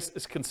purchase price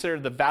is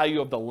considered the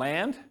value of the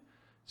land.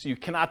 So you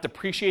cannot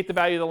depreciate the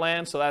value of the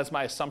land, so that is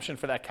my assumption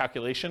for that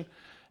calculation.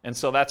 And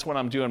so that's when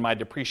I'm doing my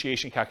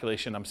depreciation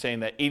calculation. I'm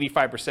saying that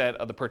 85%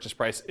 of the purchase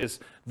price is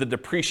the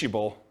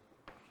depreciable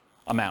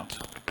amount.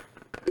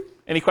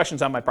 Any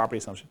questions on my property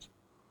assumptions?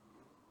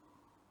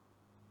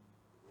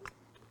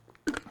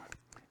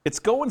 It's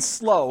going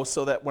slow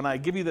so that when I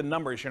give you the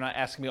numbers, you're not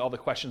asking me all the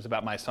questions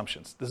about my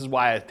assumptions. This is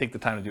why I take the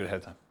time to do it ahead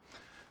of time.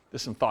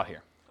 There's some thought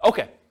here.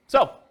 Okay,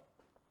 so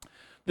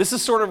this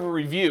is sort of a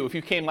review. If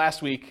you came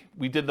last week,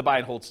 we did the buy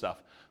and hold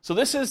stuff. So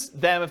this is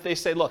them if they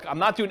say, look, I'm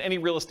not doing any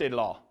real estate at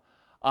all.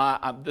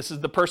 This is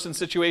the person's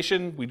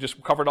situation. We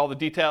just covered all the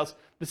details.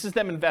 This is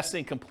them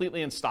investing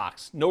completely in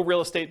stocks. No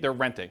real estate, they're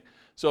renting.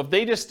 So if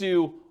they just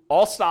do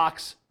all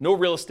stocks, no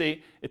real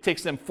estate, it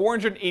takes them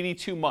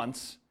 482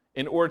 months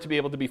in order to be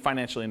able to be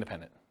financially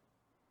independent.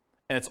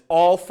 And it's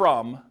all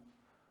from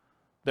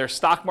their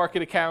stock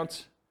market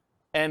account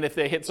and if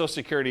they hit Social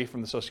Security from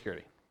the Social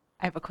Security.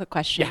 I have a quick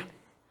question.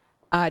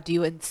 Yeah. Do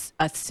you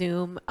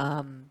assume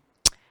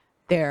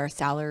their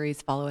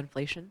salaries follow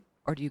inflation,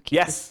 or do you keep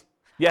Yes.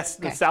 Yes,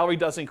 Okay. the salary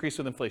does increase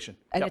with inflation.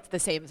 and Yep. it's the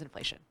same as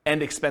inflation?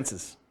 And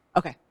expenses.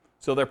 Okay.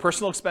 So their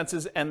personal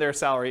expenses and their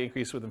salary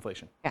increase with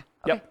inflation. Yeah.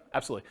 Okay. Yep,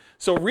 absolutely.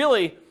 So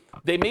really,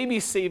 they may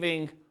be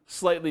saving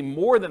slightly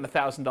more than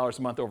 $1,000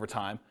 a month over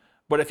time,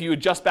 but if you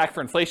adjust back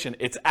for inflation,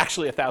 it's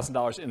actually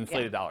 $1,000 in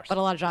inflated dollars. But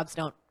a lot of jobs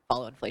don't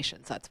follow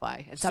inflation, so that's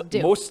why. And some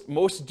So do.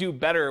 most do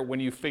better when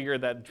you figure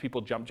that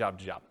people jump job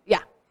to job. Yeah.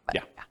 but-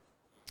 Yeah.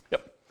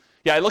 Yep.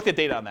 Yeah, I looked at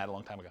data on that a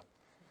long time ago.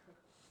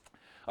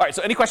 All right,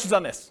 so any questions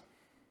on this?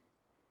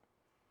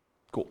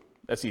 Cool,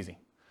 that's easy.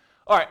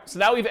 All right, so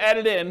now we've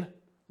added in,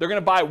 they're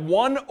gonna buy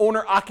one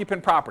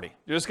owner-occupant property.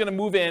 They're just gonna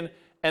move in,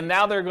 and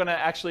now they're gonna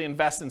actually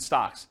invest in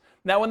stocks.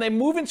 Now, when they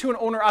move into an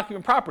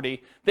owner-occupant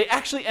property, they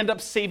actually end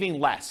up saving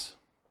less,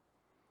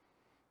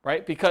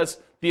 right? Because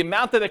the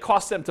amount that it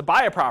costs them to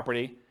buy a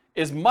property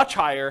is much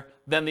higher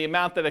than the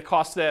amount that it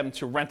costs them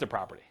to rent a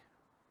property.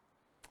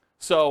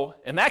 So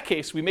in that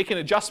case, we make an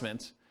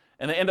adjustment,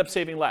 and they end up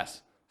saving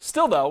less.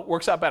 Still, though,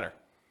 works out better.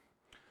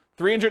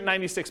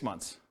 396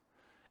 months.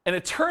 And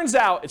it turns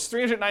out it's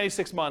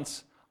 396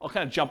 months. I'll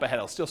kind of jump ahead.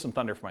 I'll steal some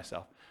thunder for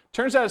myself.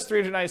 Turns out it's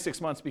 396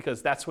 months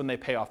because that's when they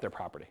pay off their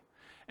property.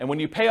 And when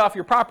you pay off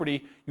your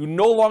property, you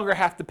no longer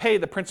have to pay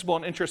the principal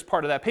and interest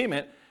part of that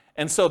payment.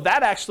 And so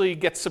that actually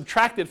gets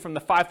subtracted from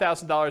the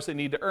 $5,000 they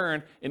need to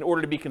earn in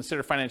order to be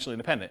considered financially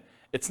independent.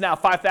 It's now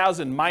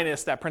 $5,000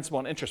 minus that principal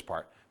and interest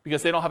part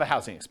because they don't have a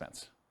housing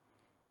expense.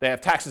 They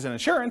have taxes and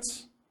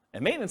insurance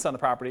and maintenance on the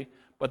property,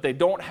 but they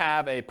don't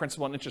have a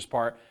principal and interest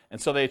part,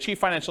 and so they achieve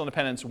financial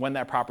independence when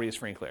that property is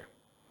free and clear.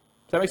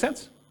 Does that make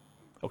sense?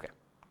 Okay.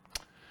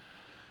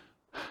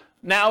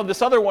 Now,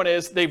 this other one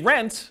is they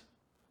rent,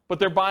 but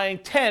they're buying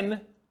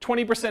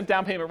 20%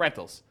 down payment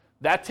rentals.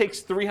 That takes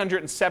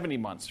 370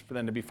 months for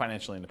them to be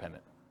financially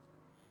independent.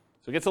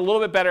 So it gets a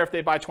little bit better if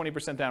they buy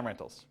 20% down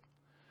rentals.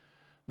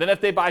 Then if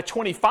they buy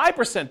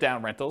 25%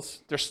 down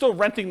rentals, they're still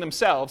renting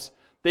themselves,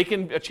 they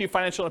can achieve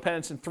financial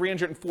independence in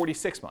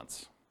 346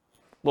 months.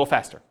 A little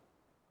faster.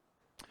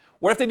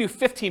 What if they do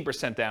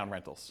 15% down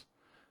rentals?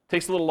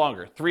 Takes a little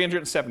longer,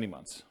 370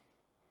 months.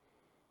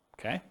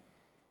 Okay?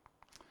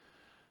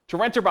 To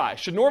rent or buy.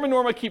 Should Norm and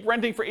Norma keep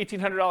renting for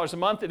 $1,800 a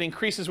month? It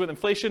increases with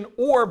inflation,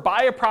 or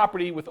buy a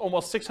property with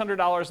almost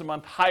 $600 a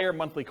month higher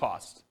monthly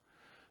cost.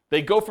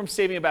 They go from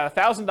saving about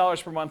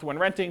 $1,000 per month when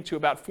renting to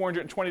about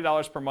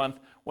 $420 per month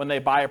when they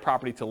buy a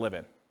property to live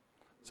in.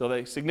 So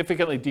they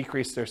significantly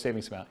decrease their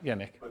savings amount. Yeah,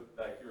 Nick? But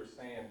like you were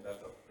saying, that's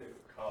a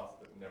fixed cost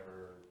that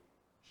never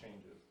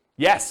changes.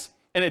 Yes,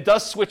 and it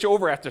does switch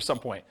over after some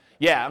point.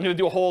 Yeah, I'm going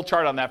to do a whole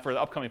chart on that for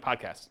the upcoming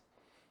podcast.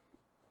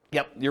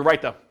 Yep, you're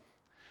right though.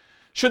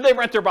 Should they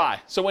rent or buy?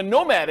 So when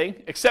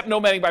nomading, except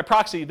nomading by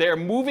proxy, they are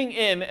moving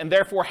in and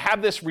therefore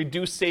have this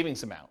reduced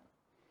savings amount.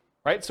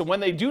 Right? So when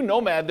they do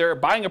nomad, they're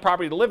buying a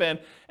property to live in,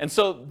 and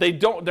so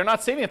they're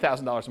not saving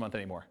 $1,000 a month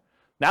anymore.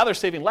 Now they're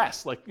saving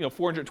less, like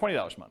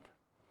 $420 a month.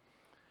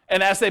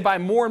 And as they buy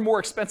more and more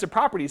expensive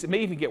properties, it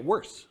may even get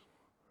worse.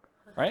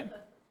 Right?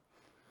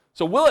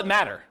 So will it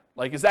matter?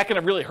 Like, is that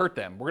going to really hurt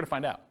them? We're going to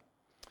find out.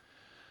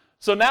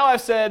 So now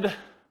I've said,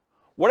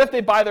 what if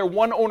they buy their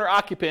one owner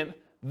occupant,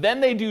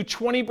 then they do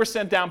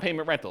 20% down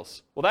payment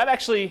rentals? Well, that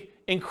actually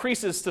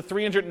increases to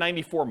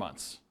 394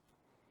 months.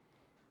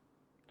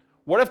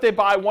 What if they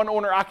buy one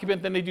owner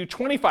occupant, then they do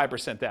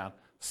 25% down?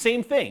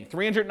 Same thing,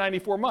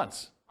 394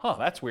 months. Huh,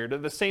 that's weird. They're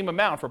the same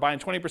amount for buying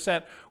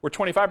 20% or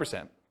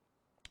 25%.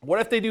 What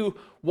if they do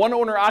one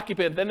owner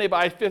occupant, then they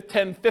buy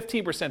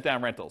 15%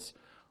 down rentals?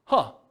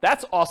 Huh,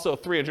 that's also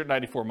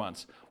 394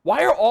 months.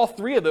 Why are all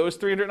three of those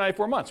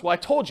 394 months? Well, I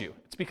told you.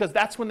 It's because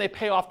that's when they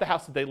pay off the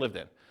house that they lived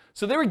in.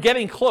 So they were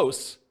getting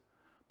close,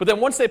 but then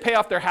once they pay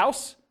off their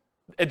house,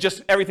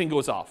 everything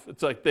goes off.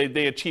 It's like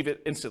they achieve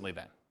it instantly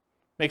then.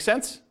 Make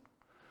sense?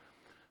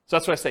 So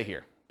that's what I say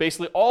here.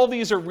 Basically, all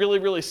these are really,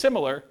 really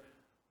similar.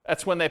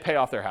 That's when they pay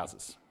off their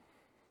houses.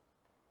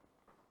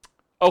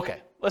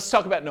 Okay, let's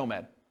talk about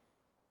Nomad.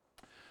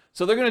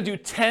 So they're going to do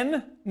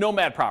 10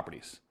 Nomad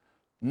properties.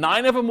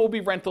 9 of them will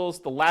be rentals.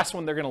 The last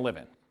one they're going to live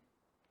in.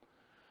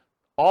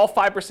 All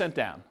 5%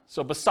 down.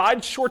 So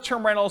besides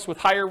short-term rentals with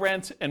higher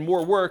rent and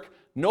more work,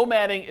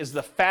 nomading is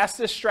the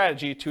fastest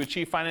strategy to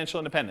achieve financial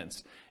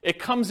independence. It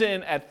comes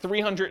in at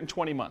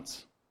 320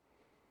 months.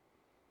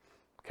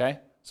 Okay?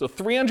 So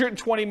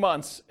 320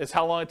 months is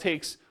how long it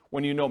takes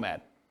when you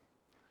nomad.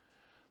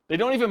 They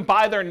don't even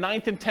buy their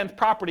 9th and 10th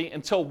property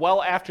until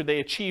well after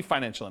they achieve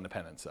financial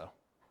independence, though.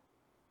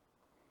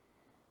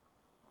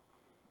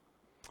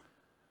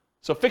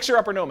 So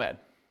fixer-upper nomad.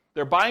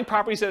 They're buying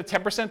properties at a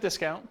 10%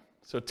 discount.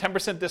 So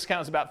 10%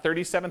 discount is about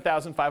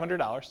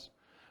 $37,500.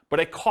 But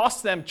it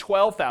costs them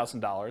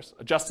 $12,000,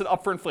 adjusted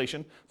up for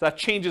inflation. So that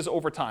changes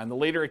over time. The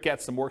later it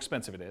gets, the more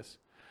expensive it is,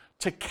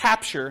 to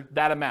capture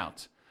that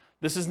amount.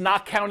 This is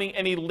not counting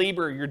any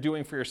labor you're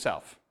doing for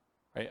yourself.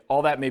 Right?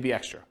 All that may be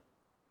extra.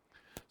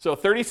 So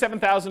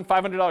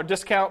 $37,500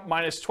 discount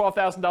minus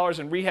 $12,000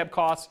 in rehab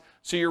costs.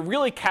 So you're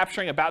really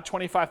capturing about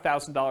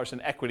 $25,000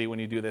 in equity when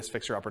you do this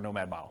fixer-upper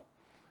nomad model.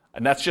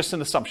 And that's just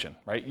an assumption,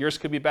 right? Yours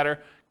could be better,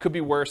 could be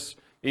worse.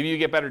 Maybe you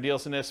get better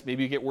deals in this.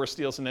 Maybe you get worse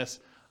deals in this.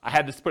 I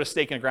had to put a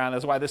stake in the ground.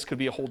 That's why this could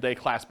be a whole day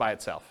class by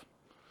itself.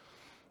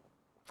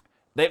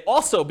 They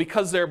also,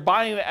 because they're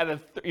buying it at a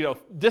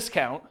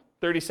discount,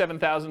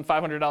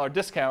 $37,500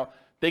 discount,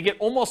 they get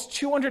almost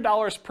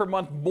 $200 per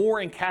month more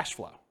in cash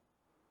flow.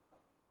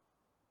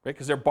 Right?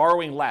 Because they're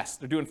borrowing less.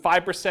 They're doing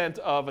 5%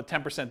 of a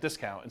 10%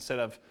 discount instead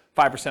of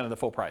 5% of the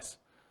full price.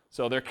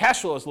 So their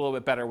cash flow is a little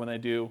bit better when they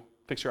do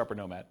fixer-upper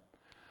nomad.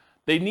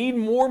 They need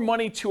more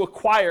money to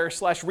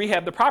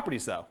acquire/rehab the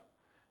properties, though,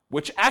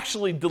 which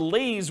actually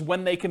delays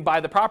when they can buy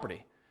the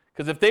property.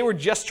 Because if they were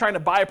just trying to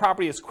buy a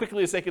property as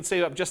quickly as they could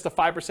save up just a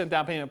 5%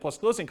 down payment plus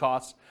closing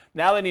costs,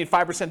 now they need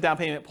 5% down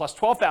payment plus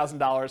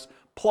 $12,000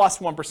 plus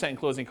 1% in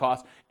closing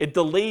costs. It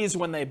delays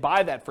when they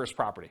buy that first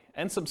property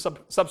and some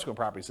subsequent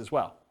properties as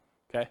well.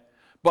 Okay?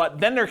 But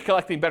then they're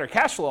collecting better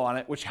cash flow on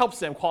it, which helps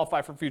them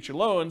qualify for future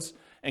loans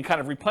and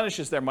kind of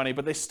replenishes their money,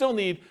 but they still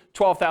need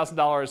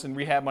 $12,000 in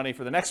rehab money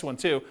for the next one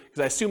too, because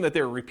I assume that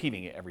they're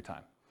repeating it every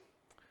time.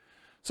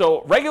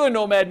 So regular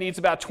nomad needs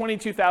about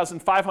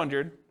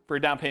 $22,500 for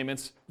down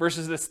payments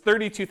versus this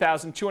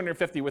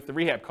 $32,250 with the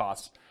rehab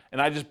costs.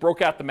 And I just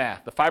broke out the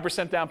math. The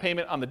 5% down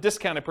payment on the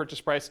discounted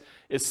purchase price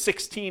is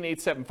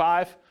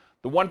 $16,875.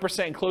 The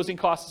 1% in closing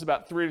costs is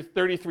about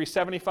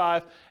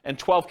 $33,755 and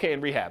 $12,000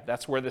 in rehab.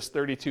 That's where this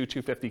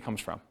 $32,250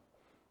 comes from.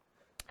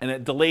 And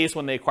it delays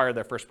when they acquire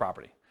their first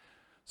property.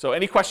 So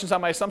any questions on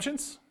my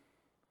assumptions?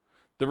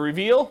 The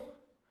reveal.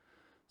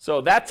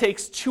 So that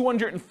takes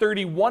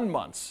 231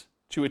 months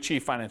to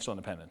achieve financial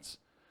independence.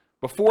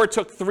 Before it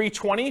took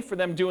 320 for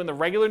them doing the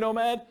regular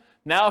nomad.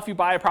 Now if you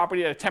buy a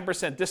property at a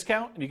 10%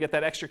 discount and you get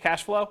that extra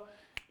cash flow,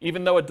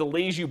 even though it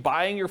delays you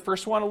buying your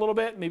first one a little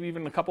bit, maybe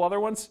even a couple other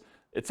ones,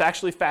 it's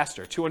actually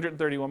faster,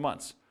 231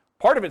 months.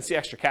 Part of it's the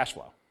extra cash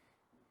flow.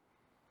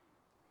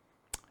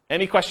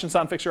 Any questions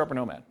on fixer-upper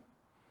nomad?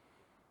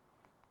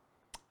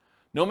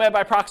 Nomad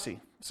by proxy.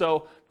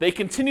 So they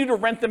continue to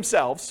rent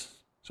themselves.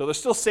 So they're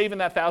still saving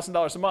that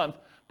 $1,000 a month,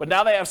 but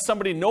now they have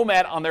somebody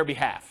nomad on their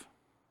behalf.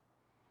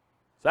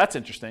 So that's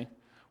interesting.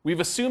 We've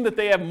assumed that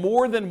they have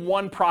more than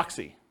one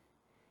proxy,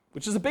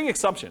 which is a big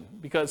assumption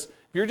because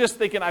if you're just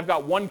thinking I've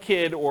got one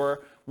kid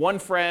or one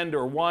friend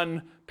or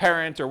one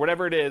parent or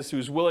whatever it is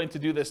who's willing to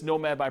do this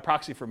nomad by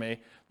proxy for me,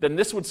 then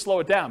this would slow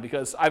it down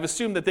because I've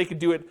assumed that they could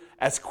do it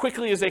as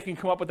quickly as they can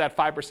come up with that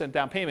 5%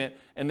 down payment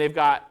and they've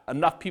got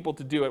enough people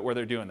to do it where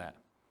they're doing that.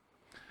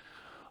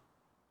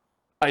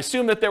 I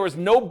assume that there was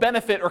no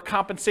benefit or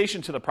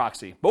compensation to the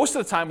proxy. Most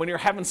of the time when you're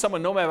having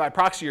someone nomad by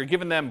proxy, you're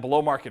giving them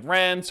below market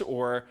rent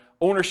or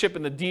ownership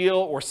in the deal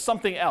or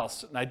something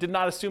else. And I did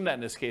not assume that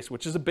in this case,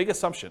 which is a big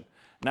assumption.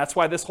 And that's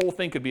why this whole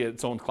thing could be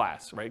its own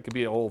class, right? It could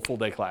be a whole full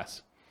day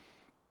class.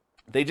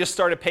 They just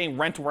started paying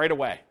rent right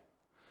away.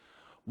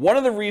 One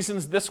of the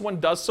reasons this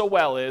one does so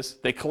well is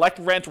they collect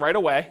rent right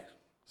away,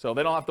 so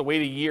they don't have to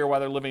wait a year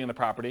while they're living in the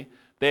property.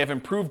 They have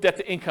improved debt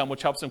to income,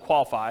 which helps them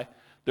qualify.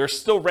 They're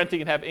still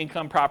renting and have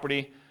income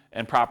property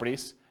and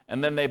properties,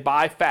 and then they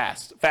buy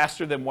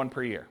faster than one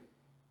per year,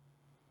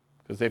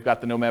 because they've got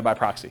the nomad by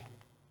proxy.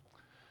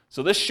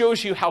 So this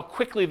shows you how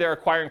quickly they're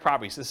acquiring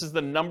properties. This is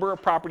the number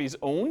of properties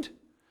owned,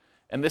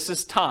 and this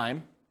is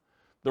time.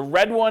 The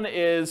red one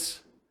is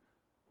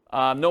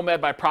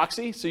nomad by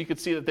proxy, so you can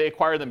see that they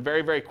acquire them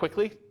very, very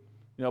quickly.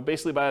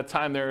 Basically by the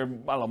time they're,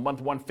 month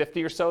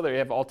 150 or so, they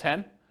have all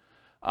 10.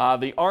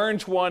 The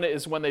orange one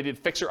is when they did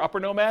fixer upper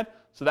nomad,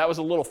 so that was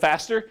a little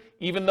faster,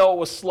 even though it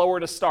was slower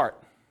to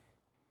start.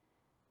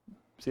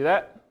 See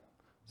that?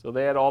 So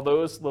they had all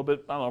those, a little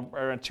bit,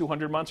 around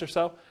 200 months or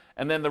so.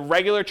 And then the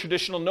regular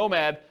traditional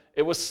nomad,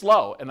 it was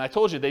slow. And I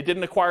told you, they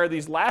didn't acquire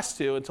these last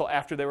two until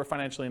after they were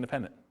financially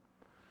independent.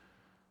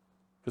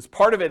 Because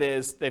part of it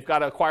is they've got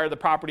to acquire the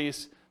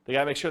properties, they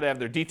got to make sure they have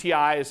their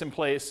DTIs in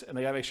place, and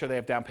they got to make sure they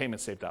have down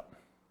payments saved up.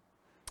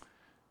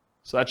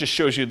 So that just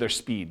shows you their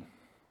speed.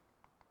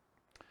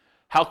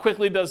 How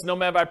quickly does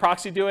nomad by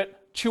proxy do it?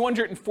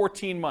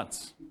 214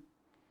 months.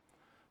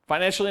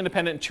 Financially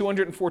independent,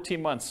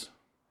 214 months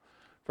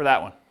for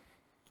that one.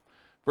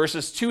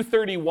 Versus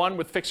 231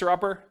 with fixer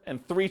upper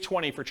and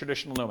 320 for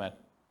traditional nomad.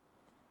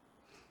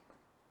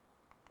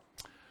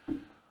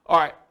 All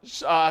right,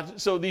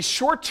 so these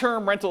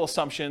short-term rental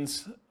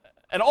assumptions,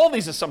 and all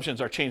these assumptions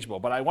are changeable,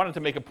 but I wanted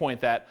to make a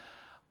point that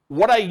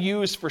what I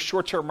use for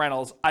short-term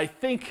rentals, I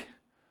think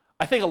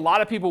a lot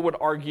of people would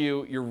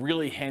argue you're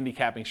really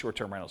handicapping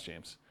short-term rentals,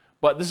 James.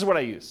 But this is what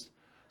I used.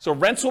 So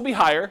rents will be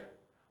higher,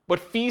 but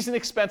fees and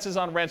expenses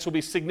on rents will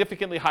be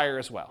significantly higher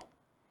as well.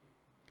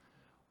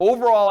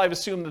 Overall, I've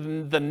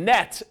assumed the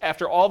net,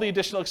 after all the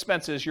additional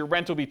expenses, your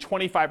rent will be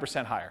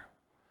 25% higher.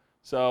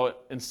 So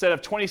instead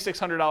of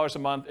 $2,600 a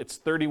month, it's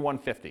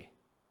 $3,150.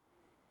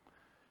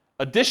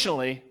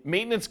 Additionally,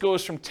 maintenance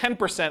goes from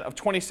 10% of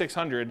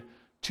 $2,600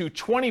 to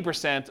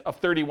 20% of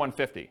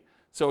 $3,150.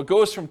 So it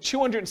goes from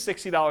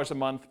 $260 a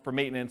month for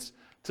maintenance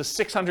to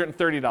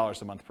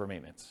 $630 a month for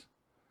maintenance.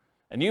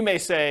 And you may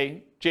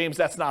say, James,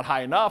 that's not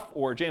high enough,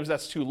 or James,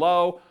 that's too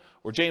low,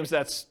 or James,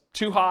 that's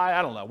too high.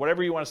 I don't know,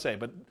 whatever you want to say.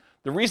 But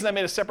the reason I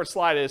made a separate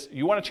slide is,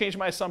 you want to change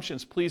my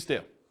assumptions, please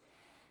do.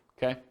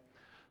 Okay?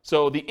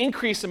 So the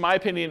increase, in my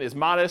opinion, is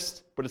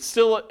modest, but it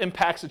still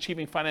impacts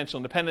achieving financial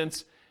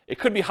independence. It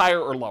could be higher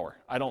or lower.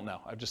 I don't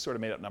know. I've just sort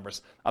of made up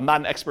numbers. I'm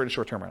not an expert in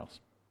short-term rentals.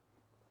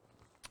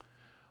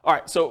 All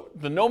right, so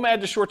the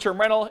nomad to short-term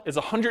rental is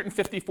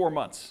 154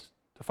 months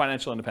to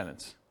financial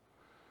independence.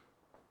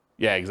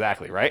 Yeah,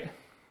 exactly, right?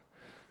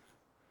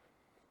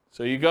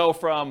 So you go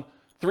from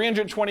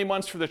 320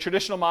 months for the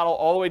traditional model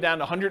all the way down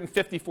to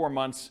 154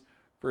 months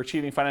for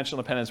achieving financial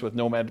independence with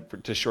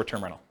nomad to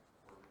short-term rental.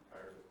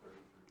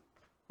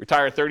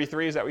 Retire at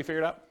 33, is that what we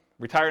figured out?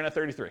 Retiring at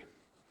 33.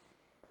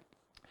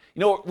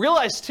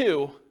 Realize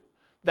too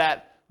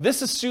that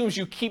this assumes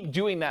you keep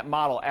doing that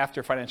model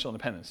after financial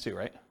independence too,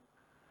 right?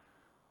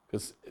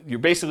 Because you're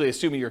basically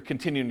assuming you're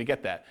continuing to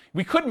get that.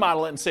 We could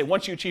model it and say,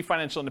 once you achieve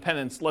financial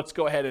independence, let's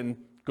go ahead and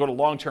go to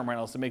long-term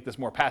rentals to make this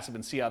more passive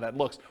and see how that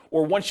looks.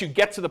 Or once you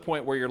get to the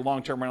point where your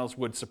long-term rentals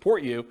would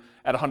support you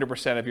at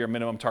 100% of your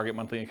minimum target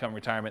monthly income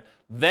retirement,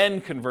 then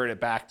convert it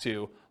back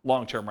to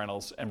long-term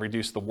rentals and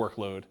reduce the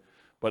workload.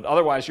 But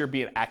otherwise, you're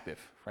being active,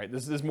 right?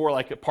 This is more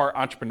like a part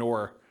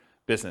entrepreneur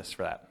business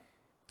for that.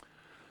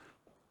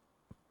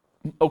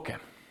 Okay.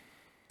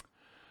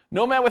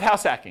 Nomad with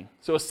house hacking.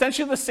 So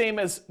essentially the same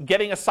as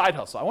getting a side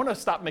hustle. I want to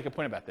stop and make a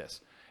point about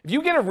this. If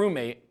you get a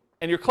roommate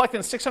and you're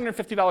collecting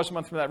 $650 a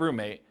month from that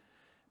roommate,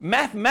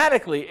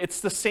 mathematically,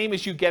 it's the same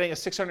as you getting a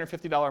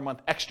 $650 a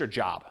month extra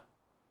job,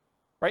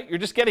 right? You're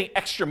just getting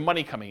extra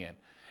money coming in.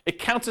 It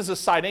counts as a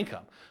side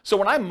income. So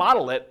when I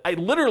model it, I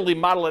literally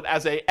model it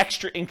as an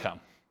extra income.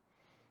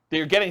 That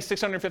you're getting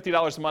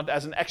 $650 a month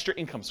as an extra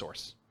income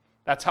source.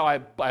 That's how I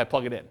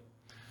plug it in.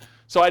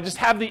 So I just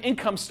have the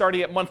income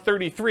starting at month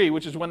 33,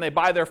 which is when they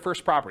buy their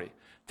first property.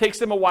 It takes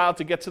them a while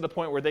to get to the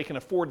point where they can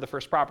afford the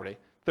first property,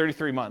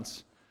 33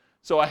 months.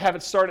 So I have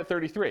it start at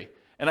 33.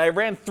 And I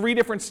ran 3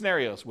 different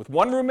scenarios, with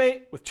 1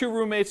 roommate, with 2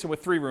 roommates, and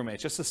with 3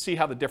 roommates, just to see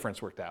how the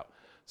difference worked out.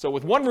 So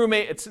with 1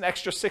 roommate, it's an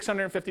extra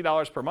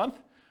 $650 per month.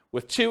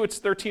 With 2, it's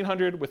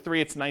 $1,300. With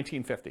 3, it's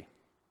 $1,950.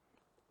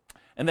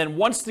 And then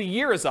once the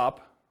year is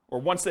up, or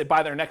once they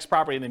buy their next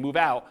property and they move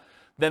out,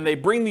 then they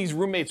bring these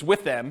roommates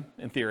with them,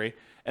 in theory,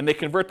 and they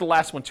convert the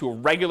last one to a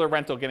regular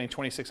rental getting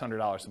 $2,600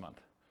 a month.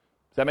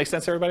 Does that make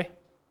sense, everybody?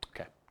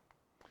 Okay.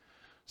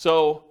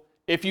 So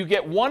if you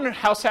get 1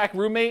 house hack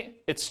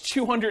roommate, it's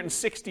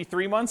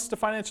 263 months to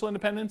financial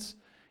independence.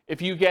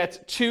 If you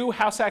get 2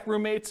 house hack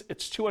roommates,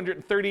 it's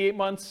 238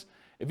 months.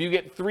 If you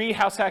get 3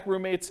 house hack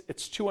roommates,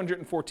 it's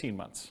 214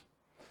 months.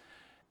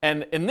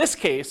 And in this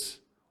case,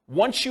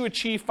 once you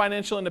achieve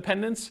financial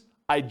independence,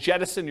 I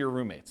jettison your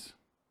roommates.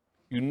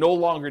 You no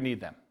longer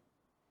need them.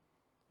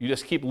 You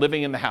just keep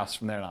living in the house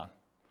from there on,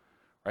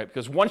 right?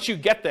 Because once you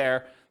get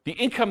there, the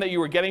income that you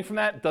were getting from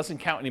that doesn't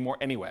count anymore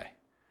anyway.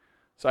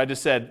 So I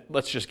just said,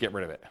 let's just get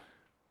rid of it.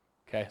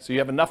 Okay, so you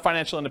have enough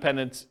financial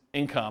independence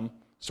income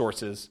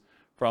sources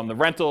from the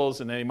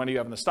rentals and any money you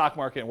have in the stock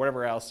market and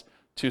whatever else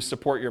to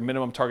support your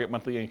minimum target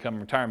monthly income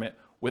in retirement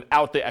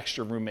without the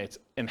extra roommates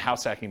in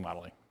house hacking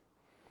modeling.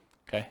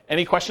 Okay,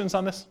 any questions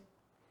on this?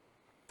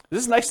 Is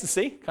this nice to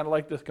see? Kind of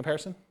like the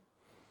comparison?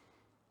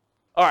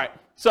 All right,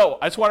 so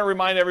I just want to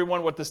remind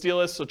everyone what this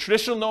deal is. So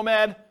traditional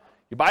Nomad,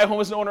 you buy a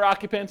home as an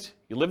owner-occupant,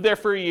 you live there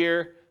for a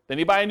year, then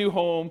you buy a new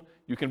home,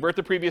 you convert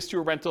the previous to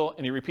a rental,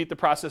 and you repeat the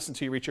process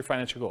until you reach your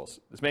financial goals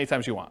as many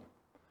times as you want.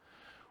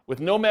 With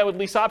Nomad with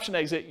lease option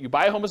exit, you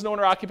buy a home as an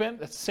owner-occupant,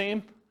 that's the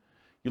same.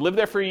 You live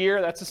there for a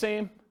year, that's the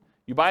same.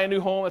 You buy a new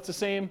home, that's the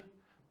same.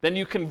 Then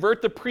you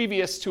convert the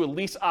previous to a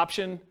lease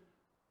option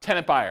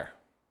tenant buyer.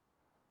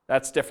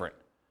 That's different.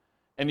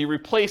 And you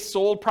replace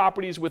sold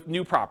properties with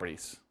new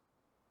properties.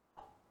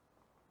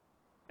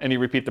 And you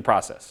repeat the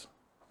process,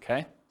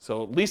 okay?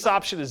 So lease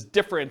option is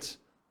different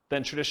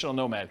than traditional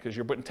Nomad because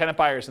you're putting tenant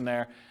buyers in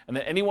there, and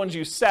then any ones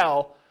you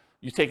sell,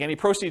 you take any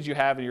proceeds you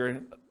have, and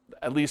you're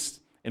at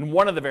least in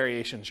one of the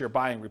variations, you're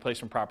buying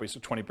replacement properties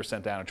with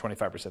 20% down or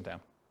 25%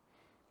 down.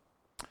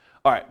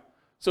 All right,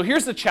 so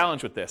here's the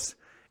challenge with this.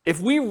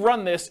 If we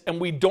run this and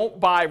we don't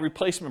buy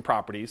replacement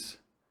properties,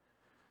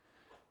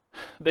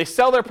 they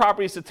sell their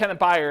properties to tenant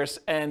buyers,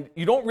 and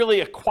you don't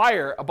really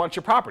acquire a bunch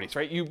of properties,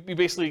 right? You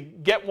basically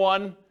get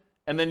one,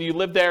 and then you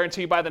live there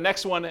until you buy the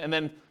next one, and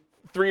then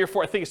 3 or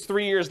 4, I think it's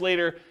 3 years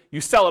later,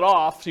 you sell it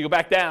off, so you go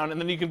back down,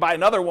 and then you can buy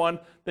another one,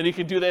 then you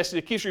can do this, and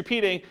it keeps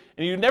repeating,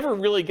 and you never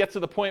really get to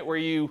the point where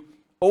you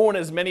own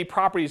as many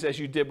properties as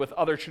you did with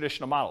other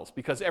traditional models,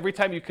 because every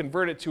time you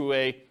convert it to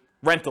a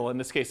rental, in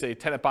this case a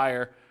tenant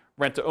buyer,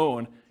 rent to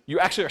own, you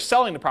actually are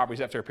selling the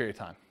properties after a period of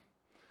time.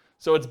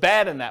 So it's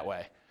bad in that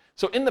way.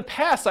 So in the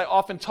past, I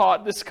often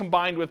taught this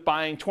combined with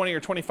buying 20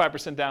 or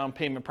 25% down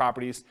payment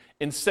properties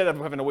instead of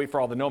having to wait for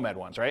all the Nomad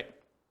ones, right?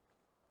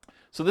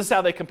 So this is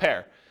how they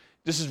compare.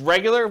 This is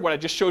regular, what I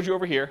just showed you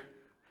over here.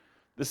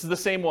 This is the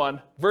same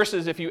one,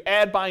 versus if you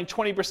add buying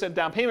 20%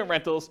 down payment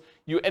rentals,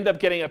 you end up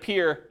getting up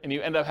here and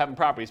you end up having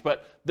properties.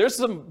 But there's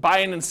some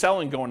buying and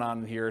selling going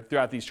on here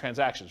throughout these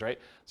transactions, right?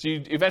 So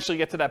you eventually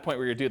get to that point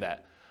where you do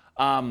that.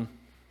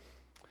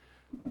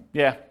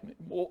 Yeah,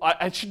 well,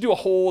 I should do a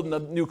whole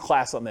new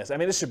class on this. I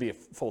mean, this should be a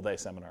full day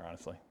seminar,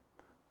 honestly,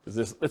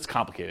 because it's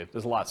complicated.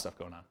 There's a lot of stuff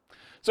going on.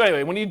 So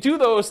anyway, when you do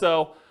those,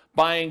 though,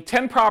 buying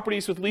 10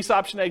 properties with lease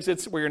option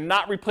exits where you're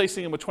not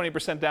replacing them with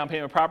 20% down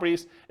payment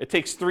properties, it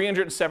takes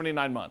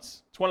 379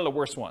 months. It's one of the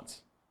worst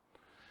ones.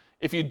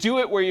 If you do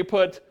it where you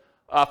put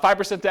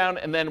 5% down,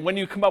 and then when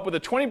you come up with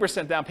a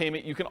 20% down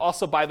payment, you can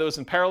also buy those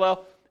in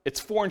parallel, it's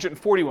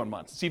 441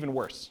 months. It's even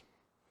worse.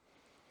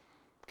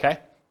 Okay?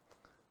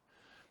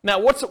 Now,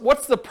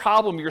 what's the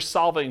problem you're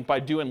solving by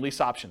doing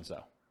lease options,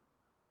 though?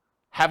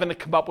 Having to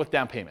come up with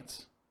down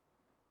payments,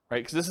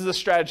 right? Because this is a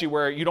strategy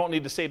where you don't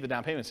need to save the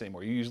down payments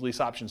anymore. You use lease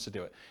options to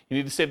do it. You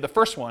need to save the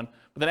first one,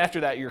 but then after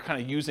that, you're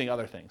kind of using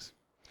other things.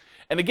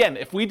 And again,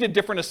 if we did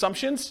different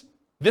assumptions,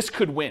 this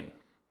could win.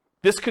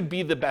 This could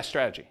be the best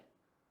strategy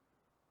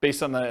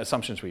based on the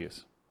assumptions we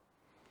use.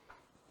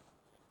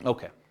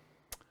 Okay.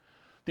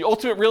 The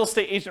ultimate real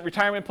estate agent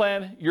retirement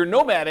plan, you're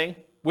nomading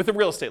with a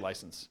real estate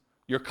license.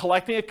 You're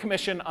collecting a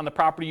commission on the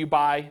property you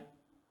buy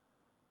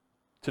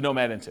to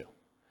Nomad into.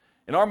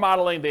 In our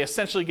modeling, they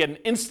essentially get an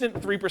instant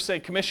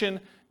 3%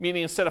 commission,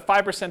 meaning instead of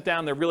 5%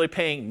 down, they're really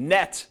paying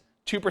net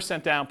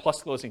 2% down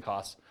plus closing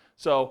costs.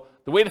 So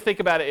the way to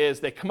think about it is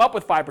they come up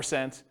with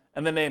 5%,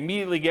 and then they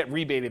immediately get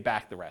rebated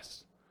back the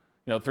rest.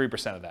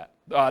 3% of that.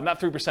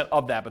 Not 3%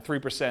 of that, but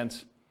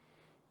 3%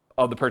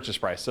 of the purchase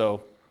price,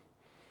 so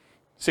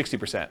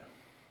 60%.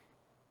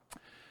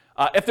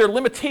 If their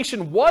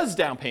limitation was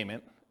down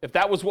payment, if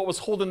that was what was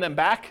holding them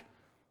back,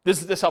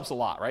 this helps a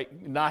lot,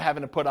 right? Not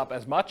having to put up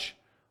as much,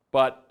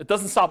 but it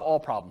doesn't solve all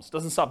problems. It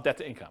doesn't solve debt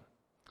to income.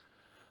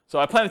 So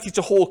I plan to teach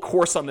a whole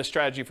course on this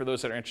strategy for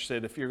those that are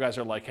interested. If you guys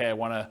are like, hey, I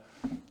want to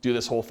do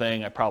this whole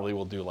thing, I probably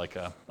will do like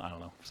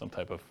some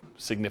type of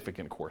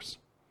significant course.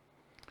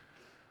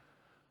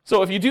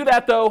 So if you do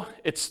that, though,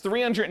 it's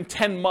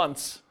 310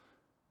 months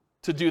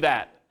to do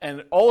that.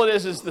 And all it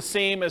is the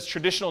same as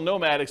traditional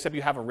Nomad, except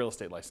you have a real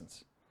estate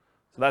license.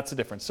 So that's the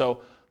difference.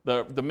 So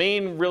the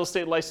main real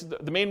estate license,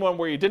 the main one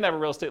where you didn't have a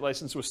real estate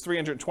license was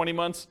 320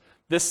 months.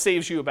 This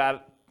saves you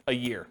about a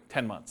year,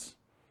 10 months,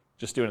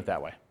 just doing it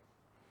that way.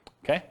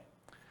 Okay?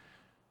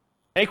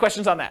 Any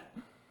questions on that?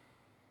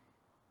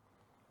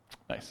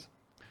 Nice.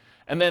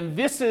 And then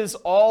this is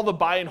all the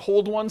buy and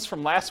hold ones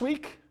from last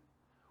week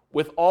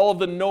with all of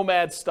the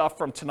Nomad stuff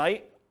from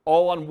tonight,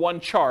 all on one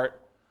chart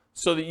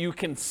so that you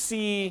can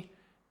see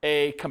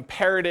a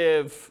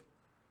comparative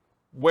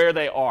where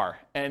they are.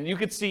 And you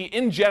could see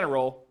in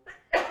general,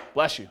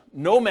 bless you,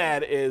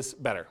 Nomad is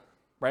better,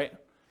 right?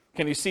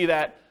 Can you see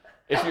that?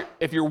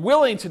 If you're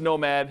willing to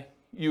Nomad,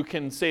 you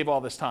can save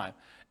all this time.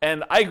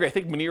 And I agree. I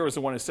think Munir was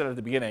the one who said at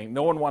the beginning,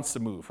 no one wants to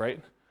move, right?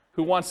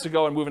 Who wants to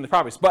go and move into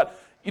properties? But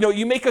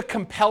you make a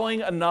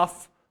compelling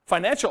enough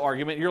financial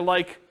argument. You're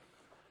like,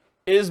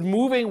 is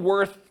moving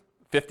worth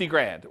 50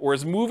 grand? Or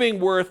is moving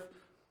worth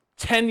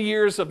 10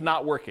 years of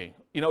not working?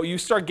 You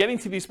start getting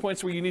to these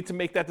points where you need to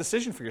make that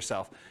decision for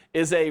yourself.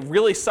 Is a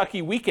really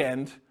sucky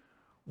weekend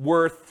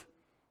worth,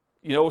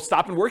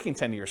 stopping working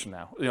 10 years from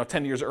now?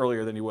 10 years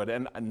earlier than you would.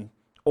 And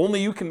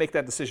only you can make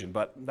that decision,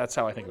 but that's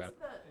how I think about it.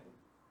 What's the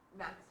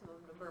maximum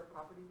number of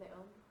properties they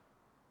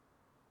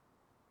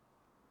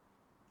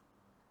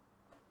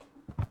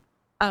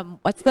own?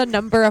 What's the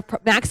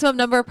maximum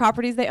number of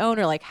properties they own,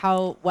 or like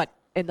what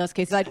in those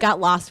cases? I got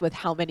lost with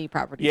how many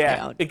properties they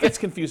own. It gets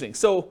confusing.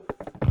 So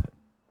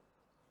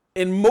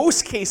in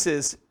most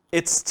cases,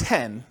 it's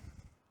 10.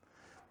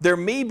 There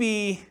may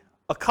be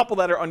a couple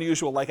that are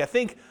unusual. Like I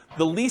think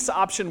the lease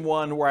option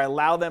one where I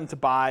allow them to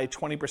buy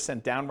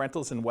 20% down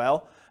rentals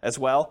as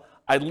well,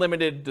 I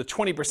limited the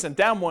 20%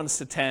 down ones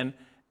to 10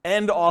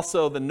 and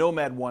also the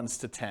Nomad ones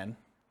to 10.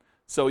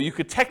 So you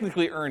could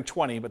technically earn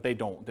 20, but they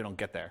don't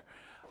get there.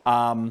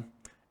 And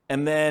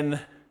then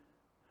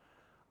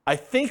I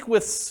think I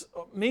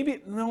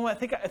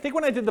think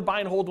when I did the buy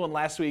and hold one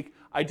last week,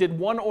 I did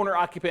one owner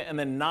occupant and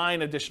then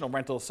 9 additional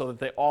rentals so that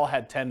they all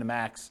had 10 to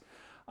max.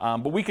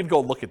 But we could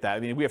go look at that. I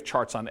mean, we have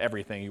charts on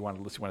everything you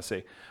want to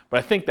see. But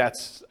I think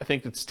it's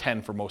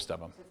 10 for most of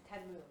them. So it's 10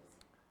 moves.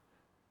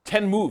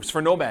 10 moves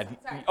for Nomad.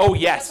 Sorry. Oh,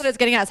 yes. That's what I was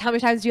getting at. Is how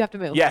many times do you have to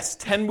move? Yes,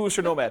 10 moves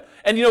for Nomad.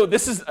 And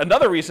this is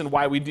another reason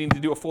why we need to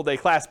do a full day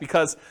class,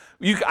 because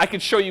I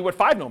could show you what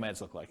 5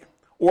 Nomads look like.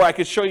 Or I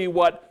could show you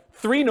what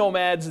 3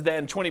 Nomads,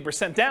 then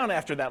 20% down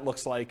after that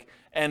looks like.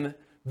 And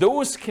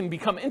those can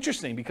become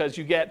interesting because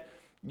you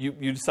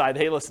decide,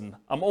 hey, listen,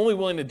 I'm only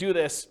willing to do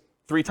this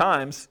 3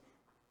 times,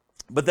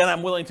 but then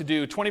I'm willing to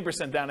do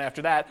 20% down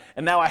after that.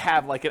 And now I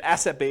have like an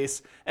asset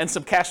base and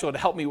some cash flow to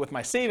help me with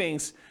my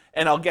savings,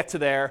 and I'll get to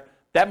there.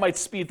 That might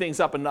speed things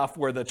up enough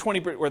where the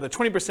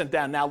 20%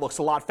 down now looks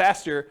a lot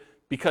faster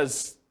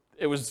because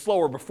it was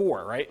slower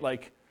before, right?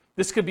 Like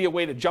this could be a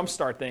way to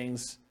jumpstart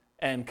things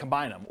and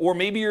combine them. Or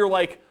maybe you're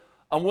like,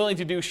 I'm willing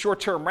to do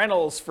short-term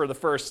rentals for the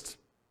first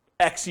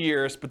X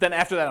years, but then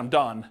after that I'm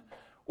done.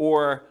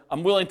 Or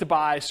I'm willing to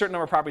buy a certain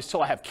number of properties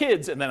till I have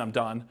kids and then I'm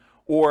done.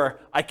 Or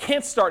I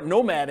can't start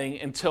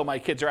nomading until my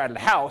kids are out of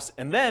the house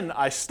and then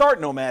I start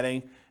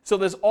nomading. So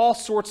there's all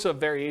sorts of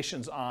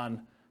variations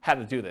on how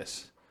to do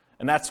this.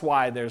 And that's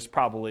why there's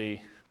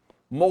probably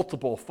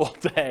multiple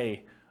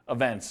full-day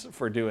events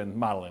for doing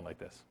modeling like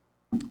this.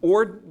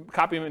 Or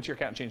copy them into your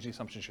account and change the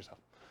assumptions yourself.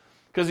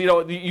 Because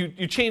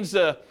you change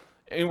and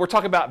we're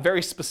talking about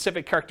very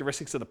specific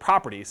characteristics of the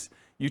properties.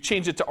 You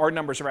change it to our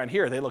numbers around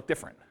here, they look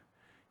different.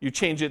 You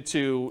change it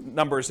to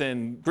numbers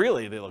in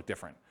Greeley, they look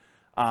different.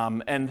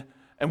 And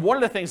one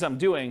of the things I'm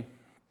doing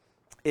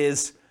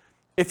is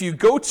if you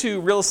go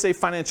to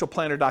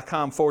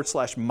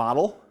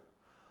realestatefinancialplanner.com/model,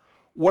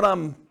 what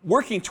I'm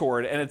working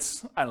toward, and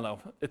it's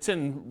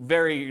in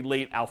very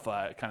late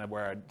alpha, kind of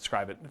where I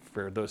describe it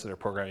for those that are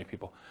programming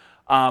people.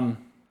 I'm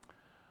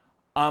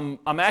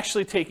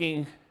actually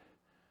taking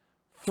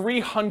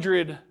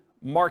 300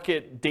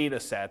 market data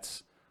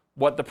sets,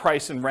 what the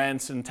price and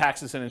rents and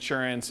taxes and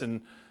insurance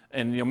and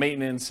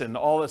maintenance and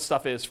all that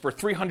stuff is for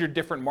 300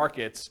 different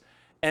markets,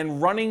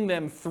 and running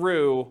them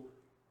through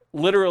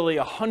literally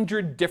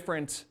 100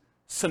 different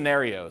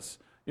scenarios.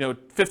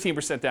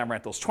 15% down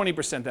rentals,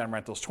 20% down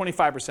rentals,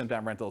 25%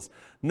 down rentals,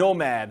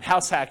 Nomad,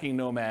 house hacking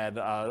Nomad,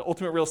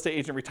 ultimate real estate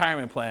agent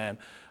retirement plan,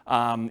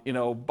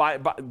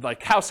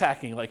 like house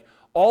hacking, like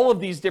all of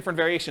these different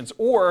variations.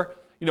 Or,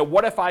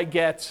 what if I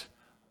get,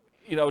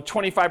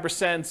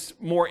 25%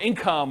 more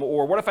income,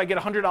 or what if I get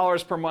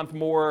 $100 per month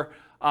more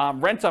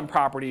rent on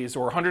properties,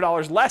 or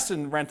 $100 less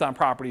in rent on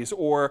properties,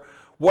 or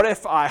what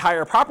if I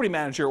hire a property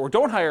manager or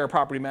don't hire a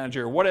property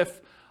manager? What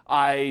if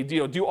I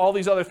do all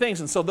these other things?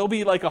 And so there'll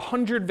be like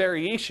 100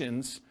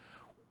 variations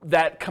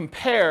that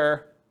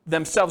compare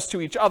themselves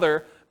to each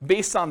other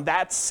based on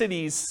that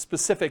city's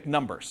specific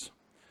numbers.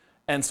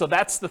 And so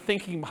that's the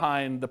thinking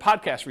behind the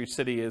podcast for each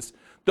city is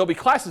there'll be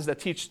classes that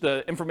teach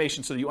the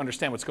information so that you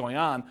understand what's going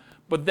on,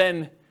 but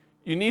then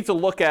you need to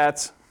look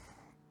at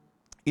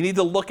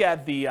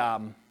the, I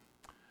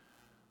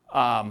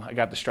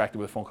got distracted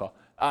with a phone call.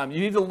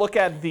 You need to look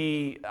at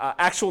the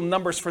actual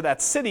numbers for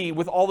that city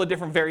with all the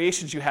different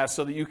variations you have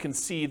so that you can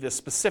see the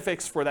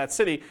specifics for that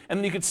city. And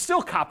then you could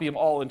still copy them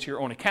all into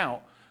your own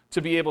account to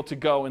be able to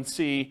go and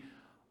see,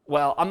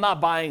 well, I'm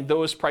not buying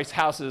those price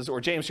houses, or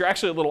James, you're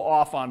actually a little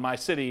off on my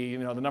city,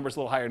 the number's a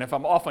little higher. And if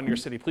I'm off on your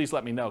city, please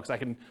let me know, because I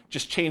can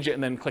just change it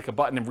and then click a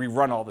button and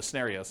rerun all the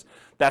scenarios.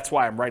 That's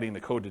why I'm writing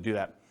the code to do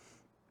that.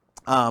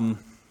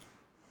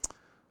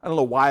 I don't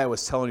know why I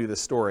was telling you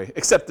this story,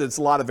 except that it's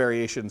a lot of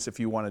variations if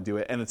you want to do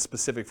it, and it's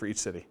specific for each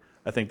city.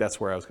 I think that's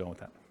where I was going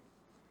with that.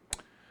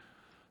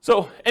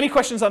 So, any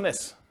questions on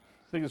this?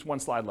 I think there's one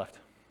slide left.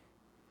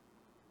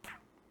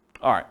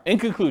 All right, in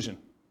conclusion,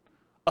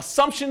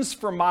 assumptions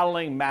for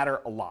modeling matter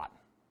a lot.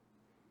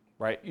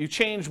 right? You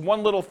change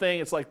one little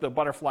thing, it's like the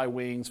butterfly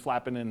wings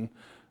flapping and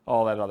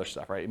all that other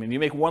stuff, right? I mean, you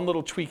make one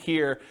little tweak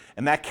here,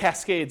 and that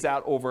cascades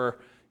out over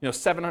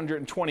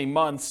 720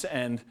 months,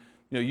 and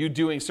you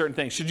doing certain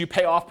things. Should you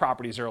pay off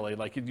properties early?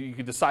 Like you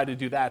could decide to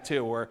do that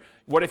too. Or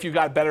what if you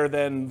got better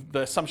than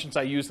the assumptions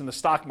I used in the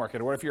stock market?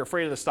 Or what if you're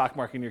afraid of the stock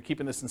market and you're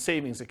keeping this in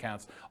savings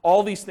accounts?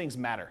 All these things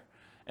matter.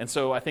 And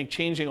so I think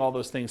changing all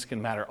those things can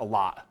matter a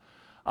lot.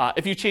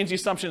 If you change the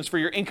assumptions for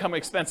your income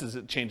expenses,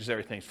 it changes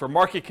everything. For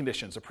market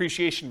conditions,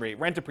 appreciation rate,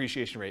 rent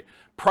appreciation rate,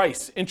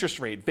 price, interest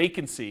rate,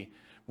 vacancy,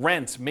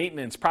 rent,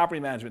 maintenance,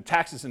 property management,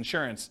 taxes,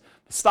 insurance,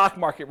 the stock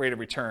market rate of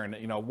return,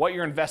 what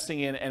you're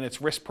investing in and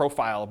its risk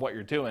profile of what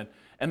you're doing,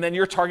 and then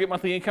your target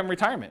monthly income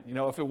retirement.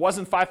 If it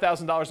wasn't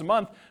 $5,000 a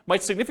month,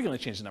 might significantly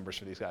change the numbers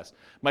for these guys.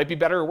 Might be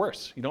better or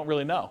worse. You don't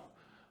really know.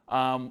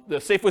 The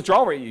safe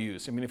withdrawal rate you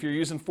use. I mean, if you're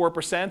using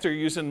 4% or you're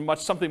using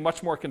something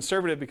much more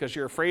conservative because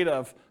you're afraid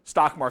of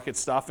stock market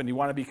stuff and you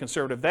want to be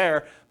conservative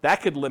there,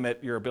 that could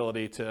limit your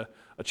ability to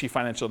achieve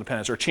financial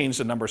independence or change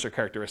the numbers or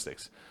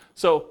characteristics.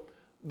 So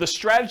the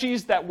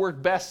strategies that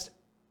work best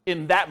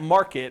in that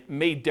market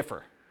may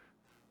differ.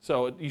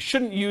 So you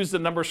shouldn't use the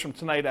numbers from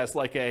tonight as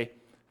like a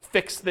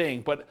fixed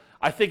thing, but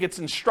I think it's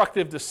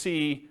instructive to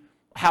see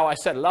how I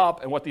set it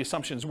up and what the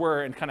assumptions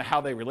were and kind of how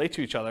they relate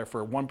to each other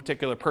for one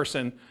particular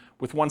person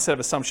with one set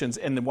of assumptions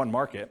in the one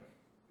market.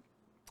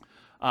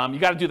 You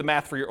got to do the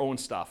math for your own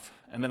stuff.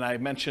 And then I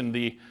mentioned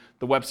the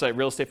website,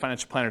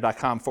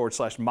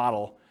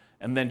 realestatefinancialplanner.com/model,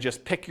 and then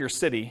just pick your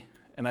city.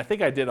 And I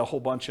think I did a whole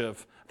bunch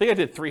of, I think I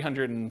did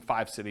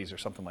 305 cities or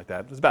something like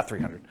that. It was about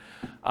 300.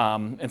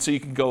 And so you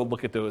can go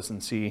look at those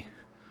and see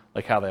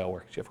like how they all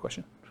work. Do you have a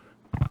question?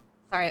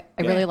 Sorry,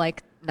 I really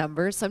like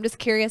numbers. So I'm just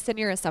curious in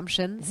your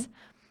assumptions,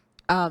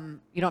 you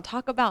don't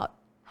talk about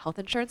health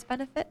insurance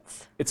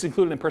benefits? It's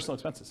included in personal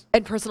expenses.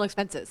 And personal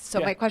expenses. So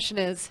my question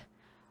is,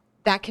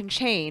 that can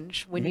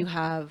change when you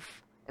have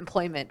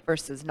employment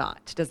versus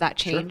not. Does that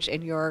change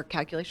in your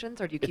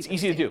calculations, or do you keep it? It's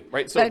easy to do,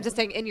 right? So I'm just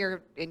saying, in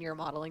your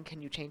modeling,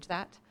 can you change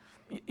that?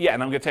 Yeah,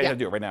 and I'm going to tell you how to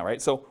do it right now, right?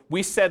 So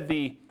we said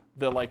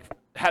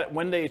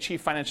when they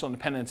achieve financial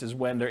independence is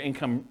when their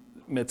income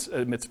emits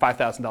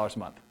 $5,000 a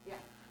month. Yeah.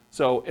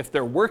 So if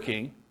they're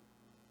working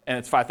and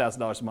it's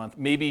 $5,000 a month,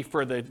 maybe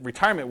for the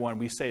retirement one,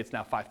 we say it's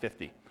now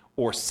 $550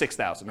 or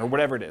 $6,000 or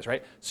whatever it is,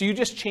 right? So you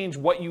just change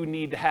what you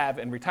need to have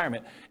in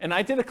retirement. And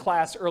I did a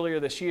class earlier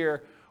this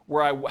year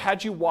where I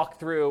had you walk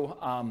through,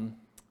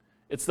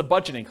 it's the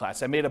budgeting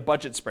class. I made a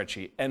budget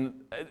spreadsheet, and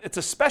it's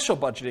a special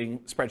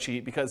budgeting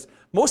spreadsheet because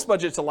most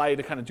budgets allow you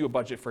to kind of do a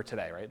budget for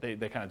today, right?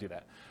 They kind of do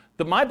that.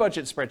 My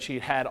budget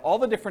spreadsheet had all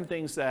the different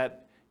things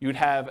that you'd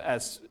have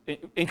as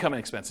income and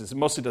expenses. It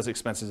mostly does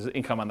expenses,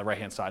 income on the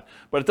right-hand side,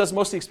 but it does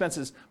mostly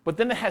expenses, but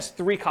then it has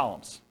 3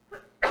 columns.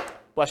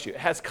 Bless you. It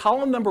has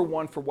column number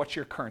 1 for what's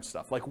your current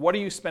stuff, like what are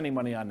you spending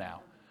money on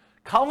now?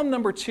 Column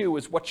number 2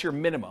 is what's your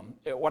minimum.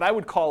 What I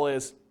would call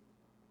is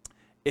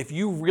if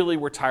you really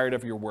were tired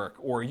of your work,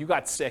 or you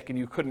got sick and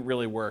you couldn't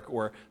really work,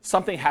 or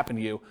something happened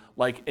to you,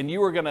 and you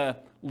were gonna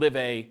live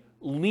a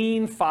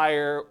lean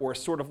fire, or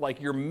sort of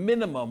like your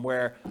minimum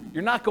where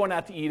you're not going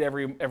out to eat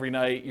every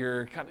night,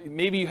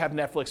 maybe you have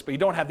Netflix, but you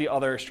don't have the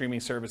other streaming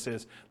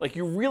services. Like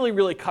you really,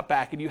 really cut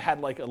back and you had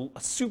like a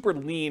super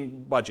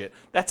lean budget.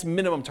 That's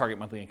minimum target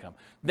monthly income.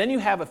 Then you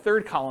have a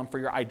 3rd column for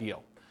your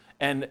ideal.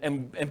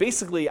 And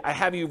basically I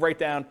have you write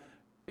down,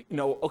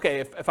 okay,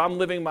 if I'm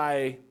living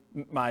my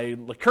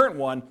current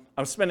one,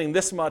 I'm spending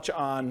this much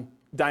on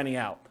dining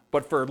out.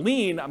 But for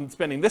lean, I'm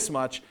spending this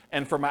much,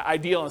 and for my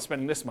ideal, I'm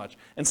spending this much.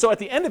 And so at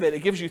the end of it,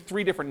 it gives you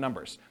 3 different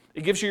numbers.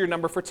 It gives you your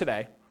number for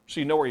today, so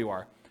you know where you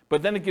are.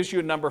 But then it gives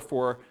you a number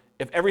for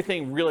if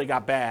everything really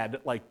got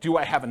bad, like do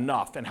I have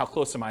enough, and how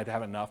close am I to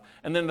have enough?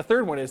 And then the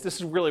 3rd one is this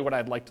is really what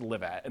I'd like to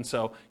live at. And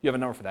so you have a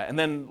number for that. And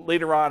then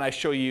later on, I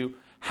show you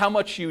how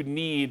much you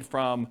need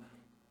from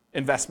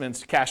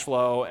investments, cash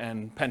flow,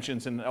 and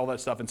pensions, and all that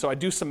stuff. And so I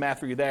do some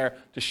math for you there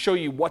to show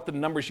you what the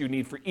numbers you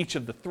need for each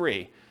of the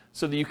 3,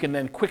 so that you can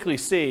then quickly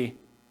see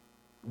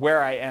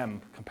where I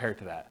am compared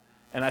to that.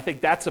 And I think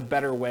that's a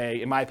better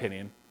way, in my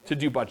opinion, to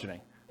do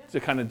budgeting, to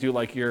kind of do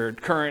like your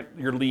current,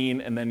 your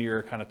lean, and then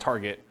your kind of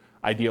target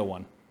ideal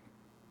one.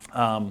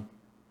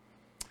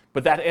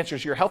 But that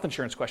answers your health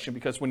insurance question,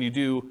 because when you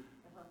do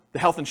the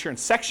health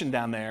insurance section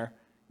down there,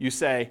 you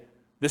say,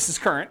 this is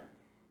current.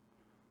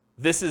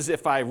 This is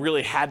if I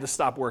really had to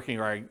stop working,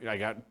 or I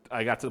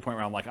got to the point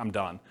where I'm like, I'm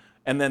done.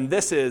 And then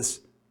this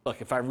is,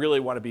 look, if I really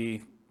want to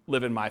be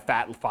living my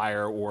fat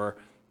fire or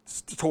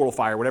total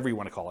fire, whatever you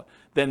want to call it,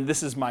 then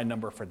this is my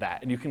number for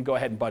that. And you can go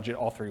ahead and budget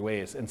all 3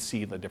 ways and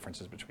see the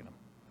differences between them.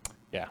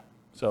 Yeah.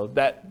 So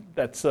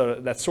that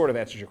sort of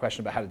answers your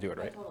question about how to do it,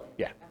 right? Totally.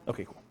 Yeah.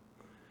 Okay, cool.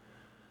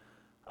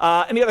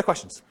 Any other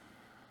questions?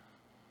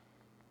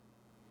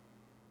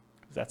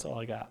 That's all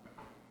I got.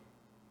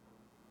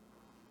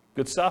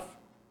 Good stuff?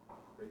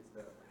 Great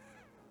stuff.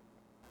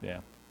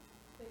 Yeah.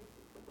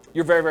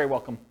 You're very, very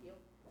welcome.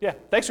 Yeah,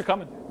 thanks for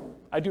coming.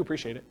 I do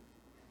appreciate it.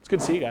 It's good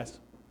to see you guys.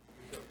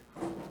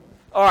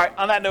 All right,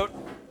 on that note,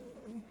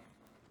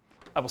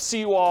 I will see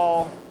you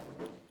all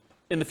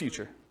in the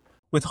future.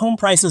 With home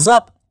prices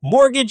up,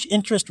 mortgage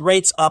interest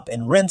rates up,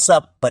 and rents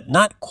up, but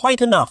not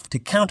quite enough to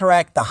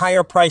counteract the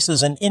higher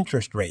prices and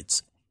interest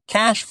rates.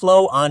 Cash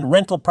flow on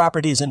rental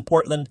properties in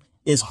Portland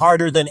is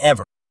harder than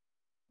ever.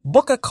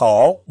 Book a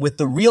call with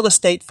the Real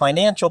Estate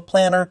Financial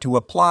Planner to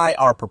apply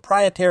our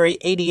proprietary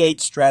 88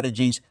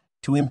 strategies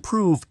to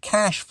improve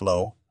cash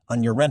flow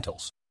on your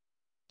rentals.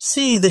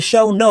 See the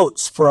show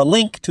notes for a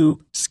link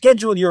to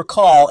schedule your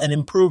call and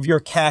improve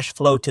your cash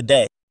flow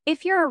today.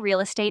 If you're a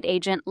real estate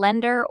agent,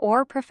 lender,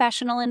 or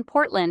professional in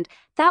Portland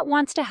that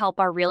wants to help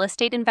our real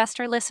estate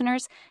investor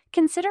listeners,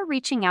 consider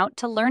reaching out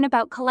to learn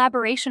about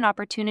collaboration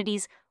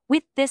opportunities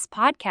with this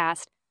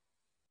podcast.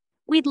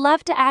 We'd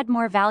love to add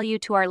more value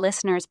to our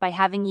listeners by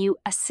having you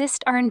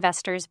assist our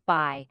investors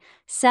buy,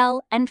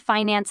 sell, and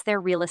finance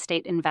their real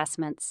estate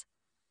investments.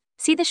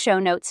 See the show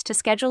notes to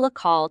schedule a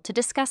call to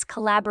discuss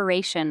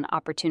collaboration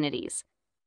opportunities.